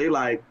us. They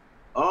like,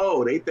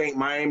 oh, they think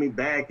Miami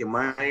back and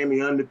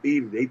Miami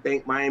undefeated. They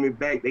think Miami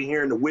back. They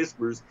hearing the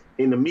whispers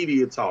in the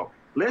media talk.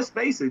 Let's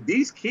face it,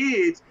 these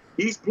kids,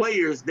 these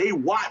players, they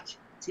watch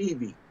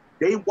TV.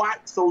 They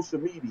watch social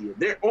media.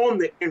 They're on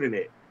the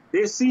internet.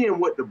 They're seeing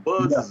what the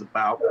buzz is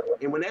about.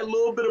 And when that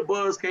little bit of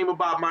buzz came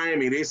about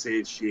Miami, they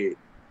said, shit.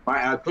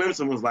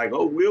 Clemson was like,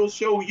 oh, we'll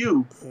show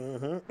you.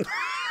 Here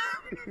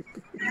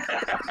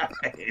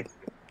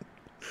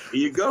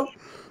you go.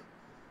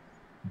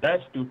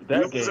 That's stupid.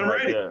 That game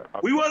right there.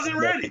 We wasn't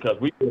ready. Because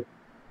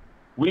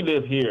we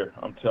live here,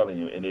 I'm telling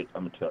you, and I'm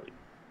going to tell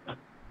you.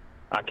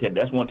 I can't.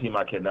 That's one team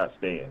I cannot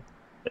stand.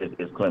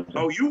 It's Clemson.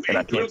 Oh, you in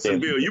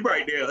Clemsonville. You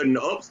right there in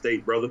the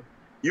upstate, brother.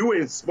 You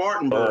in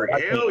Spartanburg.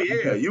 Hell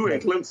yeah. You in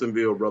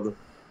Clemsonville, brother.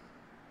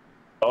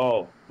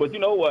 Oh, but you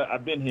know what?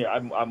 I've been here.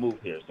 I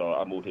moved here. So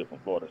I moved here from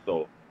Florida.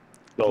 So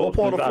what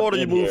part of Florida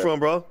you moved from,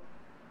 bro?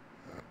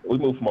 We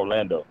moved from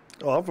Orlando.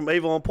 Oh, I'm from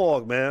Avon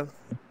Park, man.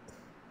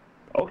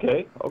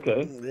 Okay.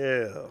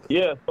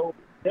 Yeah, so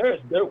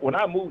when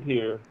I moved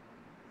here,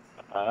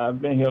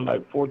 I've been here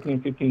like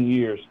 14, 15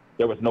 years.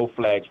 There was no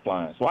flags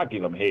flying, so I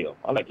give them hell.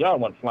 I'm like, y'all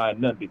wasn't flying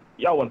nothing.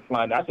 Y'all wasn't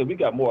flying. I said, we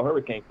got more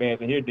Hurricane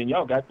fans in here than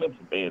y'all got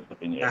Clemson fans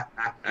up in here.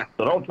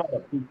 So don't try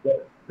to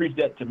preach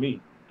that to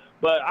me.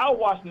 But I was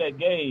watching that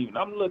game, and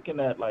I'm looking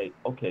at like,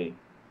 okay,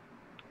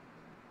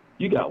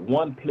 you got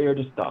one player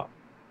to stop.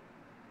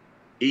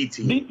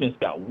 ETN. Defense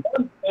got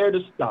one player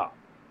to stop.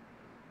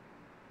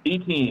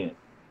 ETN.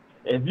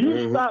 If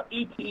you stop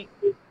ETN,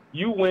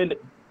 you win.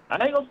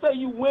 I ain't going to say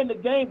you win the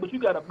game, but you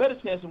got a better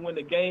chance to win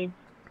the game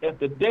if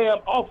the damn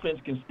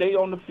offense can stay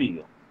on the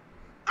field.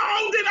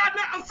 Oh, did I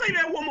not? I'll say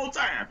that one more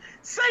time.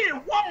 Say it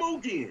one more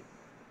again.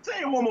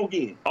 Say it one more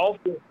again.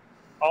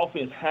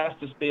 Offense has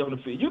to stay on the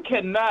field. You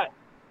cannot.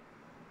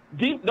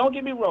 Don't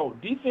get me wrong.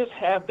 Defense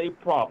have their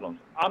problems.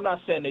 I'm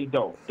not saying they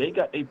don't. They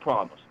got their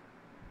problems.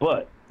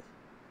 But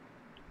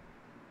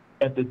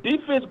if the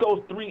defense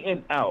goes 3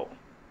 and out,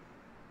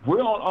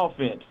 we're on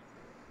offense.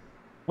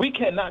 We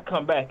cannot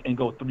come back and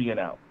go 3 and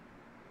out.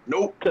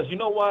 Nope. Because you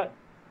know what?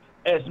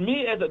 As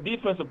me as a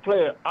defensive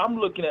player, I'm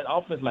looking at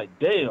offense like,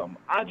 damn,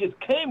 I just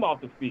came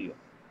off the field.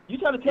 You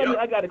trying to tell me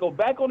I got to go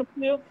back on the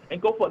field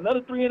and go for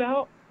another 3 and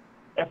out?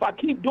 If I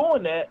keep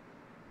doing that,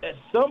 at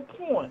some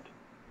point,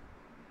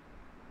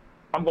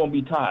 I'm going to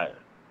be tired.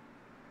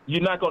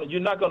 You're not going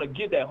to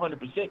get that 100%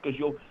 because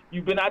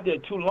you've been out there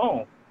too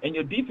long and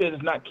your defense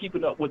is not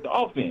keeping up with the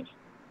offense.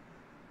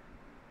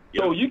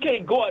 So you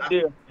can't go out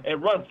there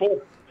and run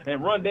 4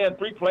 and run down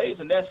 3 plays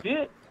and that's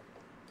it.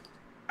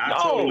 I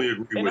totally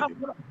agree with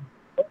you.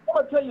 I'm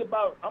gonna tell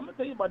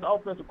you about the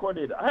offensive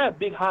coordinator. I had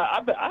big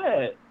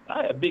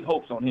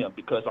hopes on him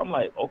because I'm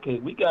like, okay,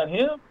 we got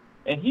him,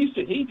 and he's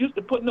used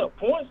to putting up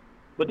points.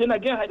 But then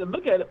again, I had to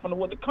look at it from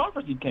what the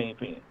conference he came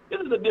in. This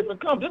is a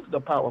different conference. This is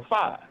the Power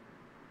 5.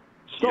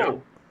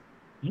 So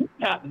you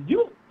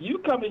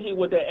come in here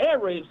with that air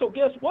raid. So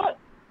guess what?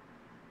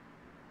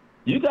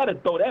 You got to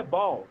throw that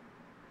ball.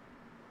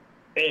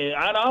 And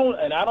I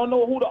don't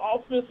know who's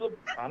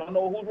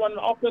running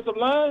the offensive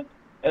line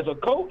as a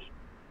coach.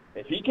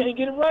 If he can't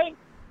get it right,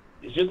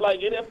 it's just like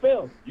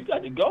NFL. You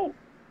got to go.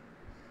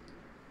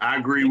 I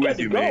agree with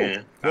you,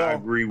 man. I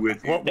agree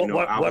with you. What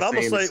I'm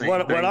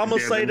gonna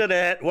say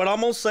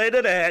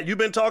to that, you've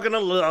been talking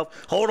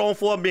enough. Hold on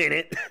for a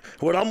minute.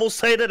 What I'm gonna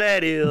say to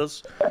that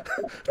is,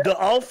 the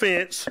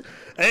offense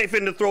ain't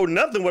finna throw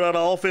nothing without the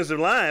offensive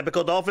line,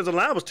 because the offensive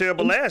line was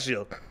terrible last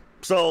year.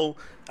 So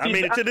I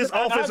mean, until this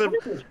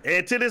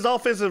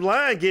offensive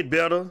line get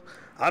better,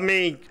 I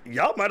mean,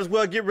 y'all might as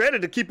well get ready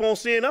to keep on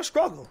seeing us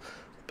struggle.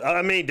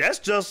 I mean, that's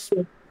just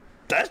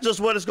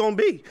what it's gonna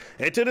be.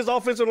 Until this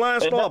offensive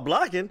line start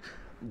blocking,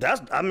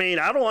 I mean,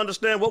 I don't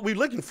understand what we're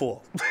looking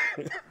for.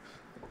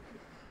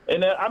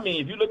 And I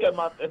mean, if you look at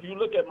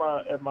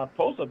my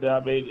post up there,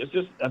 I mean, it's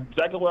just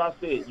exactly what I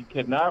said. You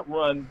cannot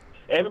run.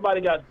 We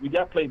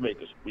got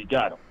playmakers. We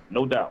got them,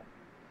 no doubt.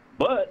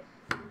 But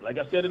like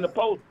I said in the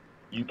post,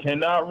 you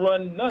cannot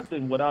run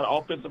nothing without an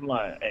offensive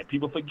line. And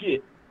people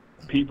forget.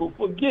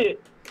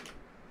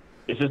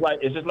 It's just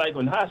like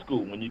in high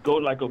school when you go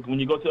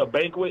to a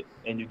banquet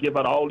and you give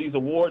out all these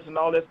awards and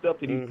all that stuff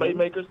to these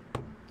playmakers.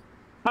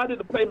 How did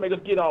the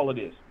playmakers get all of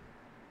this?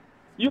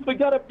 You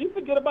forget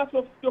about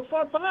your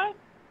front five.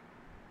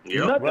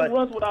 Yep, Nothing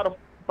runs without a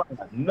front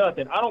five.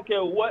 Nothing. I don't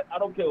care what. I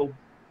don't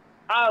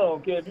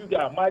care if you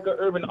got Michael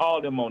Irvin,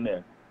 all them on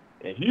there.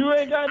 If you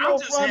ain't got no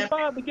front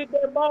five to get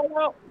that ball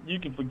out, you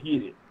can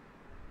forget it.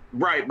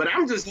 Right, but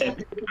I'm just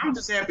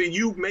happy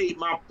you made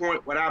my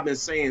point. What I've been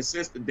saying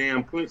since the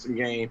damn Clemson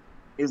game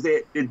is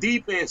that the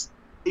defense,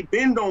 they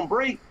bend don't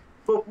break,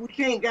 but we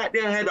can't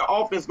goddamn have the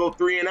offense go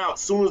 3 and out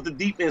as soon as the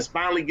defense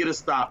finally get a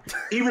stop.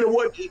 Even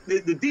what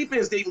the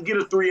defense, they can get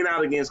a 3 and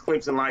out against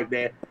Clemson like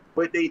that,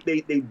 but they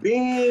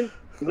bend,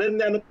 let them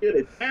down the field,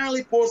 they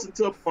finally force it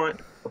to a punt,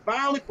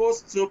 finally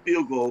force it to a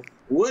field goal,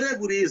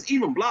 whatever it is,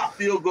 even block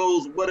field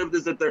goals, whatever it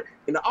is that they're,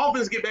 and the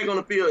offense get back on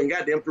the field and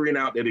goddamn 3 and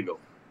out, there they go.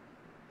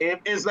 And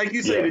it's like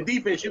you say, the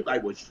defense, you're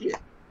like, well, shit,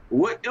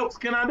 what else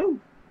can I do?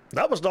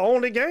 That was the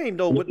only game,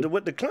 though,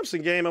 with the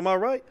Clemson game. Am I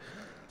right?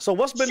 So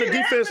what's been the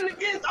defense?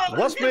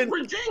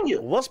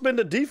 What's been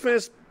the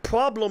defense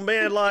problem,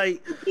 man?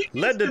 Like,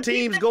 let the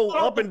teams go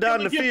up and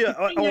down the field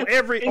on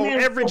every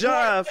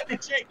drive.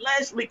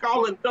 Lashley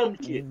calling dumb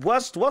shit.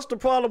 What's the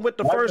problem with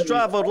the first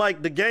drive of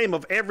like the game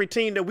of every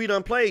team that we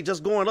done played,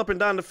 just going up and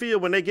down the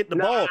field when they get the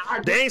ball?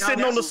 They ain't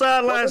sitting on the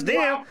sidelines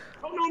then.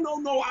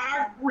 No,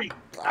 I agree.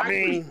 I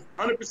mean,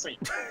 100%.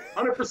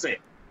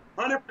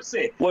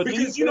 100%. Well,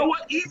 because you know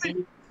what?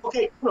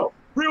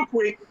 Real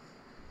quick,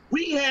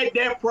 we had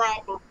that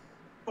problem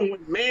when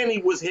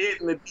Manny was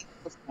heading the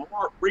defense,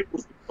 Mark Richt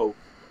was the coach,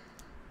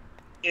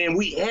 and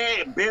we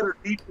had better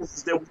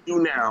defenses than we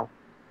do now.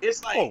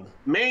 It's like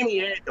Manny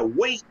had to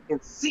wait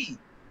and see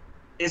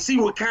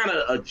what kind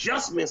of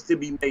adjustments to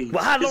be made.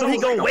 Well, how long he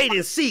gonna wait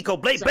and see? Cause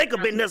Blake Baker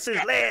been there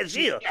since last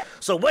year.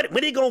 So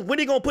when he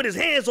gonna put his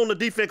hands on the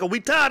defense? Cause we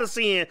tired of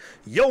seeing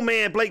your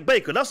man Blake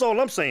Baker. That's all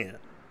I'm saying.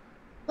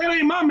 That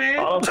ain't my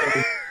man.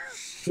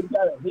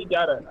 He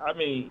gotta. I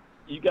mean,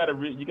 you gotta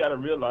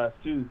realize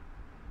too.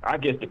 I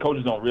guess the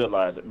coaches don't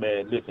realize it,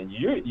 man. Listen,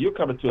 you're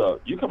coming to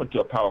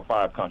a Power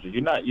 5 country.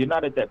 You're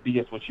not at that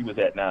BS what you was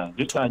at now.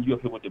 This time you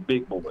up here with the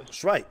big boys.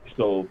 That's right.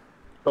 So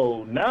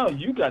now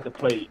you got to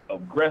play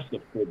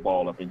aggressive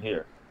football up in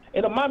here.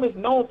 And Miami's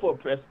known for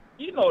aggressive.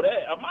 You know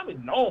that.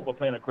 Miami's known for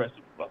playing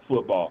aggressive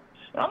football.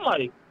 And I'm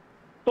like,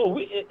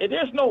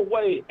 there's no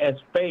way as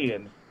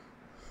fans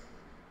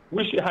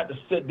we should have to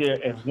sit there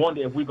and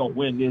wonder if we're gonna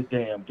win this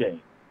damn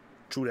game.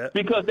 True that.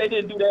 Because they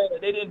didn't do that.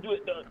 They didn't do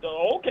it. The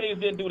OKs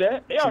didn't do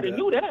that. They already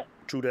knew that.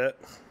 True that.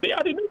 They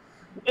already knew.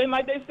 And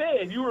like they said,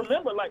 if you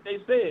remember, like they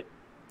said,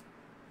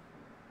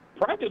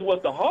 practice was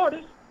the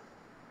hardest.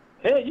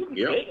 Hey,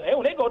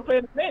 when they go to play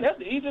in the game, that's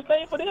the easiest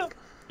thing for them.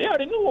 They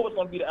already knew what was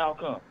going to be the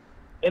outcome,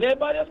 and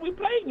everybody else we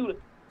played knew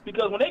it.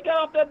 Because when they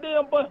got off that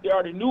damn bus, they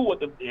already knew what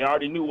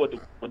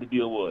the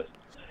deal was.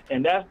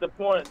 And that's the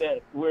point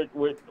that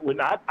we're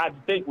not. I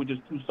think we're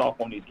just too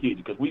soft on these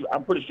kids because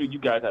I'm pretty sure you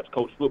guys have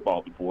coached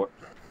football before,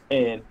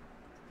 and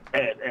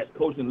as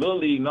coaching Little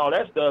League and all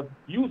that stuff,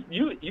 you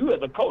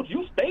as a coach,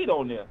 you stayed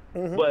on them.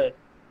 Mm-hmm. But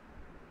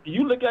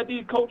you look at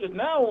these coaches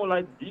now,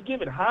 like you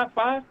give it high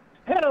five.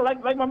 Hell,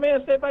 like my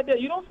man said right there,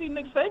 you don't see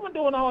Nick Saban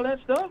doing all that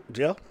stuff.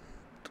 Yeah.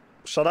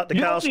 Shout out to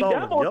Kyle Stone.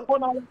 Yep.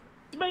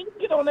 Man, you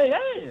get on their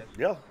ass.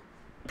 Yeah,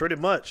 pretty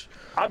much.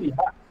 I'd be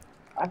hot.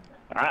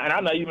 And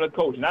I'm not even a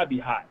coach, and I'd be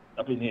hot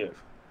up in here.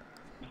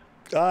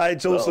 All right,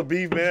 Joseph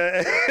B,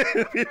 man.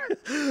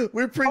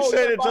 We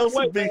appreciate it,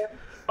 Joseph B. Hey,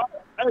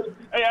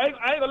 I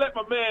ain't gonna let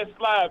my man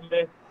slide,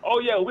 man. Oh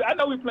yeah, I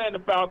know we playing the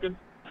Falcons.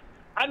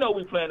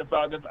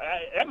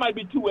 That might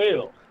be 2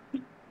 L's.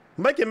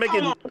 Make it.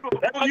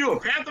 Oh, you a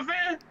Panther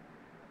fan?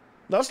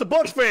 That's the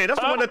Bucs fan. That's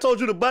the one that told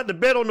you to bet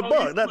on the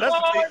Bucs.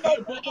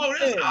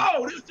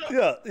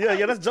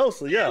 Yeah, that's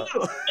Joseph. Yeah.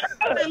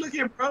 Hey, look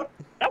here, bro.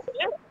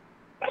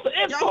 That's an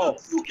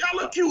insult.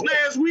 Y'all look cute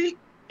last week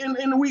and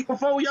the week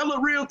before. Y'all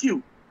look real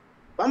cute.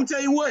 I'm gonna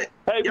tell you what.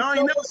 Hey, y'all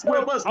ain't never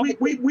swept us.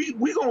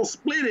 We gonna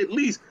split at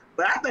least,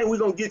 but I think we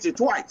gonna get you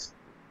twice.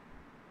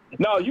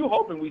 No, you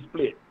hoping we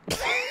split.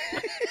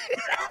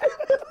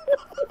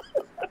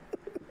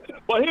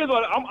 Well, here's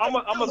what I'm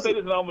gonna say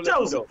this, and I'm gonna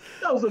let you go.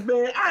 Joseph,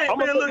 man,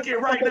 look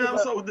at right now. I'm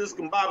this. so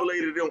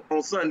discombobulated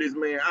on Sundays,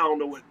 man. I don't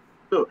know what.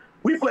 Look,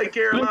 we play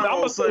Carolina Listen,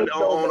 on Sunday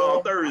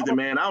on Thursday,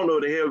 man. I don't know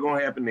what the hell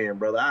gonna happen then,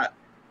 brother. I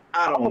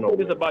don't know. I'm gonna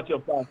say this about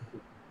your Falcons.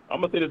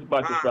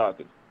 Your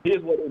Falcons.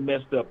 Here's what they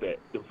messed up at.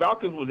 The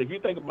Falcons was, if you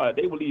think about it,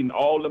 they were leading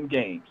all them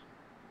games,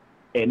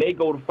 and they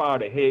go to fire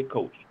the head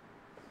coach,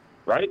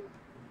 right?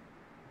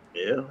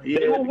 Yeah,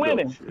 they were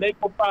winning. They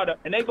go fire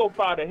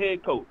the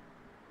head coach.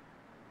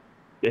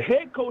 The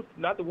head coach,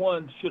 not the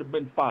one should have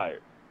been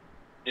fired.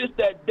 It's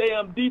that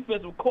damn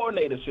defensive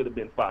coordinator should have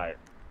been fired.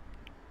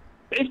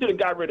 They should have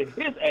got rid of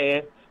his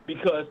ass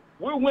because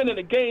we're winning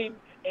the game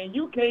and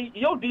your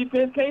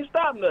defense can't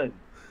stop nothing.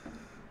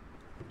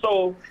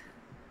 So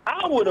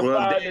I would have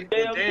fired the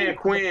damn Dan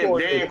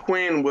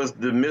Quinn was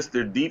the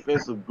Mr.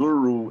 Defensive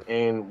Guru,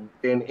 and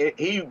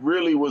he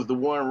really was the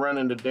one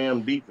running the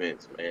damn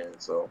defense, man.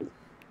 So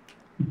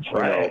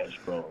trash,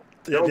 bro.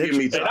 Don't get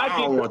me started. I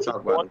don't want to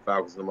talk about the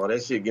Falcons no more.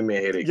 That shit give me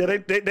a headache. Yeah,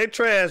 they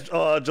trash,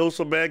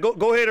 Joseph, man.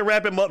 Go ahead and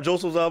wrap him up,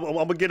 Joseph. I'm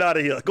gonna get out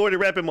of here. Go ahead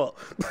and wrap him up.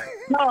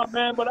 No,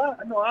 man, but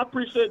I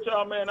appreciate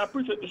y'all, man. I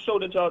appreciate the show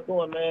that y'all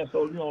doing, man.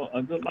 So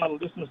a good lot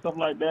of listeners, stuff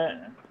like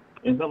that,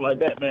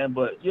 man.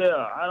 But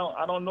yeah,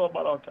 I don't know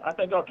about I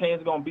think our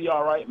Canes are gonna be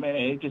all right, man.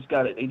 They just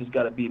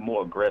gotta be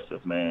more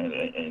aggressive, man.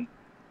 And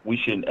we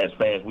shouldn't, as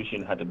fans, we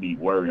shouldn't have to be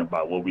worrying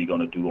about what we're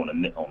gonna do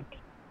on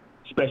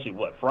especially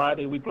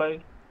Friday we play.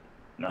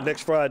 No.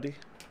 Next Friday.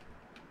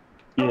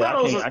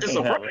 Yeah, it's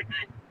a Friday game.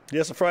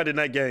 Yeah, it's a Friday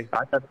night game.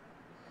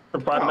 It's a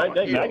Friday night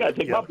game. I gotta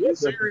take my blood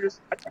pressure.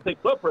 I gotta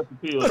take blood pressure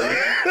pills.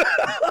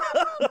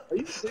 Are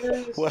you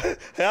serious? Well,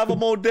 have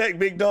them on deck,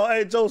 big dog.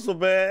 Hey, Joseph,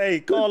 man.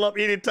 Hey, call up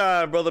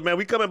anytime, brother, man.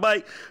 We coming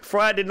back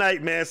Friday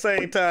night, man.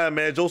 Same time,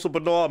 man. Joseph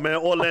Bernard, man.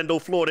 Orlando,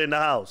 Florida, in the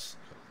house.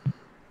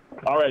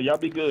 All right, y'all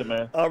be good,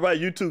 man. All right,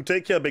 you too.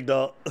 Take care, big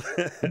dog.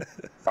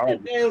 All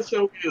right. Damn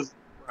show is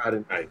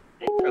Friday night.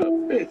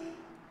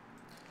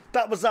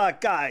 That was our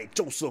guy,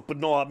 Joseph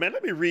Bernard, man.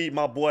 Let me read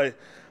my boy.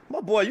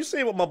 You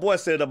see what my boy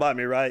said about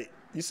me, right?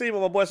 You see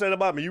what my boy said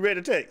about me? You read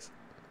the text?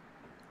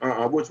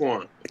 Which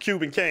one?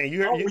 Cuban Kane.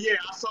 You heard? Yeah,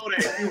 I saw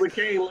that. Cuban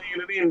Kane laying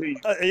it in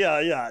there.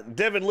 Yeah.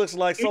 Devin looks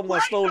like someone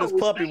stole his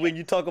puppy when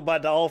you talk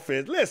about the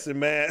offense. Listen,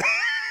 man.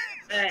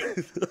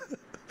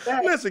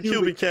 Listen,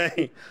 Cuban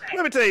Kane.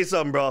 Let me tell you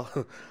something, bro.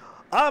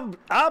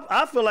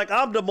 I feel like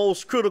I'm the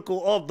most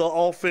critical of the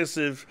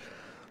offensive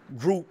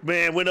group,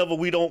 man, whenever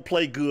we don't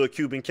play good,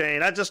 Cuban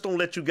Kane. I just don't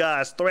let you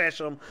guys thrash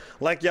them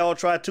like y'all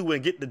try to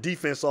and get the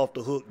defense off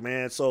the hook,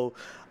 man. So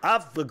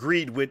I've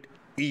agreed with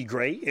E.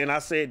 Gray, and I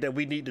said that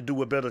we need to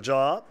do a better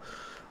job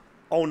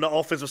on the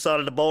offensive side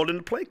of the ball in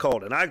the play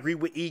calling. I agree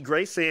with E.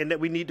 Gray saying that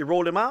we need to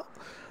roll him out.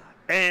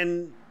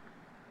 And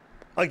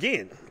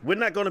again, we're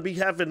not going to be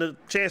having a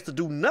chance to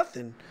do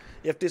nothing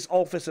if this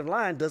offensive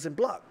line doesn't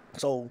block.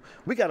 So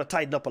we got to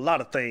tighten up a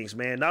lot of things,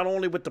 man. Not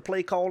only with the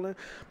play calling,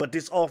 but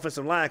this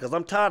offensive line, because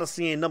I'm tired of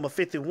seeing number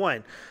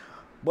 51.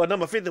 But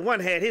number 51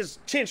 had his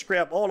chin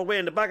strap all the way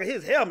in the back of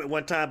his helmet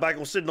one time back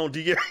on sitting on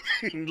D.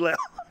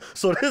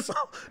 So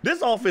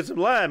this offensive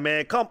line,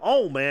 man, come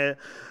on, man.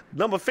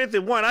 Number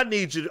 51, I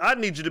need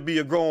you to be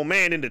a grown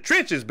man in the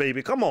trenches,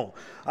 baby. Come on.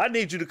 I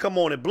need you to come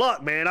on and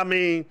block, man. I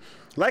mean,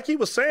 like he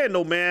was saying,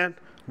 though, man,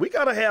 we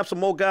got to have some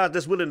more guys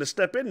that's willing to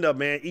step in there,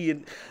 man, E,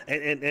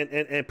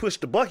 and push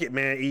the bucket,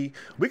 man, E.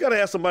 We got to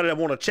have somebody that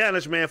want to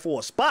challenge, man, for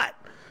a spot.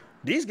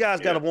 These guys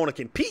got to want to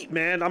compete,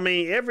 man. I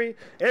mean, every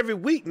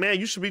week, man,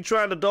 you should be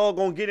trying to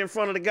doggone get in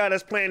front of the guy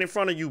that's playing in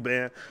front of you,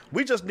 man.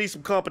 We just need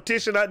some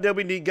competition out there.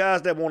 We need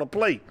guys that want to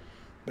play.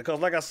 Because,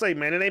 like I say,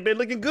 man, it ain't been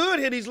looking good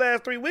here these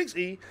last 3 weeks,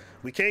 E.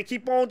 We can't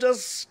keep on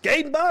just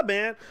skating by,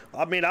 man.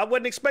 I mean, I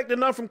wasn't expecting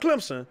nothing from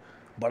Clemson,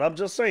 but I'm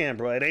just saying,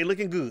 bro, it ain't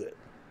looking good.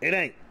 It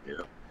ain't.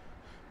 Yeah.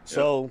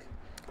 So,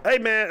 hey,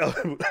 man,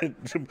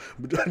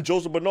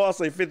 Joseph Bernard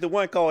say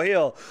 51 call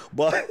hell,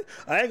 but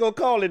I ain't going to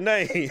call his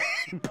name.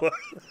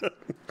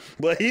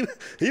 but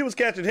he was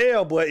catching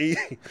hell, boy.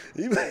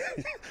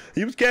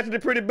 He was catching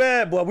it pretty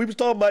bad, boy. We was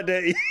talking about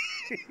that.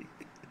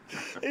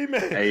 Hey,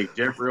 man. Hey,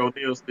 Jeffrey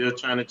O'Neal still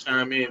trying to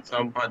chime in,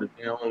 talking about the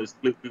damn only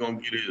split we're going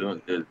to get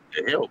it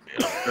the help,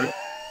 man.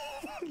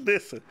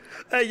 Listen,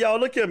 hey, y'all,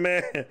 look here,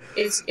 man.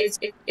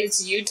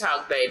 It's you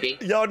talk, baby.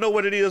 Y'all know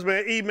what it is,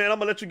 man. E, man, I'm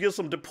going to let you give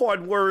some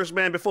departing words,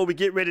 man, before we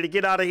get ready to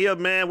get out of here,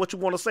 man. What you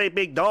want to say,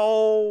 big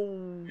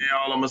dog? Yeah,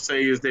 all I'm going to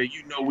say is that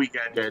we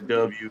got that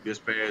W this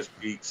past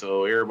week,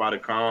 so everybody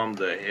calm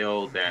the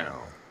hell down.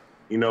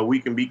 We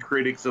can be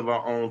critics of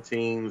our own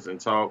teams and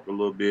talk a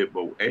little bit,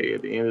 but, hey,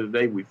 at the end of the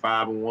day, we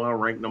 5-1,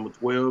 ranked number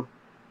 12.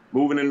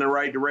 Moving in the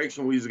right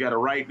direction. We just got to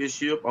right this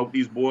ship. Hope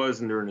these boys,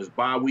 and during this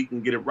bye week,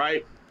 can get it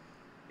right.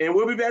 And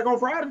we'll be back on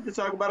Friday to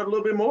talk about it a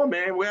little bit more,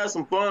 man. We'll have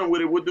some fun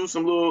with it. We'll do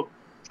some little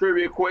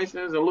trivia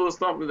questions and a little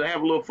something to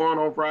have a little fun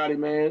on Friday,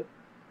 man.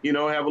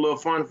 Have a little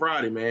fun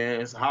Friday, man.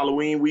 It's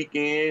Halloween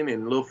weekend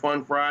and a little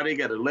fun Friday.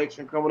 Got an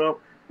election coming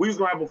up. We just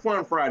going to have a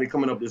fun Friday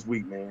coming up this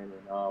week, man.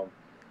 And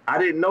I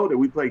didn't know that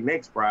we played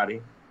next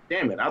Friday.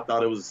 Damn it. I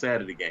thought it was a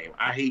Saturday game.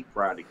 I hate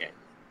Friday games.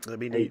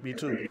 Me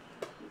too.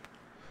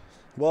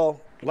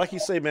 Well, like you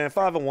say, man,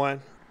 5-1.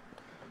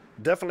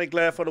 Definitely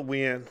glad for the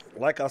win.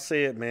 Like I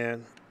said,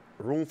 man,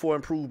 room for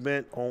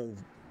improvement on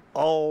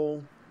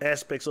all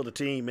aspects of the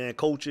team, man.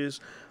 Coaches,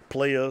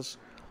 players.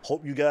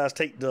 Hope you guys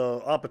take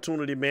the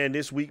opportunity, man,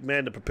 this week,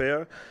 man, to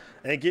prepare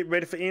and get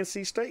ready for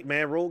NC State,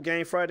 man. Road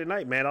game Friday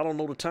night, man. I don't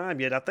know the time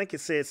yet. I think it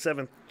said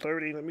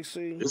 7:30. Let me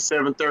see. It's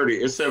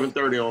 7:30. It's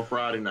 7:30 on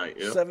Friday night.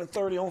 Yep.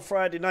 7:30 on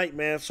Friday night,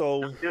 man.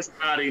 So this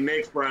Friday,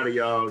 next Friday,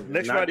 y'all.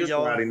 Next Not Friday, this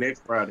y'all. Friday,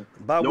 next Friday.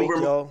 Bye week,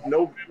 y'all.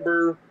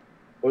 November,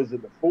 was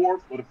it the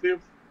 4th or the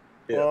 5th?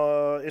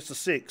 Yeah. It's the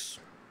 6th.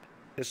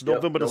 It's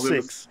November the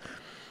 6th.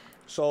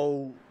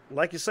 So,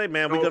 like you say,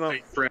 man, we're gonna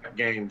trap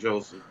game,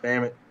 Joseph.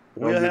 Damn it.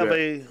 We'll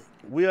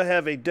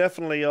have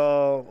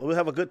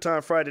a good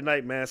time Friday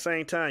night, man.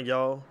 Same time,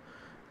 y'all.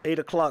 8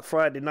 o'clock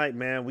Friday night,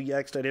 man. We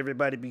ask that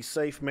everybody be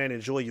safe, man.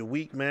 Enjoy your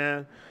week,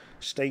 man.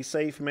 Stay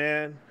safe,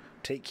 man.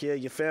 Take care of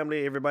your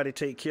family. Everybody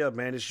take care,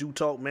 man. It's You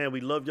Talk, man.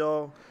 We love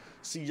y'all.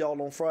 See y'all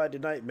on Friday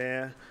night,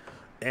 man.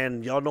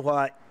 And y'all know how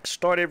I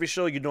start every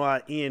show. You know how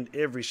I end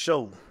every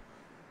show.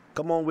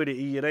 Come on with it,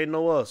 E. It ain't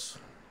no us.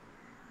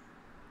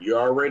 You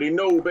already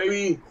know,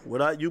 baby.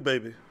 Without you,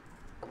 baby.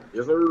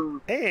 Yes, sir.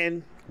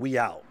 And we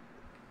out.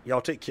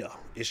 Y'all take care.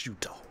 It's You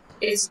Talk.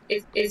 It's